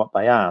clear on what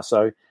they are.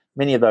 So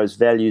many of those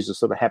values have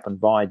sort of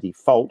happened by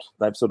default.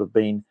 They've sort of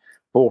been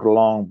brought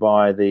along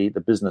by the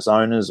business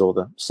owners or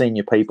the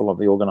senior people of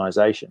the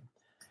organization.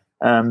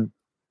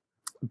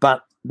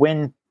 But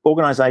when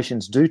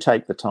organizations do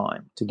take the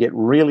time to get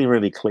really,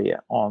 really clear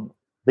on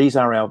these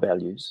are our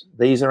values,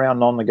 these are our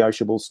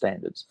non-negotiable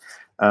standards,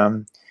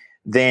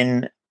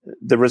 then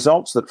the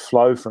results that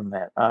flow from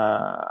that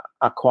are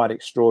quite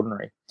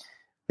extraordinary.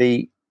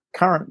 The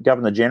current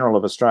Governor-General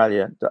of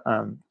Australia,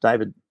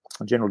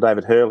 General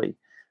David Hurley,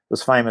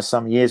 was famous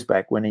some years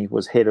back when he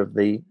was head of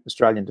the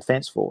Australian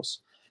Defence Force,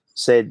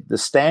 said the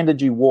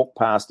standard you walk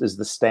past is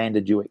the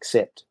standard you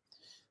accept.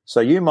 So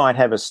you might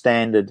have a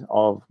standard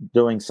of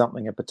doing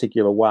something a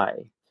particular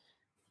way,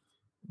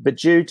 but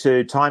due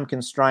to time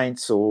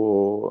constraints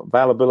or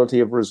availability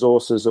of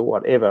resources or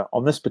whatever,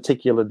 on this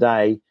particular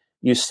day,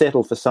 you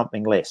settle for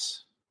something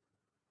less.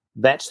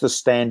 That's the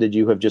standard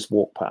you have just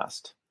walked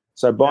past.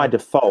 So by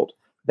default,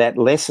 that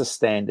lesser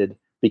standard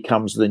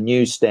becomes the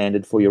new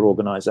standard for your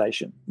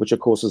organization, which of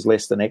course is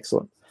less than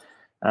excellent.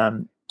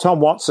 Tom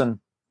Watson,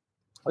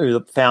 who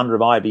the founder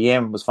of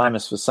IBM, was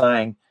famous for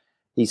saying,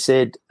 he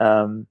said,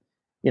 how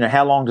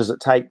long does it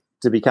take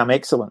to become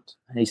excellent?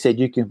 And he said,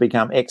 you can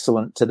become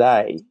excellent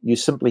today. You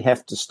simply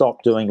have to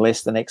stop doing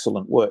less than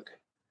excellent work.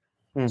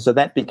 So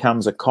that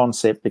becomes a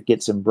concept that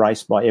gets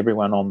embraced by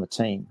everyone on the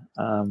team.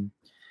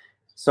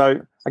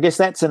 So I guess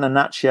that's in a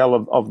nutshell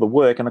of the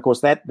work. And of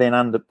course, that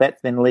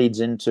then leads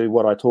into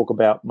what I talk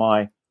about,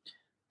 my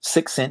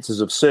 6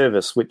 senses of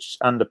service, which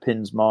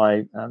underpins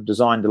my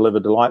design, deliver,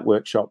 delight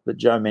workshop that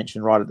Joe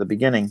mentioned right at the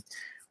beginning,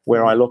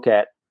 where I look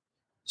at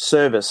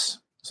service.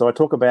 So I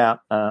talk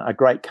about a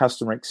great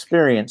customer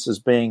experience as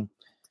being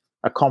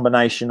a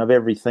combination of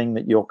everything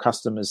that your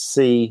customers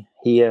see,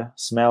 hear,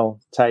 smell,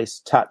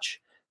 taste, touch.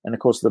 And of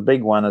course, the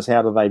big one is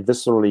how do they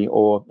viscerally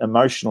or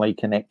emotionally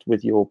connect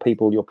with your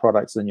people, your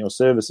products, and your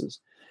services.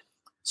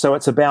 So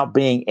it's about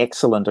being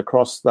excellent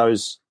across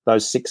those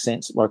 6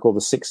 senses, what I call the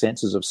 6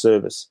 senses of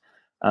service,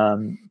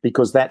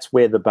 because that's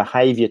where the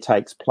behavior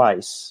takes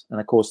place.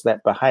 And of course,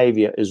 that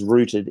behavior is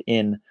rooted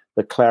in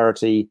the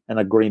clarity and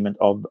agreement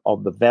of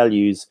the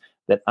values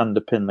that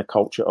underpin the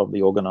culture of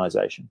the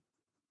organization.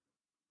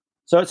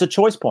 So it's a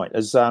choice point,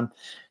 as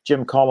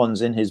Jim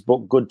Collins in his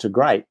book Good to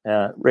Great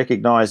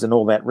recognized in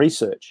all that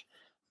research.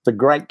 The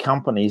great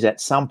companies at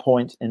some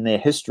point in their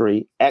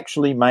history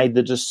actually made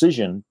the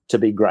decision to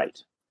be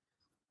great.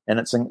 And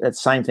it's the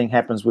same thing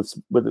happens with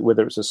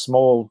whether it's a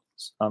small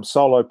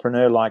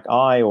solopreneur like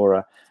I,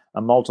 or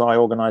a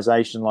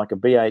multi-organization like a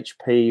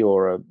BHP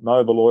or a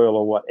Mobil Oil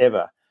or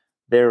whatever.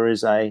 There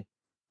is a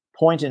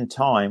point in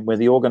time where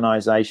the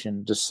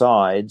organization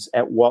decides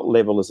at what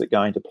level is it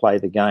going to play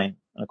the game.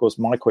 And of course,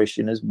 my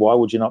question is, why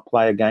would you not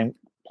play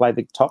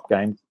the top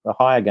game, a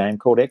higher game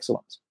called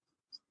excellence?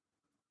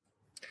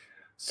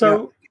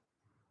 So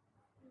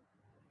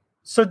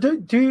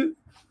do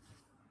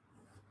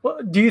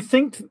you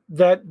think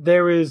that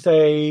there is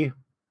a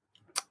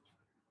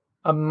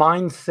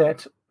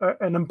mindset,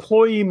 an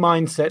employee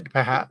mindset,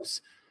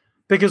 perhaps?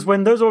 Because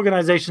when those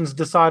organizations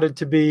decided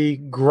to be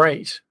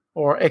great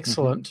or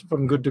excellent,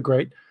 from good to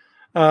great,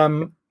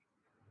 do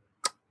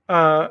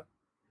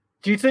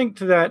you think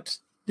that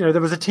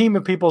there was a team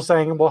of people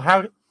saying,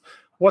 well,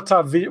 what's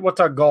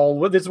our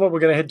goal? This is what we're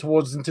going to head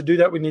towards, and to do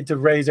that, we need to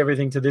raise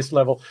everything to this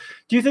level.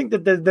 Do you think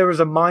that there is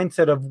a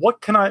mindset of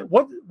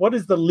what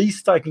is the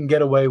least I can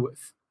get away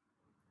with?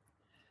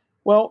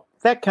 Well,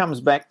 that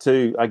comes back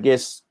to, I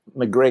guess,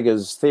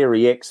 McGregor's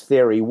theory X,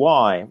 theory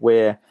Y,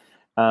 where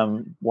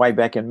way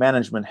back in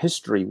management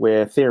history,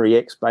 where theory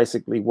X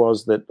basically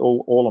was that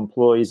all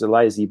employees are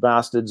lazy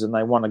bastards and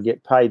they want to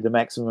get paid the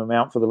maximum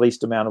amount for the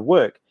least amount of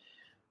work.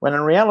 When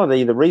in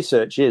reality, the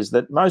research is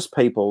that most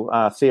people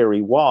are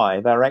theory Y.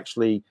 They're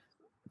actually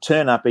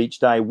turn up each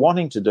day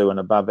wanting to do an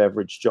above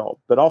average job,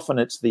 but often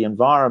it's the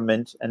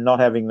environment and not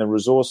having the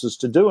resources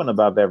to do an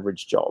above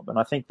average job. And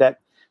I think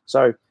that,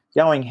 so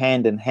going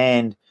hand in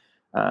hand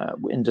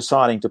in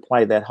deciding to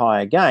play that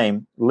higher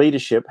game,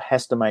 leadership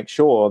has to make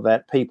sure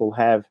that people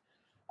have.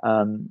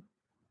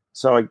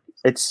 So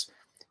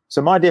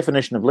my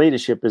definition of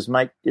leadership is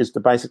to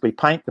basically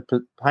paint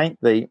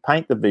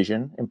the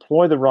vision,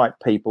 employ the right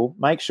people,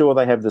 make sure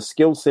they have the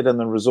skill set and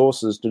the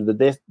resources to do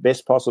the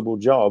best possible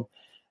job,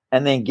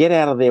 and then get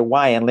out of their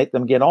way and let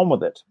them get on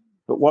with it.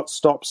 But what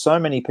stops so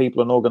many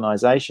people in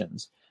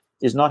organizations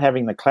is not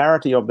having the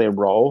clarity of their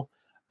role,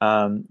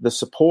 the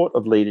support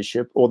of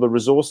leadership, or the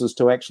resources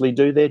to actually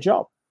do their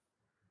job.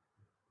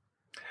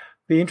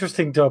 Be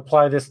interesting to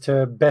apply this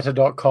to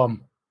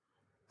better.com.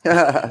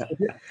 I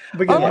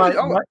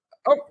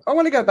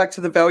want to go back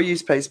to the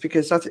values piece,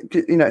 because I think,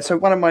 so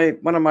one of my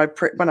when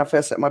I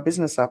first set my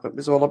business up, it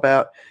was all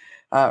about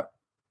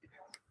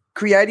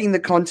creating the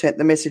content,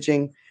 the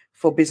messaging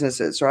for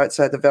businesses, right?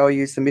 So the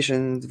values, the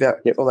mission,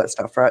 all that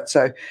stuff, right?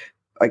 So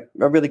I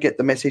really get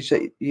the message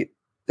that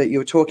you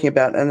were talking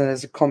about, and then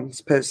as a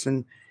comms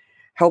person,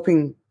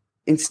 helping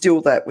instill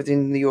that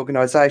within the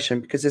organization,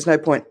 because there's no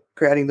point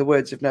creating the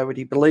words if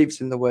nobody believes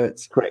in the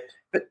words. Correct.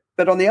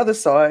 But on the other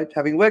side,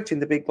 having worked in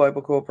the big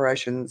global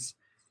corporations,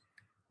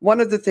 one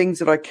of the things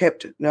that I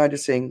kept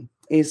noticing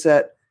is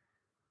that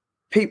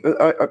people,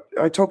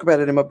 I talk about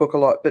it in my book a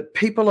lot, but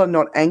people are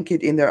not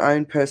anchored in their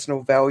own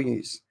personal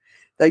values.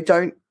 They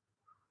don't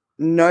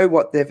know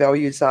what their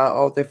values are,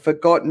 or they've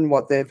forgotten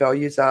what their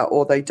values are,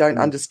 or they don't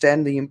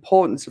understand the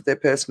importance of their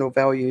personal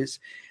values.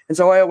 And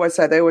so I always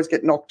say they always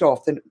get knocked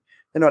off. They're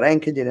not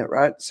anchored in it,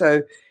 right?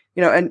 So,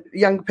 and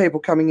young people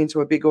coming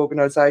into a big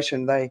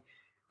organization, I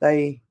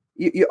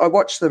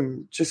watch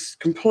them just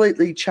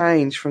completely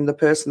change from the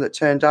person that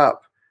turned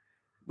up.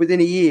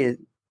 Within a year,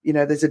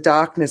 there's a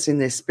darkness in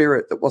their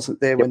spirit that wasn't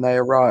there when they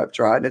arrived,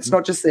 right? And it's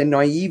not just their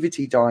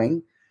naivety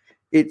dying.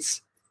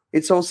 It's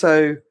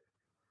also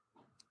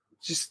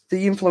just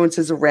the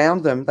influences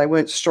around them. They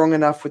weren't strong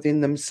enough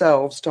within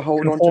themselves to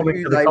hold on to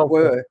who they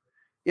were.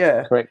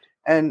 Yeah. Correct.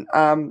 And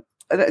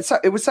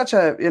it was such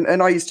a,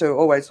 and I used to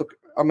always look,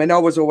 I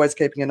was always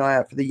keeping an eye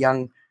out for the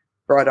young,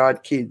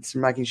 bright-eyed kids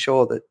and making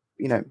sure that,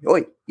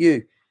 oi,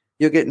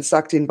 you're getting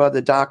sucked in by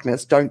the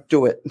darkness. Don't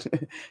do it.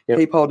 Yep.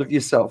 Keep hold of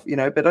yourself,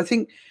 But I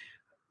think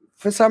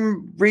for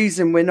some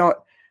reason we're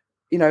not,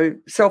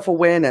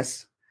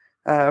 self-awareness,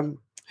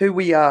 who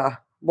we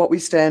are, what we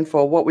stand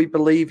for, what we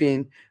believe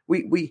in.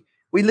 We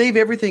leave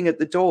everything at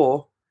the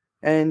door,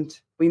 and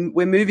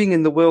we're moving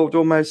in the world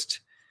almost.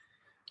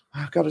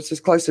 Oh God, it's as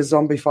close to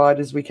zombified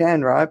as we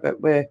can, right?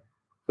 But we're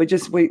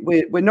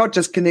not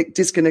just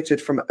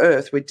disconnected from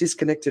Earth. We're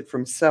disconnected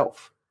from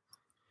self.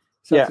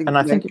 So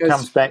I think it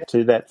comes back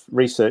to that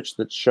research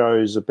that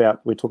shows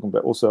we're talking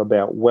about also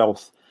about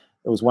wealth.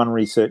 There was one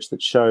research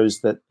that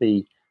shows that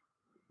the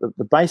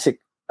basic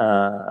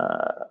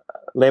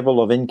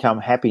level of income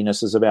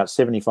happiness is about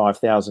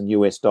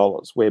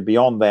 $75,000 where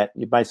beyond that,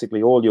 you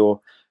basically all your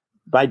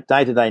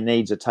day-to-day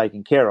needs are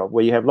taken care of,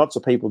 where you have lots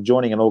of people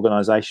joining an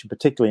organization,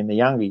 particularly in the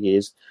younger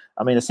years.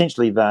 I mean,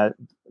 essentially they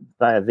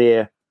are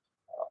there,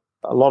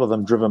 a lot of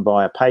them driven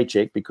by a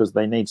paycheck because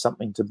they need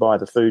something to buy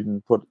the food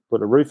and put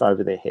a roof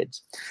over their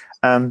heads.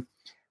 But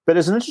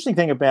there's an interesting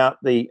thing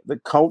about the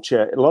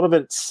culture. A lot of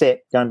it's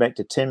set, going back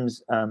to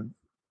Tim's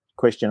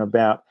question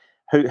about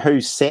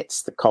who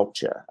sets the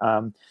culture.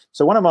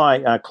 So one of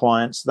my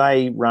clients,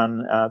 they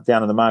run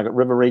down in the Margaret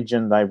River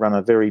region, they run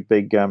a very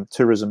big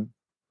tourism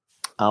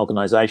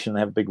organization. They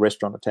have a big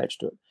restaurant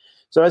attached to it.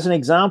 So as an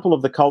example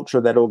of the culture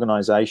of that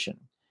organization,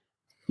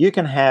 you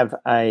can have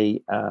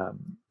a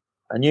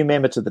new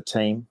member to the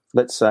team,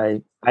 let's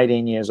say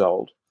 18 years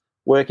old,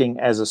 working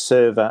as a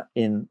server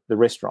in the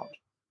restaurant.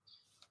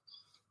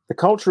 The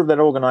culture of that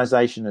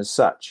organization is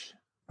such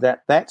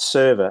that that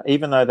server,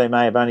 even though they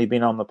may have only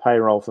been on the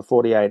payroll for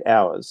 48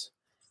 hours,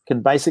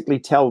 can basically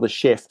tell the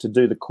chef to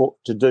cook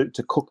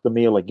the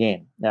meal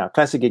again. Now,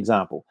 classic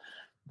example,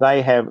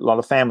 they have a lot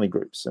of family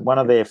groups, and one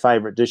of their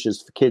favorite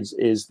dishes for kids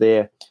is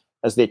their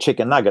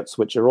chicken nuggets,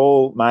 which are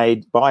all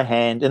made by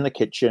hand in the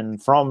kitchen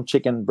from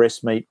chicken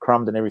breast meat,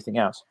 crumbed and everything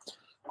else.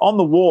 On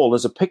the wall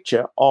is a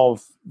picture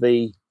of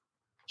the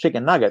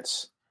chicken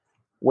nuggets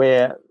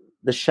where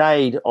the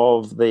shade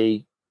of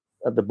the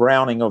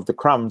browning of the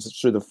crumbs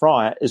through the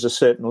fryer is a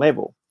certain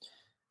level.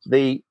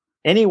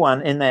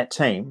 Anyone in that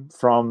team,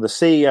 from the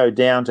CEO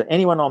down to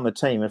anyone on the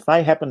team, if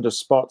they happen to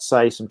spot,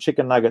 say, some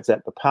chicken nuggets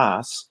at the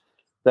pass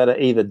that are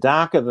either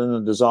darker than the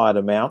desired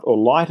amount or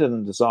lighter than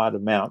the desired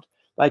amount,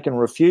 they can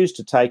refuse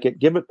to take it,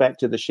 give it back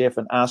to the chef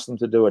and ask them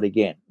to do it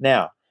again.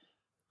 Now,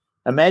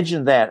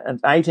 imagine that, an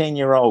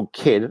 18-year-old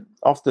kid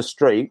off the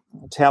street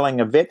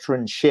telling a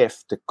veteran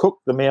chef to cook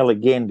the meal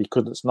again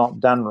because it's not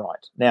done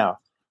right. Now,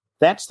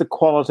 that's the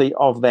quality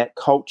of that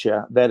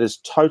culture that is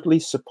totally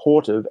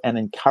supportive and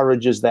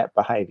encourages that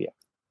behavior.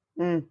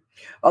 Mm.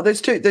 Oh,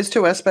 there's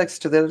two aspects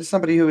to that. As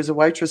somebody who was a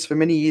waitress for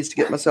many years to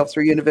get myself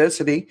through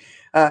university,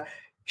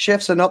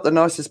 chefs are not the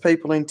nicest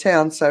people in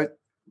town, so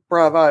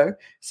bravo.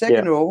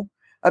 Second of all,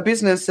 a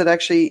business that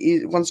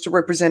actually wants to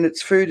represent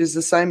its food is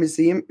the same as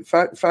the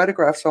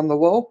photographs on the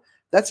wall.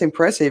 That's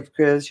impressive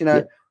because,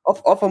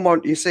 often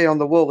what you see on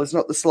the wall is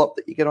not the slop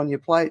that you get on your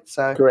plate.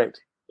 So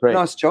Correct.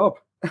 Nice job.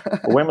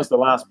 When was the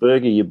last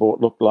burger you bought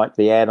looked like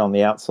the ad on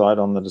the outside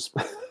on the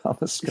display, on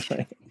the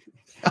screen?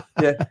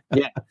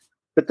 Yeah.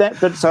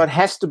 But so it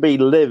has to be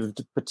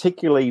lived,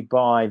 particularly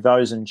by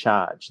those in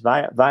charge.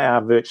 They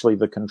are virtually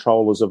the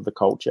controllers of the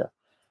culture.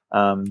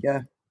 And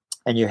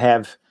you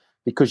have,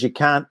 because you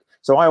can't.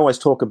 So I always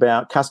talk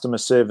about customer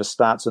service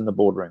starts in the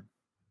boardroom.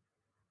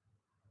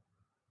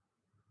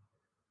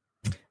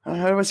 It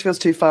always feels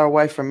too far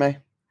away from me.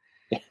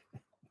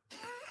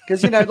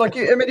 Because,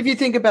 if you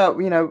think about,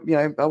 I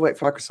work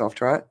for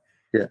Microsoft, right?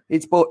 Yeah.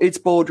 Its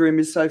boardroom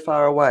is so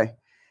far away.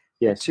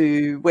 Yes.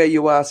 To where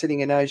you are sitting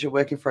in Asia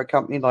working for a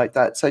company like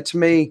that. So to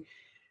me,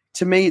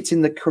 it's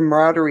in the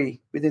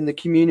camaraderie within the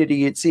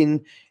community. It's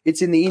in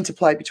the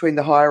interplay between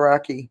the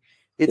hierarchy.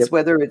 It's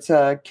whether it's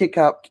a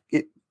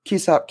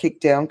kiss up, kick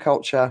down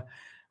culture.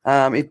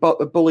 If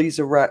bullies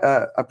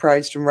are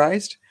praised and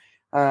raised.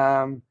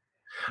 But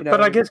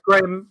I guess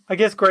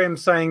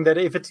Graham's saying that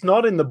if it's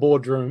not in the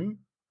boardroom,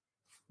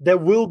 there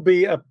will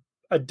be a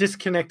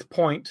disconnect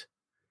point,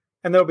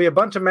 and there'll be a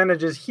bunch of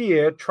managers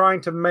here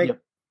trying to make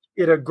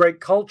it a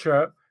great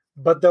culture,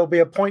 but there'll be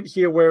a point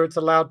here where it's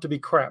allowed to be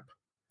crap.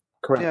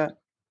 Correct. Yeah.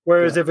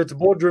 Whereas if it's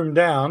boardroom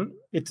down,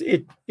 it's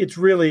the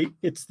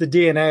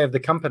DNA of the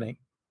company.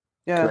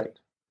 Yeah. Correct.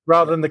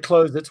 Rather than the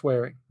clothes it's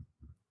wearing.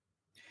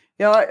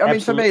 Yeah, I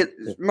mean, for me,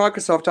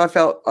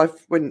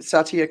 Microsoft, when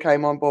Satya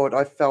came on board,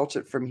 I felt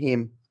it from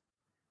him.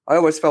 I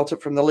always felt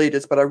it from the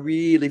leaders, but I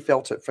really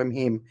felt it from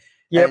him.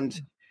 Yep.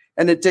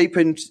 And it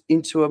deepened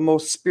into a more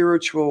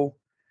spiritual.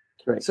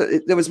 Correct. So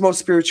there was more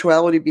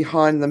spirituality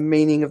behind the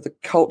meaning of the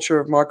culture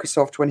of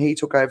Microsoft when he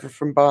took over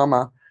from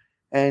Barmer,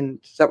 and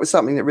that was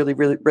something that really,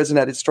 really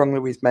resonated strongly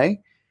with me,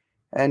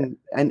 and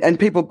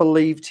people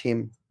believed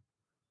him.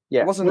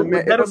 Yeah, it wasn't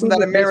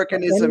that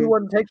Americanism.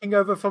 Anyone taking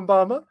over from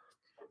Barmer?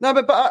 No,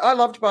 but I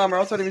loved Barmer.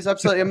 I thought he was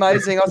absolutely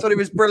amazing. I thought he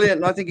was brilliant,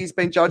 and I think he's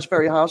been judged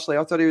very harshly.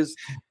 I thought he was.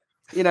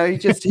 He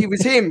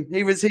was him.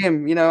 He was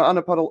him,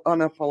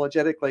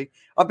 unapologetically.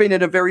 I've been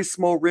in a very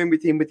small room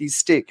with him with his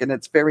stick, and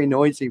it's very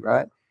noisy,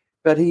 right?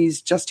 but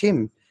he's just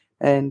him.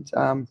 And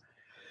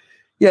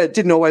it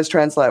didn't always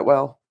translate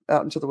well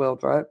out into the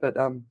world, right? But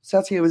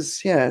Satya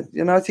was,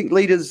 I think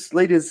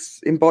leaders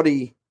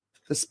embody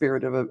the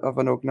spirit of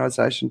an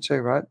organization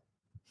too, right?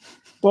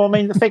 Well, I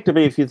mean,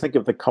 effectively, if you think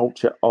of the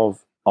culture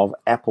of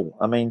Apple,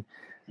 I mean,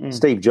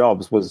 Steve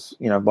Jobs was,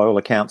 by all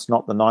accounts,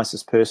 not the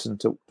nicest person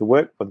to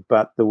work with,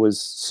 but there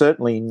was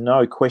certainly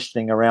no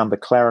questioning around the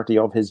clarity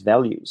of his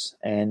values.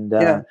 And,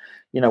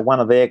 one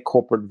of their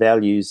corporate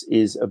values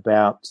is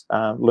about,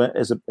 I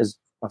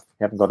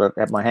haven't got it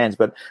at my hands,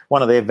 but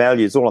one of their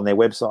values, all on their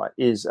website,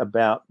 is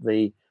about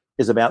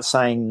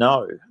saying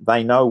no.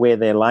 They know where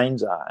their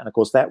lanes are. And, of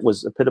course, that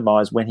was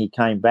epitomized when he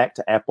came back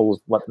to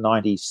Apple,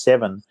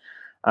 97,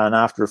 and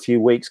after a few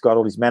weeks got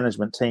all his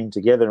management team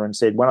together and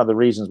said, one of the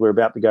reasons we're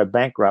about to go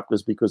bankrupt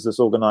is because this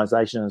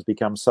organization has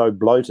become so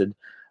bloated.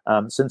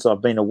 Since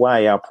I've been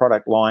away, our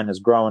product line has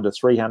grown to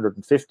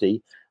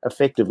 350.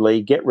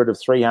 Effectively, get rid of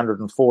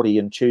 340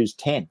 and choose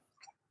 10.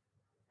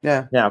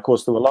 Yeah. Now, of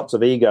course, there were lots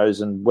of egos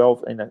and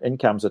wealth and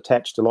incomes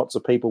attached to lots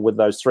of people with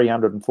those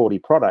 340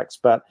 products.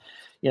 But,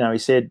 he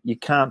said, you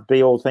can't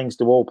be all things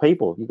to all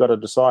people. You've got to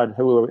decide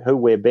who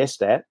we're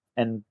best at.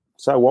 And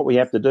so what we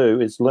have to do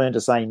is learn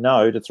to say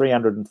no to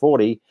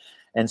 340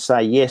 and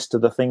say yes to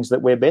the things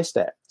that we're best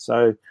at.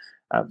 So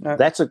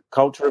that's a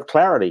culture of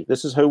clarity.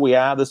 This is who we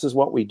are. This is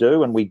what we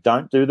do, and we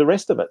don't do the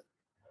rest of it.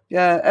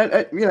 Yeah,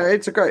 and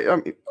it's a great.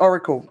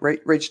 Oracle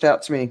reached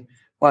out to me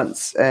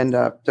once, and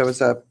there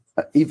was a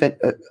event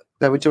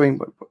they were doing.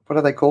 What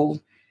are they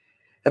called?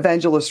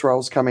 Evangelist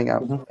roles coming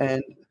up,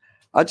 and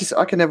I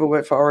can never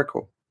work for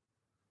Oracle.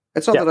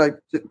 It's not that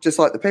I just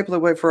like the people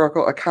that work for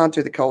Oracle. I can't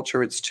do the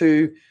culture. It's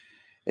too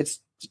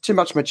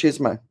much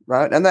machismo,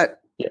 right? And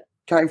that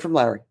came from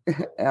Larry.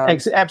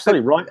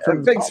 Absolutely right.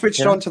 Being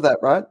switched on to that,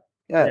 right?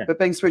 Yeah, but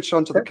being switched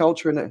on to the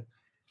culture, and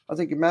I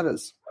think it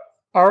matters.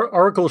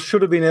 Oracle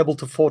should have been able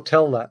to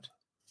foretell that.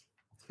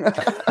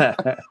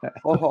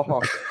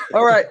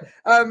 All right.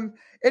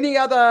 Any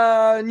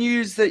other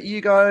news that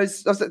you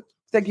guys?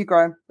 Thank you,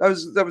 Graham.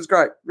 That was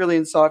great. Really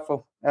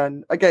insightful.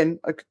 And again,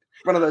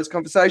 one of those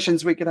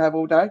conversations we could have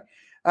all day.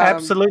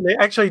 Absolutely.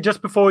 Actually,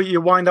 just before you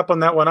wind up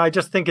on that one, I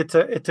just think it's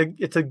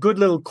a good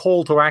little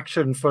call to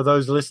action for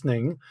those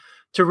listening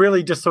to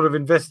really just sort of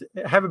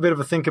have a bit of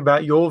a think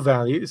about your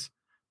values,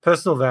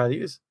 personal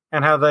values,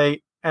 and how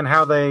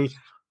they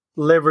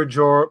leverage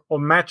or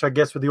match, I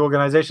guess, with the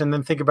organization. And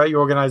then think about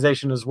your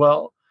organization as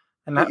well.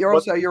 And that, you're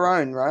also your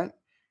own, right?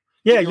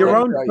 Yeah, your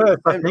own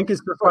first. I think is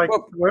just like.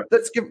 Well,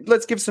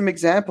 let's give some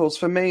examples.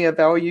 For me, a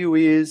value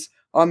is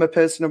I'm a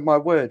person of my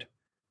word.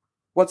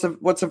 What's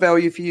a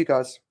value for you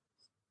guys?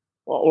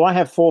 Well, I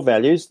have 4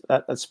 values.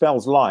 That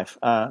spells life.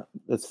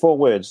 It's 4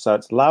 words. So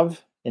it's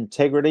love,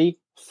 integrity,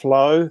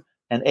 flow,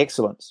 and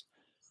excellence.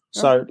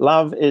 So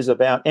love is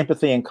about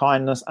empathy and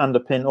kindness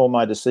underpin all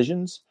my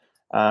decisions.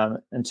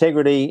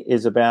 Integrity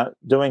is about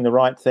doing the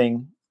right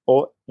thing,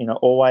 or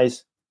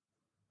always.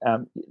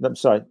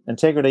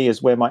 Integrity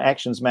is where my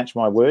actions match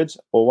my words,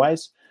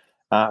 always.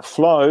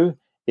 Flow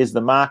is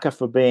the marker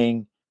for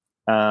being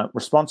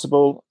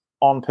responsible,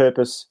 on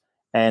purpose,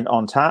 and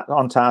on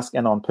task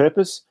and on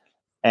purpose.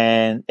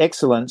 And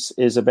excellence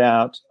is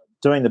about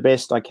doing the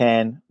best I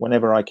can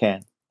whenever I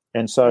can.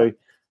 And so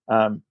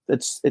and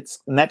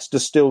that's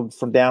distilled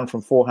down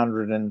from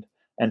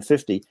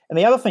 450. And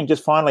the other thing,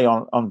 just finally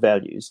on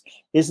values,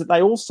 is that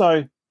they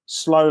also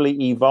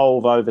slowly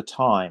evolve over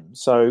time.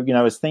 So,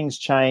 as things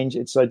change,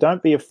 so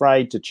don't be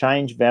afraid to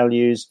change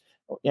values.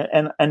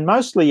 And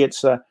mostly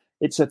it's a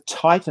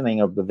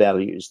tightening of the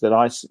values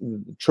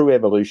true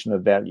evolution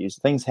of values.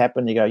 Things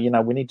happen, you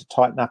go, we need to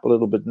tighten up a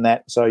little bit in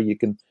that so you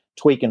can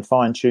tweak and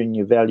fine tune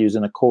your values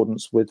in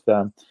accordance with,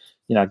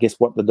 I guess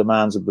what the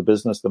demands of the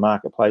business, the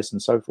marketplace,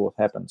 and so forth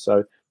happen.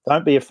 So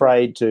don't be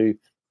afraid to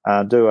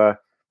do a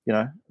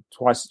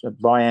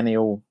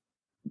biennial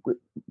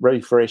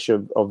refresh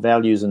of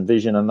values and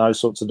vision and those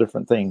sorts of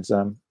different things.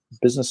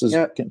 Businesses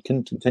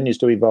continues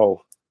to evolve.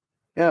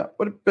 Yeah,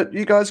 but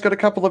you guys got a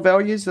couple of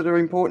values that are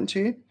important to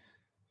you?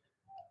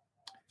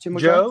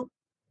 Joe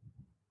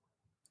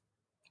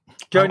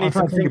needs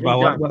to think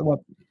about what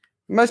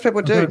most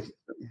people do.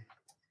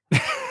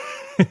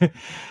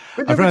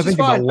 I'm trying to think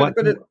about what.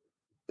 But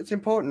it's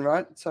important,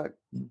 right? So.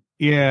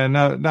 Yeah,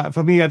 no.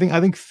 For me, I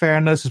think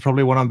fairness is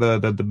probably one of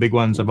the big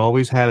ones. I've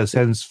always had a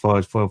sense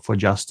for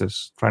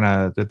justice,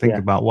 trying to think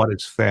about what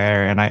is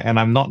fair, and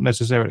I'm not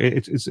necessarily.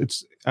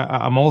 It's.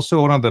 I'm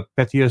also one of the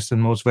pettiest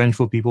and most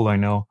vengeful people I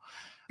know.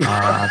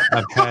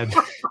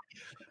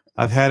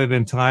 I've had an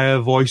entire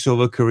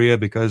voiceover career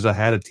because I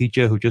had a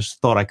teacher who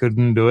just thought I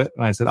couldn't do it,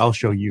 and I said, "I'll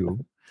show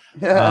you."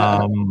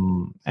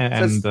 Stubbornness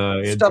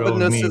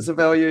is a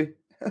value.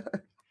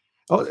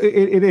 Oh,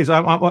 it is.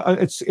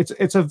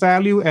 It's a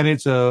value, and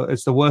it's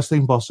the worst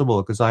thing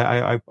possible because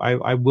I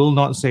will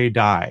not say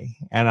die,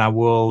 and I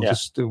will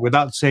just,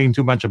 without saying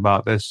too much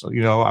about this,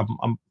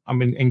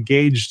 I'm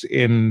engaged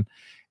in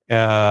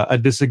a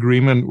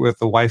disagreement with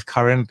the wife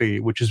currently,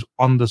 which is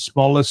on the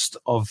smallest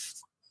of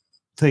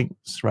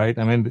things, right?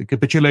 I mean, the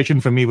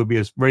capitulation for me would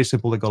be very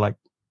simple to go like,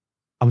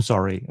 I'm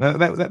sorry.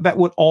 That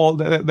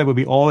would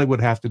be all it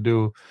would have to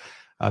do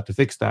to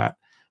fix that.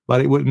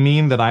 But it would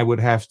mean that I would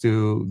have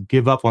to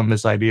give up on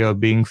this idea of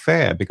being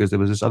fair, because there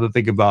was this other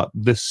thing about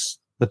this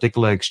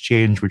particular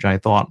exchange which I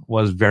thought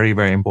was very,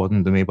 very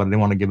important to me, but I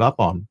didn't want to give up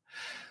on.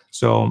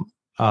 So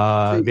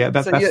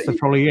that's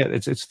probably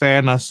it. It's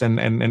fairness,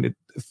 and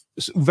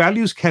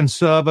values can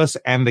serve us,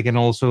 and they can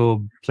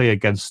also play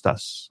against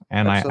us.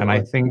 And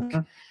I think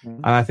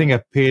I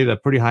paid a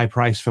pretty high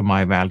price for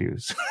my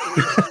values.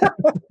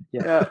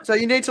 Yeah. So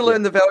you need to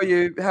learn the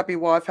value: happy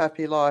wife,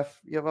 happy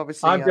life. You've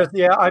obviously. I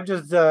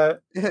just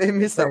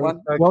missed that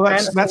one. Well,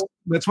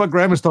 that's what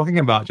Graham was talking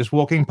about. Just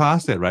walking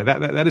past it, right?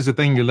 That is the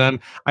thing you learn.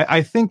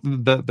 I think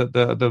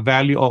the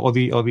value or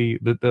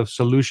the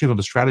solution or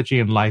the strategy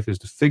in life is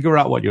to figure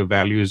out what your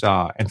values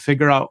are and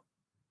figure out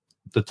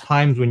the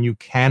times when you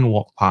can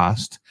walk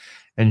past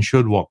and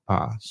should walk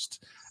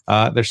past.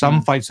 There's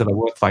some fights that are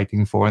worth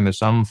fighting for, and there's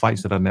some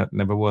fights that are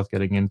never worth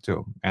getting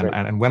into.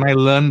 And when I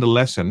learned the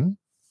lesson,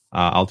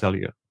 I'll tell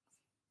you.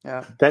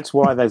 Yeah, that's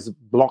why there's a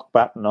block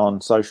button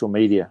on social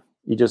media.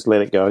 You just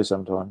let it go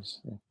sometimes.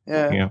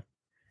 Yeah.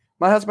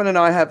 My husband and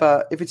I have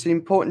if it's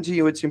important to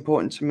you, it's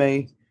important to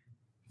me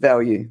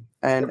value,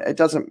 and it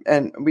doesn't,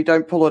 and we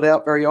don't pull it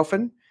out very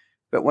often.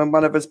 But when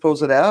one of us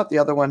pulls it out, the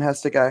other one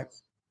has to go,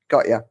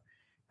 got ya.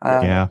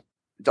 I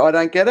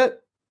don't get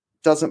it.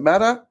 Doesn't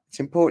matter. It's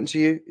important to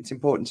you. It's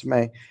important to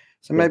me.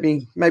 So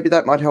maybe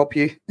that might help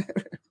you.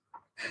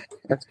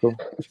 That's cool.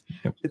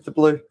 It's the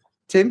blue.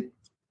 Tim?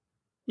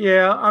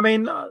 Yeah, I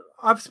mean,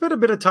 I've spent a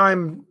bit of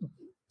time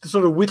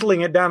sort of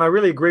whittling it down. I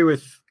really agree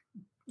with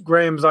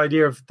Graham's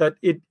idea of that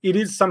it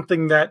is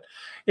something that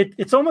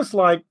it's almost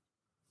like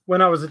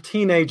when I was a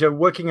teenager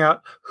working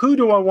out who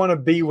do I want to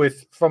be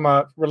with from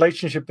a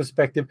relationship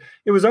perspective.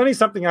 It was only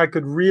something I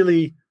could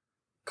really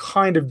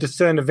kind of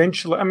discern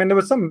eventually. I mean, there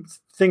were some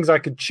things I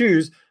could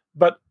choose,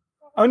 but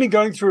only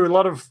going through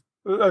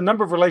a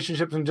number of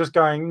relationships and just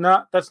going,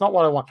 nah, that's not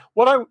what I want.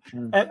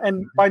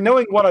 And by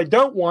knowing what I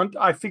don't want,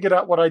 I figured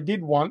out what I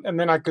did want, and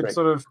then I could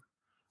sort of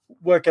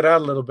work it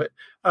out a little bit.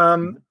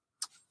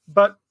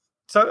 But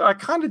so I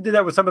kind of did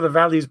that with some of the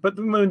values. But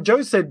when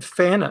Joe said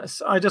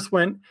fairness, I just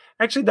went,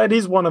 actually, that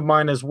is one of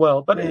mine as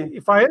well. But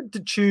if I had to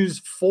choose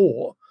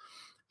 4,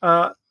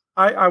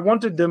 I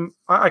wanted them.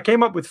 I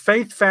came up with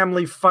faith,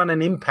 family, fun,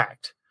 and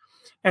impact,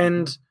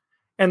 and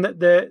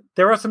that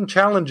there are some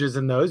challenges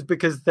in those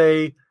because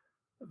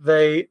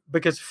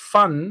because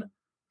fun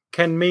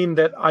can mean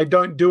that I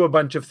don't do a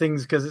bunch of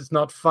things because it's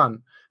not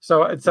fun.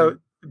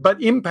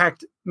 But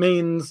impact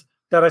means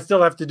that I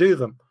still have to do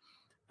them,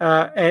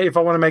 and if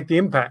I want to make the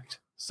impact.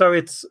 So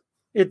there's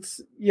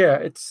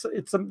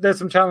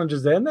some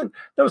challenges there. And then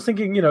I was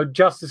thinking,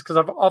 justice, because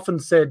I've often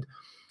said,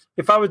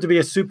 if I were to be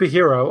a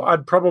superhero,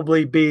 I'd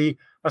probably be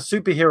a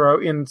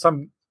superhero in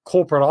some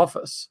corporate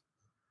office,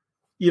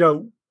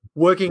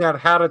 working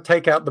out how to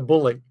take out the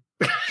bully.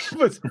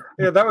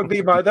 That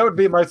would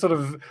be my sort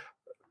of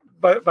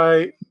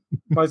my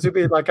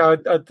super. Like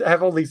I'd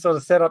have all these sort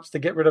of setups to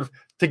get rid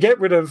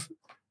of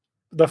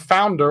the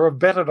founder of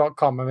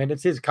Better.com. I mean,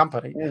 it's his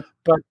company,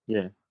 but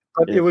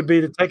it would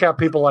be to take out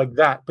people like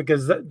that,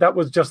 because that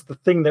was just the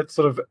thing that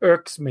sort of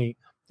irks me,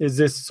 is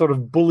this sort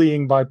of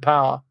bullying by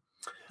power.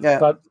 Yeah,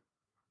 but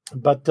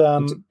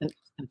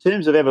in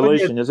terms of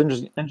evolution, it's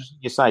interesting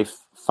you say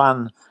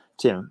fun,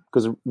 Tim,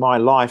 because my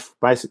life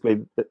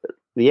basically.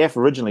 The F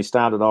originally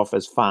started off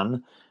as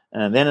fun,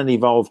 and then it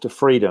evolved to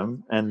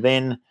freedom, and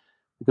then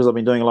because I've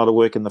been doing a lot of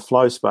work in the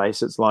flow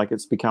space,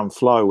 it's become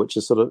flow, which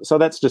is so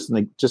that's just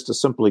a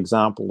simple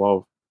example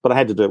of. But I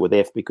had to do it with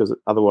F because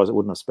otherwise it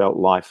wouldn't have spelt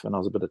life, and I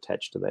was a bit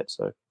attached to that.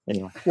 So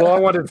anyway, well, I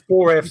wanted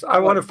 4 Fs.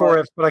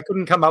 But I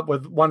couldn't come up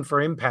with one for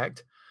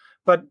impact.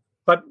 But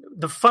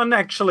the fun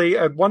actually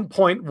at one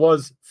point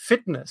was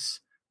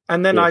fitness,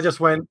 and then I just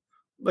went,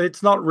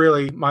 it's not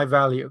really my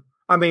value.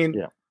 I mean.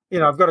 Yeah.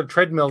 I've got a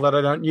treadmill that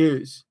I don't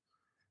use.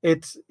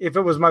 If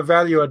it was my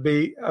value, I'd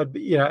be.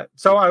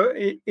 So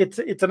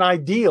it's an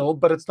ideal,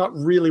 but it's not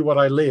really what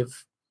I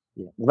live.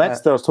 Yeah, well,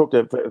 that's I was talking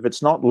about. If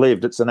it's not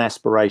lived, it's an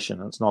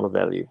aspiration. It's not a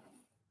value.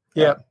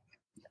 Yeah,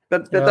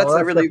 but that's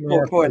a really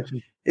important point.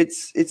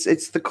 It's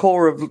the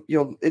core of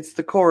It's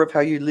the core of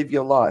how you live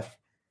your life.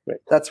 Right.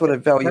 That's what a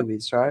value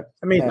is, right?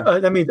 I mean,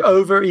 that means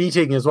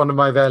overeating is one of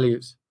my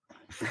values.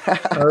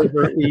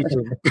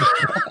 Overeating.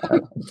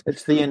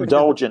 It's the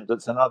indulgent.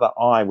 It's another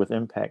I with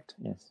impact.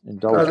 Yes,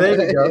 indulgent.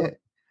 There you go.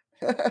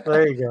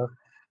 There you go.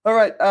 All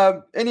right.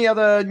 Any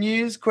other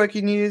news,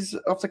 quirky news,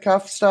 off the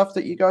cuff stuff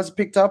that you guys have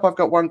picked up? I've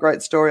got one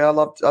great story. I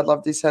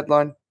love this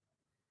headline.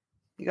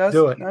 You guys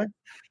do it. No?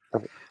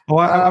 Oh,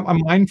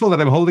 I'm mindful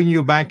that I'm holding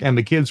you back and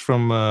the kids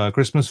from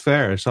Christmas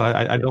fair, so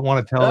I don't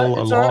want to tell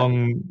a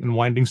long and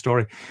winding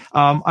story.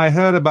 I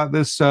heard about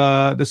this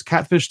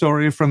catfish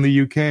story from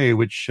the UK,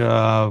 which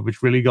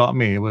really got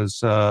me. It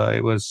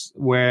was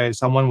where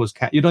someone was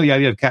the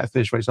idea of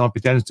catfish, right? Someone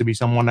pretends to be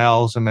someone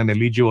else, and then they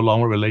lead you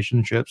along with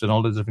relationships and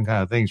all those different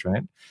kind of things,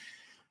 right?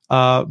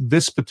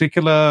 This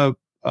particular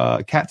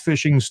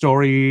catfishing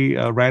story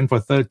ran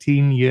for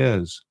 13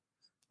 years.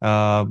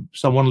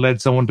 Someone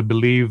led someone to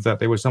believe that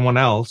they were someone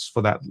else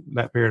for that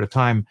period of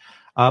time.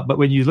 But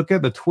when you look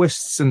at the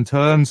twists and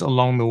turns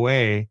along the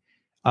way,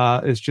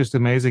 it's just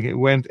amazing. It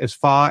went as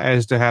far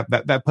as to have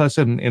that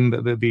person in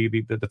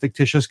the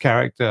fictitious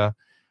character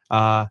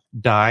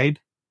died.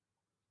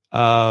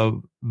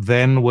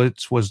 Then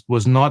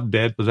was not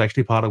dead, was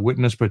actually part of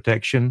witness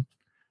protection.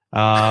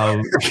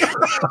 And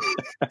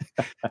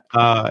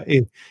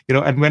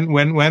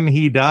when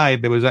he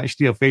died, there was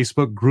actually a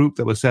Facebook group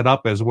that was set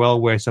up as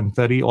well, where some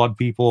 30 odd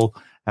people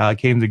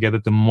came together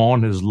to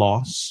mourn his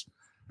loss.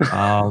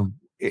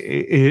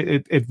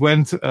 It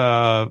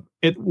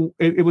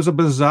was a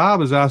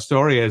bizarre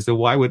story as to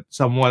why would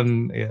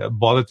someone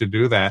bother to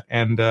do that.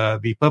 And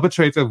the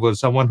perpetrator was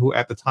someone who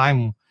at the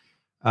time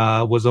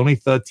was only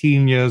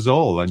 13 years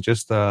old and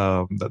just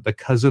the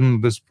cousin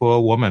of this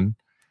poor woman.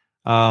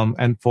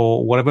 And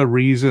for whatever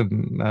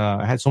reason,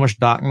 had so much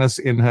darkness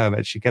in her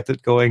that she kept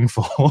it going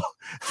for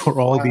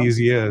all these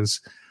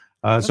years.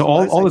 So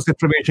all this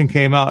information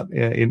came out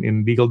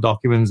in legal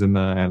documents and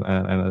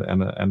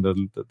the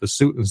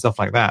suit and stuff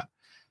like that.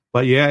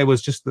 But yeah, it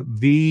was just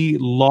the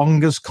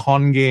longest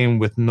con game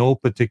with no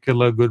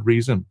particular good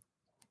reason.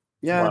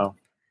 Yeah, Wow.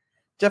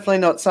 Definitely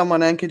not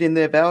someone anchored in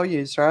their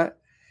values, right?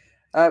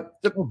 My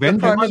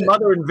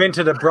mother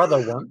invented a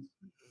brother once.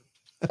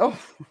 Oh,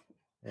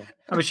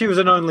 I mean, she was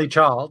an only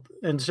child,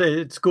 and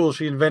at school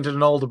she invented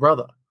an older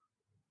brother.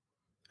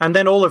 And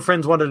then all her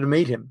friends wanted to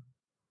meet him.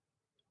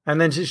 And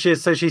then she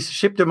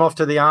shipped him off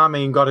to the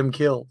army and got him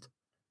killed.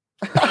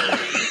 oh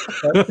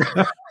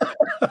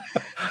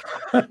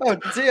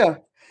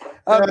dear.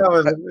 That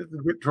was a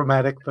bit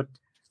dramatic, but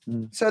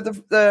So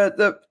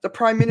the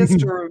Prime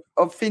Minister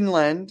of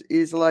Finland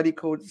is a lady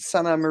called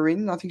Sanna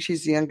Marin. I think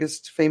she's the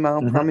youngest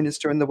female Prime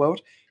Minister in the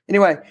world.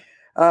 Anyway,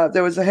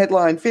 there was a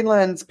headline,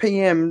 Finland's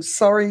PM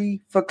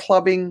sorry for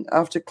clubbing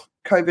after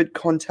COVID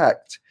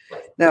contact.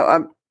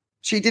 Now,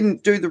 she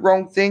didn't do the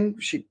wrong thing.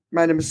 She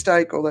made a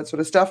mistake, all that sort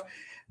of stuff.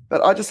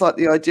 But I just like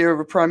the idea of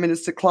a Prime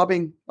Minister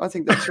clubbing. I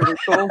think that's really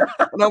cool.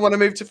 And I want to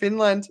move to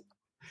Finland.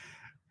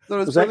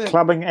 Was that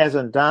clubbing as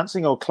in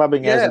dancing or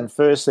clubbing as in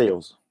fur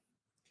seals?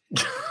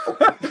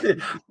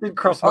 Didn't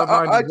cross my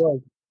mind as well.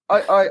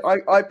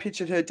 I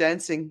pictured her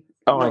dancing.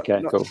 Oh,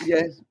 okay, cool.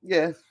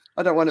 Yeah.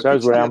 I don't want to.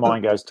 Shows where our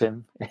mind goes,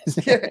 Tim.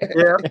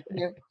 yeah.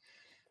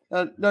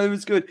 No, it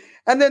was good.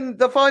 And then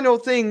the final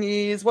thing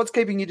is, what's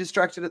keeping you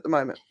distracted at the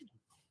moment?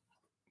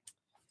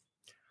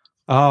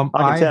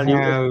 I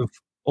have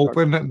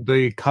opened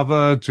the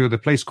cover to the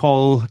place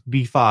called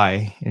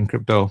DeFi in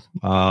crypto,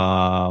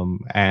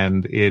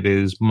 and it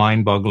is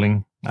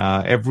mind-boggling.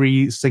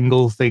 Every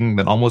single thing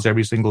that almost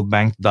every single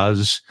bank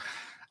does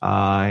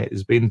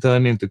is being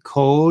turned into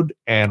code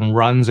and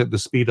runs at the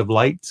speed of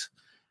light.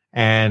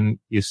 And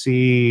you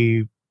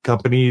see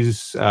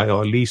companies,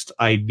 or at least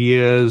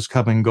ideas,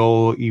 come and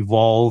go,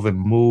 evolve and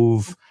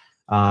move.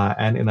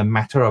 And in a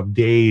matter of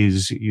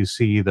days, you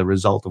see the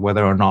result of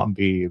whether or not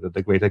the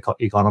greater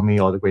economy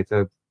or the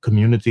greater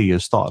community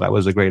is thought that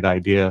was a great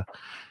idea.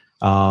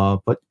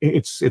 But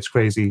it's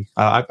crazy.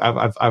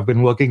 I've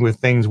been working with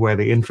things where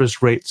the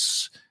interest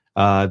rates,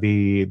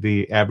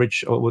 the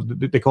average,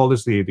 they call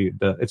this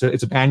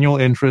it's an annual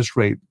interest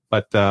rate,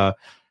 but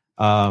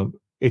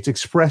it's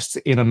expressed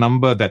in a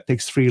number that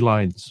takes 3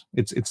 lines.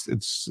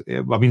 It's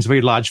a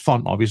very large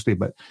font, obviously,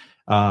 but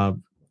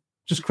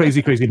just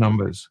crazy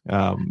numbers.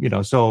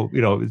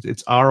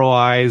 It's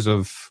ROIs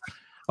of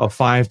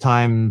 5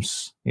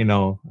 times, in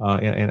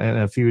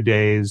a few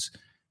days.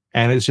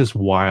 And it's just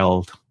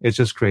wild. It's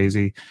just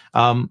crazy.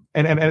 And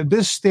at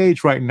this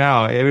stage right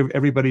now,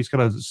 everybody's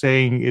kind of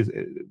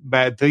saying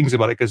bad things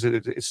about it because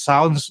it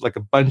sounds like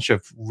a bunch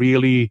of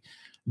really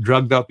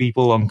drugged up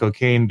people on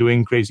cocaine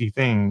doing crazy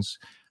things.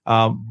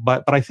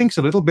 But I think it's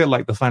a little bit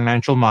like the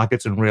financial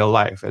markets in real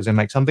life, as in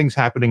like something's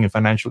happening in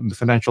the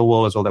financial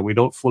world as well that we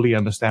don't fully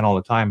understand all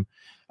the time.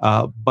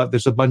 But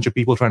there's a bunch of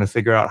people trying to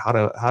figure out how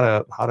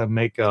to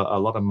make a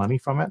lot of money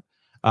from it.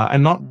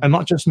 And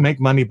not just make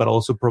money, but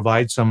also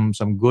provide some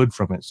good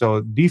from it.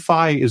 So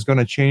DeFi is going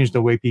to change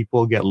the way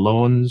people get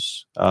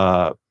loans.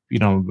 Are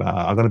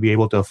going to be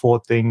able to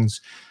afford things.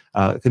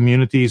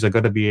 Communities are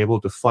going to be able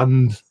to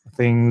fund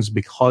things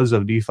because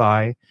of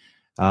DeFi.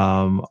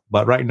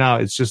 But right now,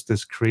 it's just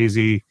this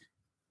crazy,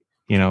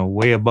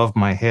 way above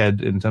my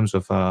head in terms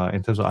of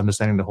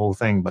understanding the whole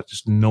thing. But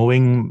just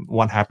knowing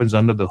what happens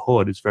under the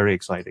hood is very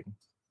exciting.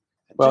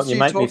 Well, you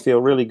make me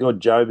feel really good,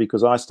 Joe,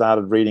 because I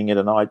started reading it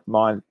and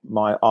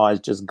my eyes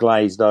just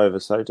glazed over.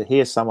 So to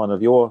hear someone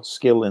of your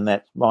skill in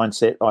that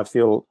mindset, I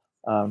feel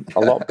a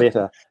lot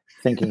better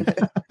thinking,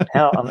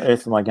 how on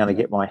earth am I going to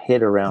get my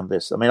head around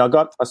this? I mean, I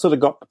sort of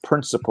got the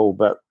principle,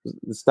 but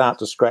start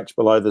to scratch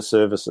below the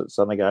surface and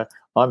suddenly go,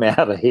 I'm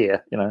out of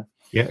here, Yeah,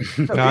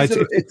 no,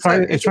 it's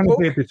trying to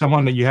say to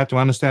someone that you have to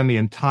understand the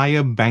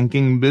entire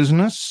banking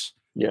business.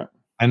 Yeah.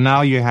 And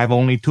now you have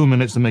only 2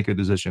 minutes to make a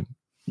decision.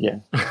 Yeah.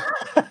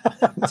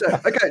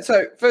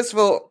 So first of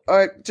all,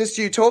 just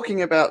you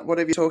talking about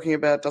whatever you're talking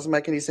about doesn't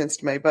make any sense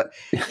to me. But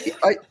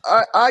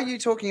are you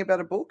talking about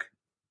a book?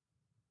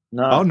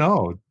 No. Oh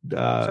no.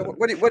 So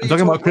what are I'm you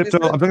talking about what is crypto.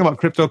 it? I'm talking about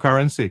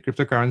cryptocurrency.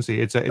 Cryptocurrency.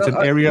 It's an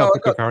area No, of I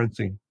got-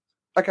 cryptocurrency.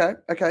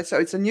 Okay. So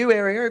it's a new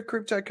area of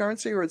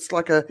cryptocurrency, or it's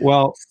like a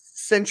Well,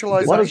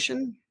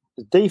 centralization?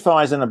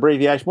 DeFi is an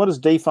abbreviation. What does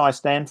DeFi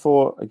stand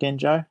for again,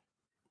 Joe?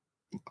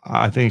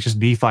 I think it's just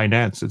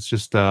DeFinance. It's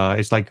just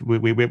it's like we're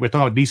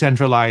talking about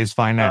decentralized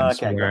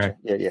finance. Okay, where,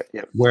 gotcha.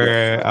 Yeah.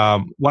 Where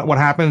what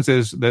happens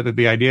is that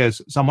the idea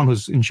is someone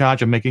who's in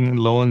charge of making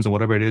loans or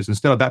whatever it is,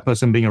 instead of that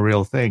person being a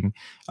real thing,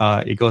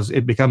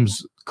 it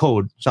becomes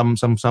code.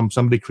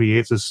 Somebody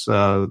creates this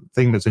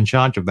thing that's in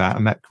charge of that,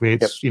 and that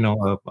creates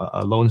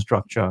a loan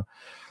structure.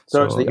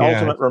 So it's the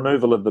ultimate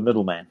removal of the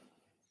middleman.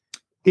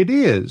 It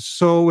is.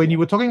 So when you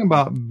were talking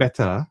about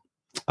Beta,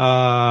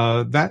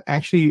 that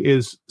actually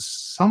is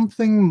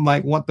something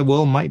like what the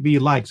world might be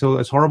like. So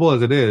as horrible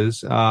as it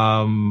is,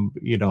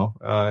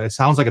 it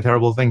sounds like a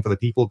terrible thing for the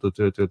people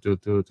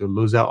to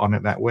lose out on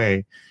it that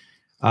way.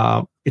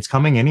 It's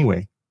coming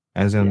anyway,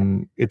 as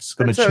in it's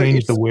going to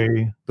change the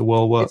way the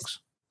world works.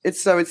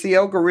 It's the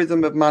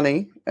algorithm of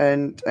money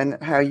and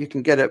how you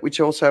can get it, which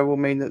also will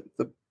mean that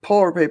the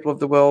poorer people of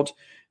the world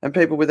and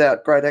people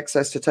without great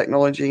access to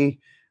technology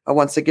are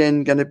once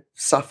again going to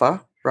suffer,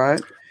 right?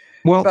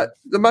 Well, but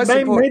the most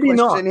important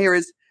question here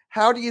is,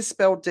 how do you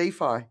spell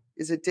DeFi?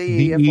 Is it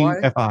D-E-F-I?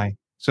 D-E-F-I.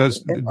 So it's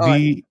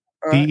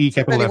D-E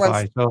capital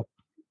F-I. So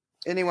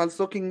anyone's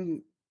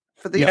looking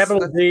for this?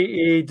 Capital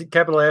D-E,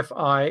 capital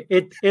F-I.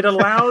 It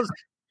allows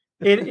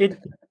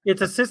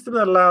it's a system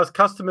that allows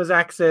customers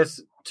access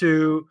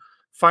to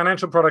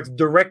financial products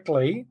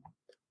directly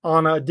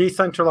on a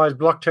decentralized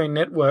blockchain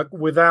network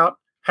without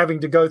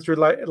having to go through,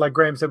 like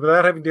Graham said,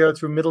 without having to go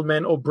through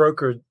middlemen or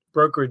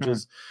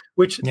brokerages,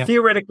 which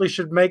theoretically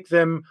should make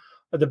them,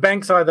 the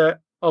banks, either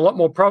a lot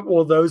more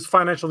or those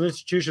financial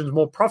institutions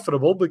more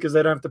profitable because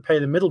they don't have to pay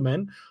the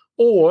middlemen,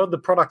 or the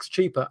product's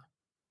cheaper,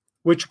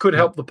 which could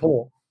help the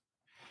poor.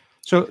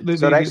 So the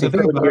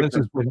thing about this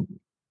is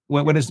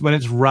when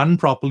it's run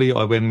properly,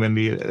 or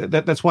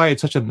that's why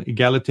it's such an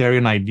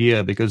egalitarian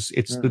idea, because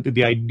it's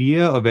the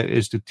idea of it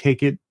is to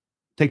take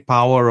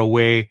power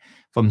away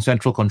from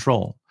central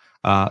control.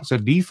 So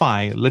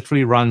DeFi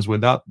literally runs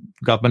without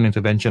government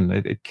intervention.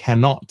 It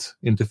cannot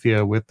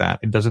interfere with that.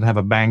 It doesn't have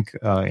a bank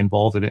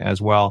involved in it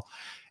as well.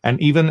 And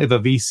even if a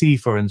VC,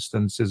 for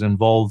instance, is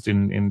involved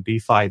in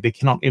DeFi, they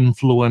cannot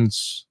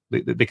influence,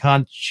 they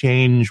can't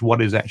change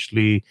what is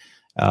actually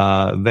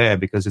there,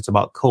 because it's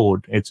about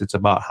code. It's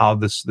about how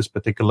this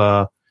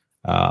particular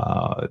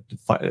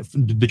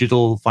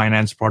digital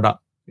finance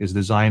product is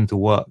designed to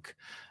work.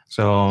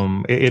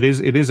 So it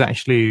is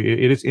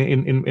actually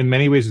in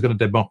many ways it's going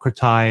to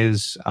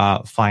democratize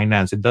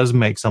finance. It does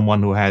make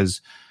someone who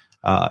has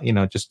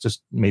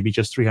just maybe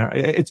just 300.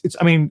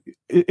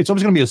 It's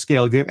always going to be a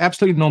scale. If you have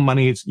absolutely no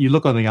money, you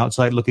look on the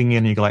outside looking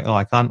in, and you're like, oh,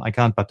 I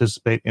can't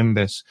participate in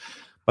this.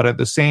 But at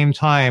the same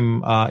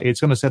time, it's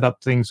going to set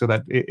up things so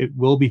that it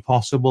will be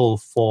possible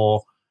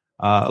for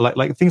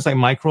like things like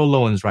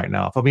microloans right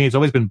now. For me, it's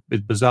always been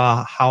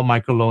bizarre how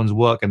microloans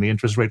work and the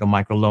interest rate of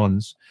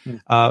microloans.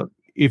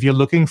 If you're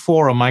looking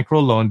for a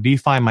microloan,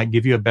 DeFi might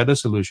give you a better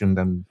solution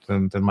than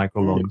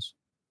microloans.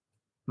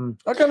 I'm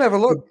going to have a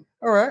look.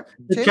 All right.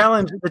 The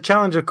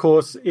challenge, of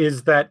course,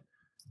 is that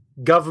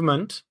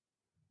governments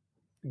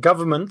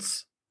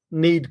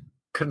need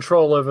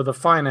control over the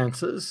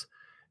finances.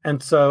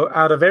 And so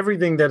out of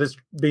everything that has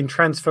been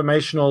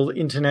transformational,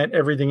 internet,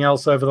 everything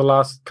else over the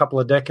last couple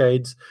of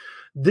decades,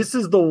 this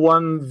is the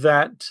one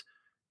that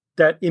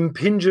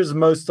impinges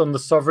most on the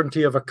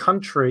sovereignty of a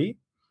country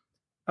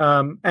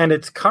and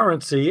its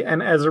currency,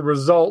 and as a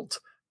result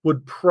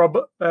would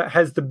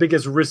has the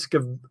biggest risk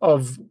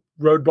of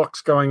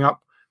roadblocks going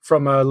up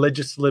from a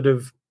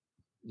legislative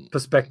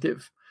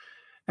perspective.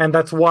 And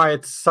that's why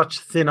it's such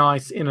thin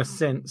ice in a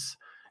sense.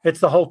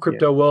 It's the whole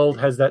crypto world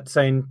has that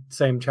same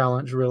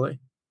challenge, really.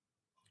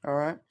 All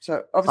right.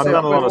 So obviously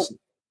I've done a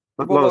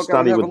lot of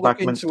study with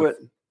Buckminster.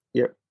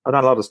 I've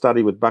done a lot of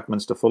study with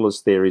Buckminster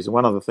Fuller's theories. And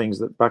one of the things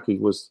that Bucky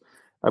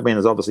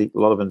there's obviously a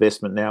lot of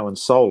investment now in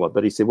solar,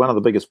 but he said one of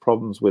the biggest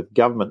problems with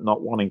government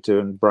not wanting to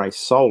embrace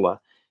solar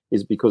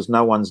is because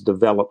no one's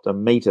developed a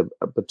meter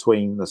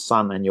between the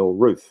sun and your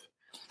roof.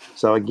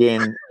 So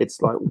again,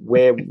 it's like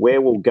where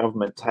will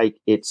government take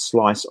its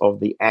slice of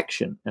the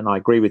action? And I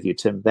agree with you,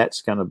 Tim.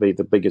 That's going to be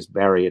the biggest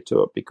barrier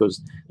to it,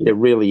 because there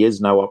really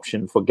is no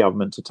option for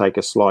government to take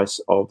a slice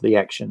of the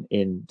action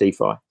in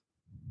DeFi.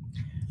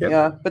 Yep.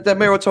 Yeah, but then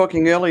we were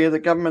talking earlier that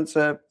governments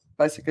are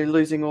basically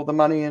losing all the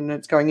money and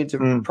it's going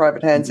into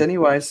private hands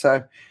anyway.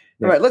 So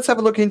anyway, let's have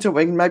a look into it.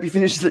 We can maybe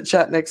finish the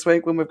chat next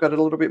week when we've got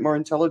a little bit more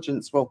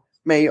intelligence. Well,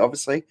 me,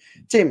 obviously.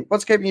 Tim,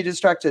 what's keeping you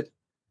distracted?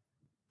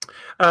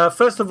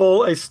 First of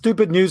all, a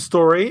stupid news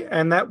story,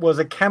 and that was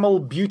a camel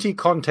beauty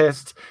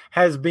contest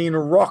has been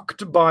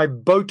rocked by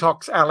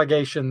Botox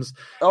allegations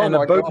and a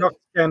Botox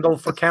scandal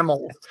for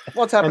camels.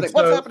 What's happening?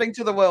 What's happening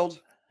to the world?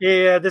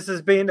 Yeah, this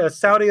has been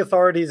Saudi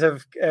authorities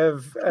have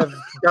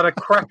got a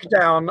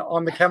crackdown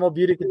on the camel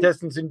beauty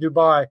contestants in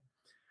Dubai,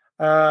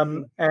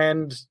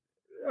 and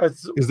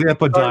Is there a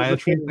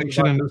podiatry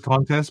section in this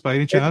contest by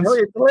any chance?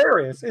 It's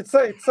hilarious. It's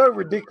so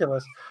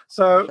ridiculous.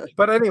 So,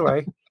 but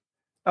anyway,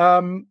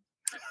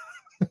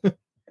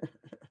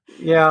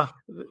 yeah.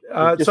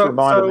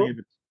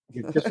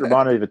 You've just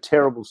reminded me of a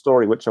terrible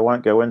story, which I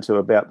won't go into,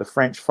 about the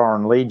French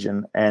Foreign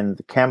Legion and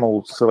the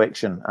camel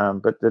selection.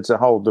 But it's a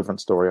whole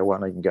different story. I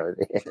won't even go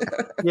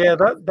there. Yeah,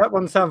 that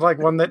one sounds like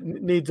one that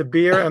needs a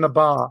beer and a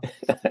bar,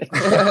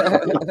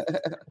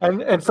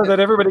 and so that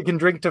everybody can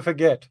drink to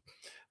forget,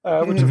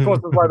 which of course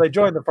is why they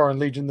joined the Foreign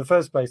Legion in the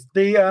first place.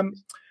 The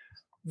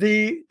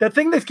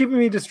thing that's keeping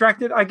me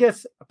distracted, I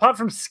guess, apart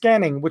from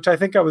scanning, which I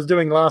think I was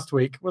doing last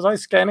week. Was I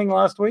scanning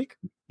last week?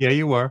 Yeah,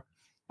 you were.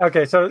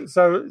 Okay, so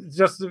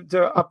just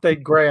to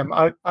update Graham,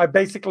 I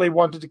basically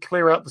wanted to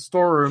clear out the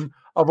storeroom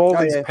of all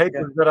these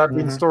papers that I've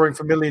been storing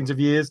for millions of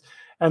years.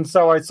 And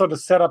so I sort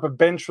of set up a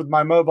bench with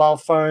my mobile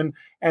phone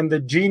and the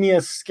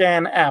Genius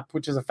Scan app,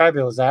 which is a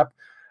fabulous app,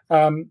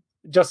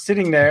 just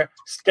sitting there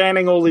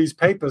scanning all these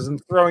papers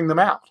and throwing them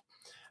out.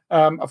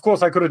 Of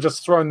course, I could have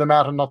just thrown them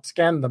out and not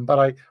scanned them,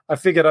 but I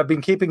figured I'd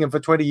been keeping them for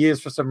 20 years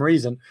for some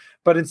reason.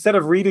 But instead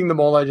of reading them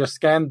all, I just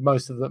scanned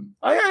most of them.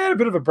 I had a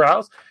bit of a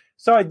browse.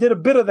 So I did a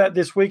bit of that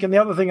this week. And the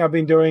other thing I've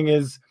been doing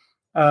is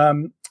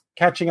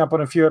catching up on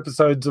a few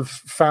episodes of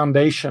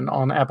Foundation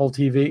on Apple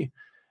TV,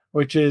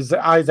 which is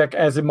Isaac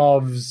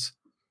Asimov's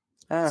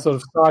sort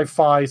of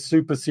sci-fi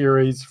super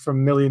series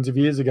from millions of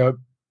years ago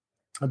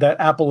that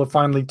Apple have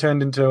finally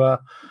turned into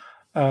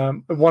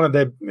one of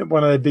their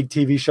big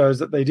TV shows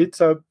that they did.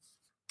 So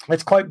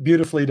it's quite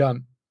beautifully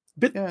done. A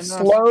bit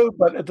slow,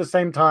 but at the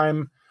same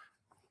time,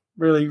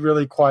 really,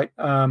 really quite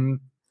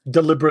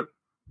deliberate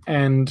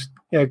and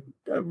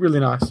really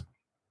nice.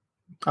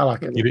 I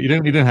like it. You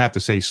didn't have to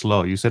say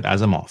slow. You said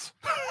Asimov.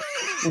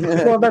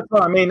 Well, that's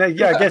what I mean. I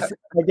guess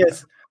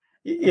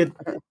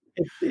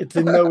it's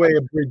in no way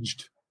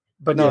abridged.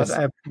 But nice.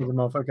 Yes,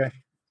 Asimov. Okay.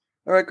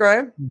 All right,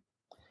 Graham.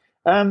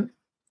 I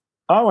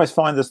always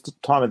find this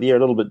time of the year a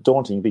little bit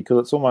daunting because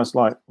it's almost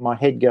like my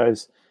head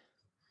goes,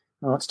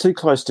 "Oh, it's too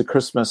close to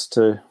Christmas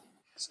to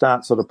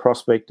start sort of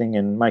prospecting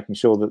and making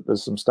sure that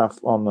there's some stuff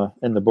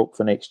in the book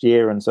for next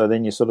year." And so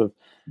then you sort of,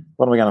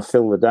 what am I going to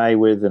fill the day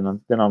with? And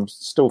then I'm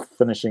still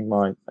finishing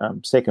my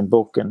second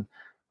book, and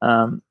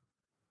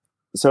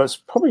so it's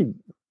probably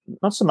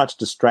not so much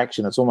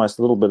distraction. It's almost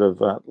a little bit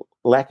of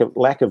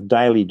lack of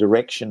daily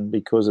direction,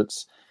 because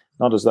it's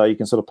not as though you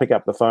can sort of pick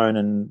up the phone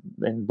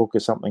and book or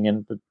something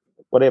and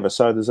whatever.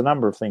 So there's a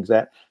number of things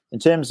that, in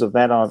terms of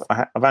that,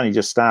 I've only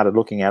just started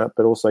looking at it,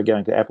 but also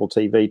going to Apple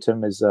TV.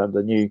 Tim, is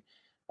the new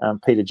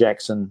Peter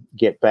Jackson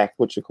Get Back,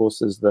 which of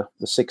course is the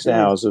 6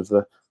 hours of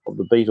the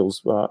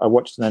Beatles. I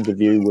watched an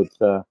interview with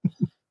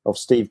of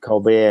Steve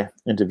Colbert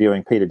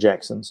interviewing Peter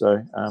Jackson.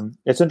 So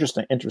it's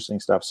interesting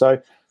stuff.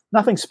 So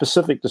nothing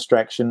specific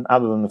distraction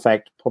other than the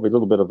fact probably a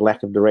little bit of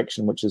lack of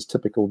direction, which is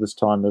typical this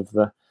time of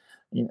the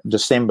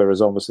December.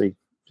 Is obviously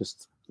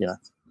just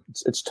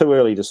it's too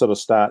early to sort of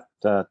start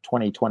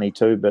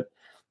 2022, but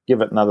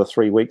give it another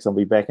 3 weeks, I'll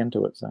be back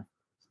into it. So.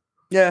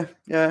 Yeah,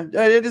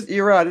 it is.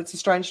 You're right. It's a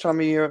strange time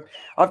of year.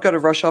 I've got to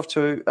rush off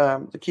to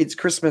the kids'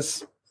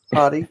 Christmas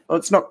party. Well,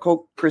 it's not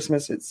called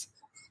Christmas. It's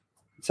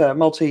a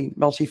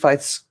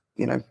multi-faiths,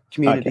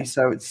 community. Okay.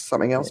 So it's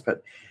something else.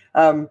 But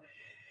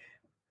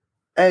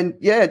and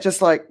yeah,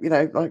 just like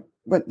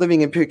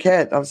living in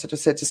Phuket, I sort of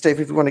said to Steve,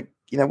 if you want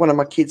to, one of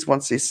my kids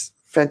wants this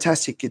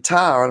fantastic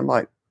guitar, and I'm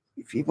like,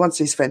 if he wants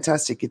this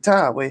fantastic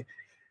guitar, we've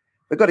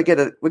got to get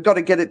it. We've got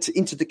to get it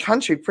into the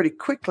country pretty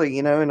quickly,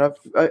 And I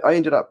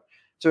ended up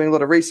doing a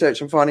lot of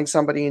research and finding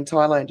somebody in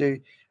Thailand who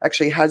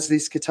actually has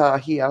this guitar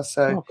here.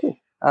 So, cool.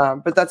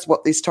 But that's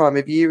what this time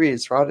of year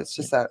is, right? It's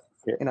just that,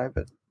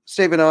 but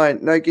Steve and I,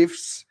 no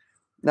gifts,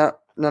 none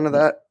of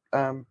that.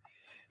 And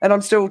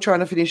I'm still trying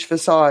to finish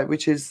Versailles,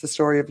 which is the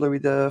story of Louis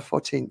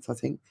XIV, I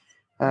think,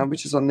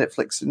 which is on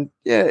Netflix. And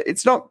yeah,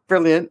 it's not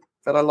brilliant,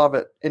 but I love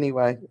it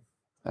anyway.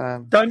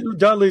 Don't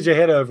lose your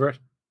head over it.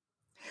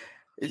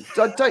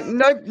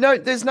 No,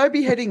 there's no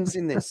beheadings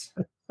in this.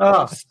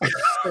 Oh.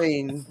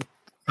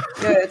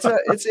 Yeah,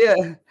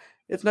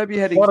 it's no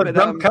beheadings. What a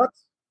dumb cut.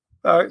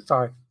 Oh,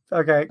 sorry.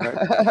 Okay.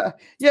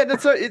 Yeah,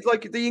 it's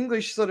like the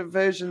English sort of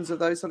versions of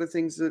those sort of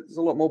things. There's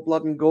a lot more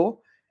blood and gore.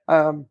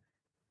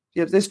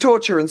 There's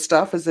torture and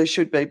stuff, as there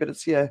should be, but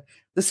it's the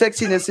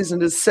sexiness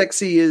isn't as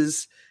sexy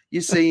as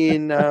you see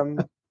in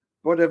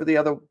whatever the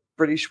other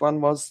British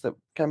one was that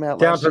came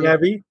out last year. Downton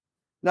Abbey.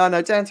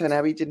 No, Downton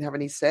Abbey didn't have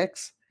any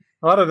sex.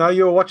 I don't know.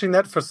 You were watching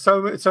that for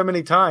so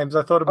many times.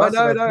 I thought about.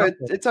 No.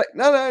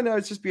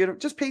 It's just beautiful,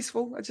 just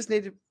peaceful. I just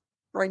needed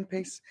brain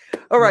peace.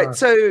 All right,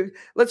 so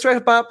let's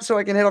wrap up so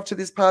I can head off to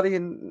this party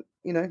and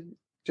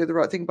do the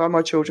right thing by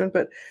my children.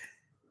 But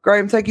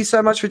Graham, thank you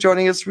so much for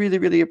joining us. Really,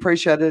 really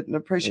appreciate it and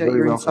appreciate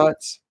your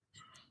insights.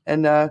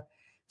 And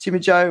Tim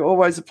and Joe,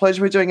 always a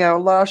pleasure. We're doing our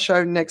last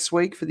show next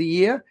week for the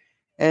year,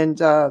 and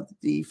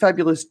the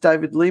fabulous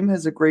David Lim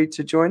has agreed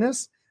to join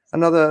us,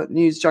 another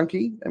news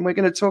junkie, and we're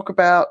going to talk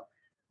about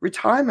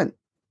retirement.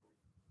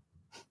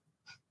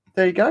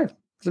 There you go.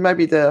 So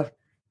maybe the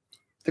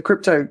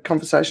crypto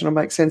conversation will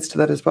make sense to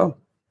that as well.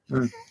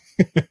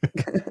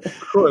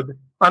 Could,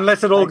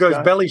 unless it all Thanks, goes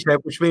guys. belly shape,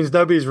 which means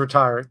nobody's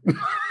retiring.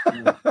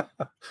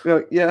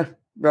 Well, yeah,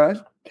 right.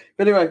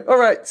 But anyway, all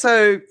right.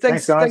 So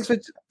Thanks, guys.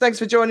 thanks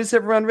for joining us,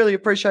 everyone. Really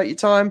appreciate your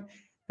time,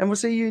 and we'll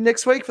see you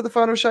next week for the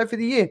final show for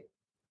the year.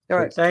 All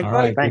right. Thank All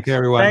right. Take Thanks. care,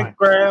 everyone. Thanks,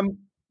 Graham.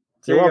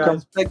 See You're you welcome.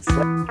 guys. Thanks.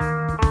 The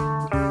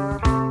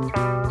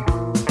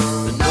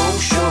No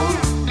Show.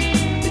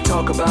 They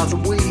talk about the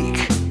week.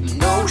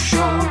 No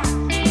Show.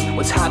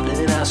 What's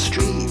happening in our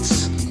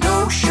streets.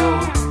 No Show.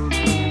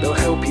 They'll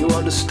help you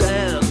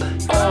understand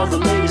all the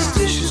latest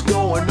issues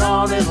going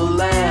on in the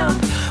land.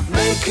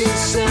 Making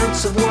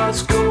sense of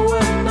what's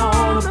going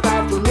on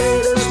about the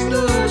latest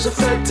news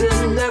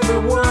affecting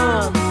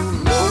everyone.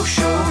 No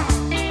Show.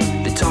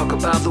 They talk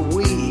about the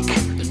week.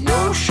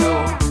 No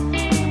Show.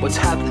 What's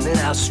happening in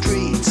our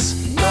streets.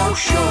 No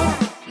Show.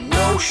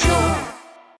 No Show.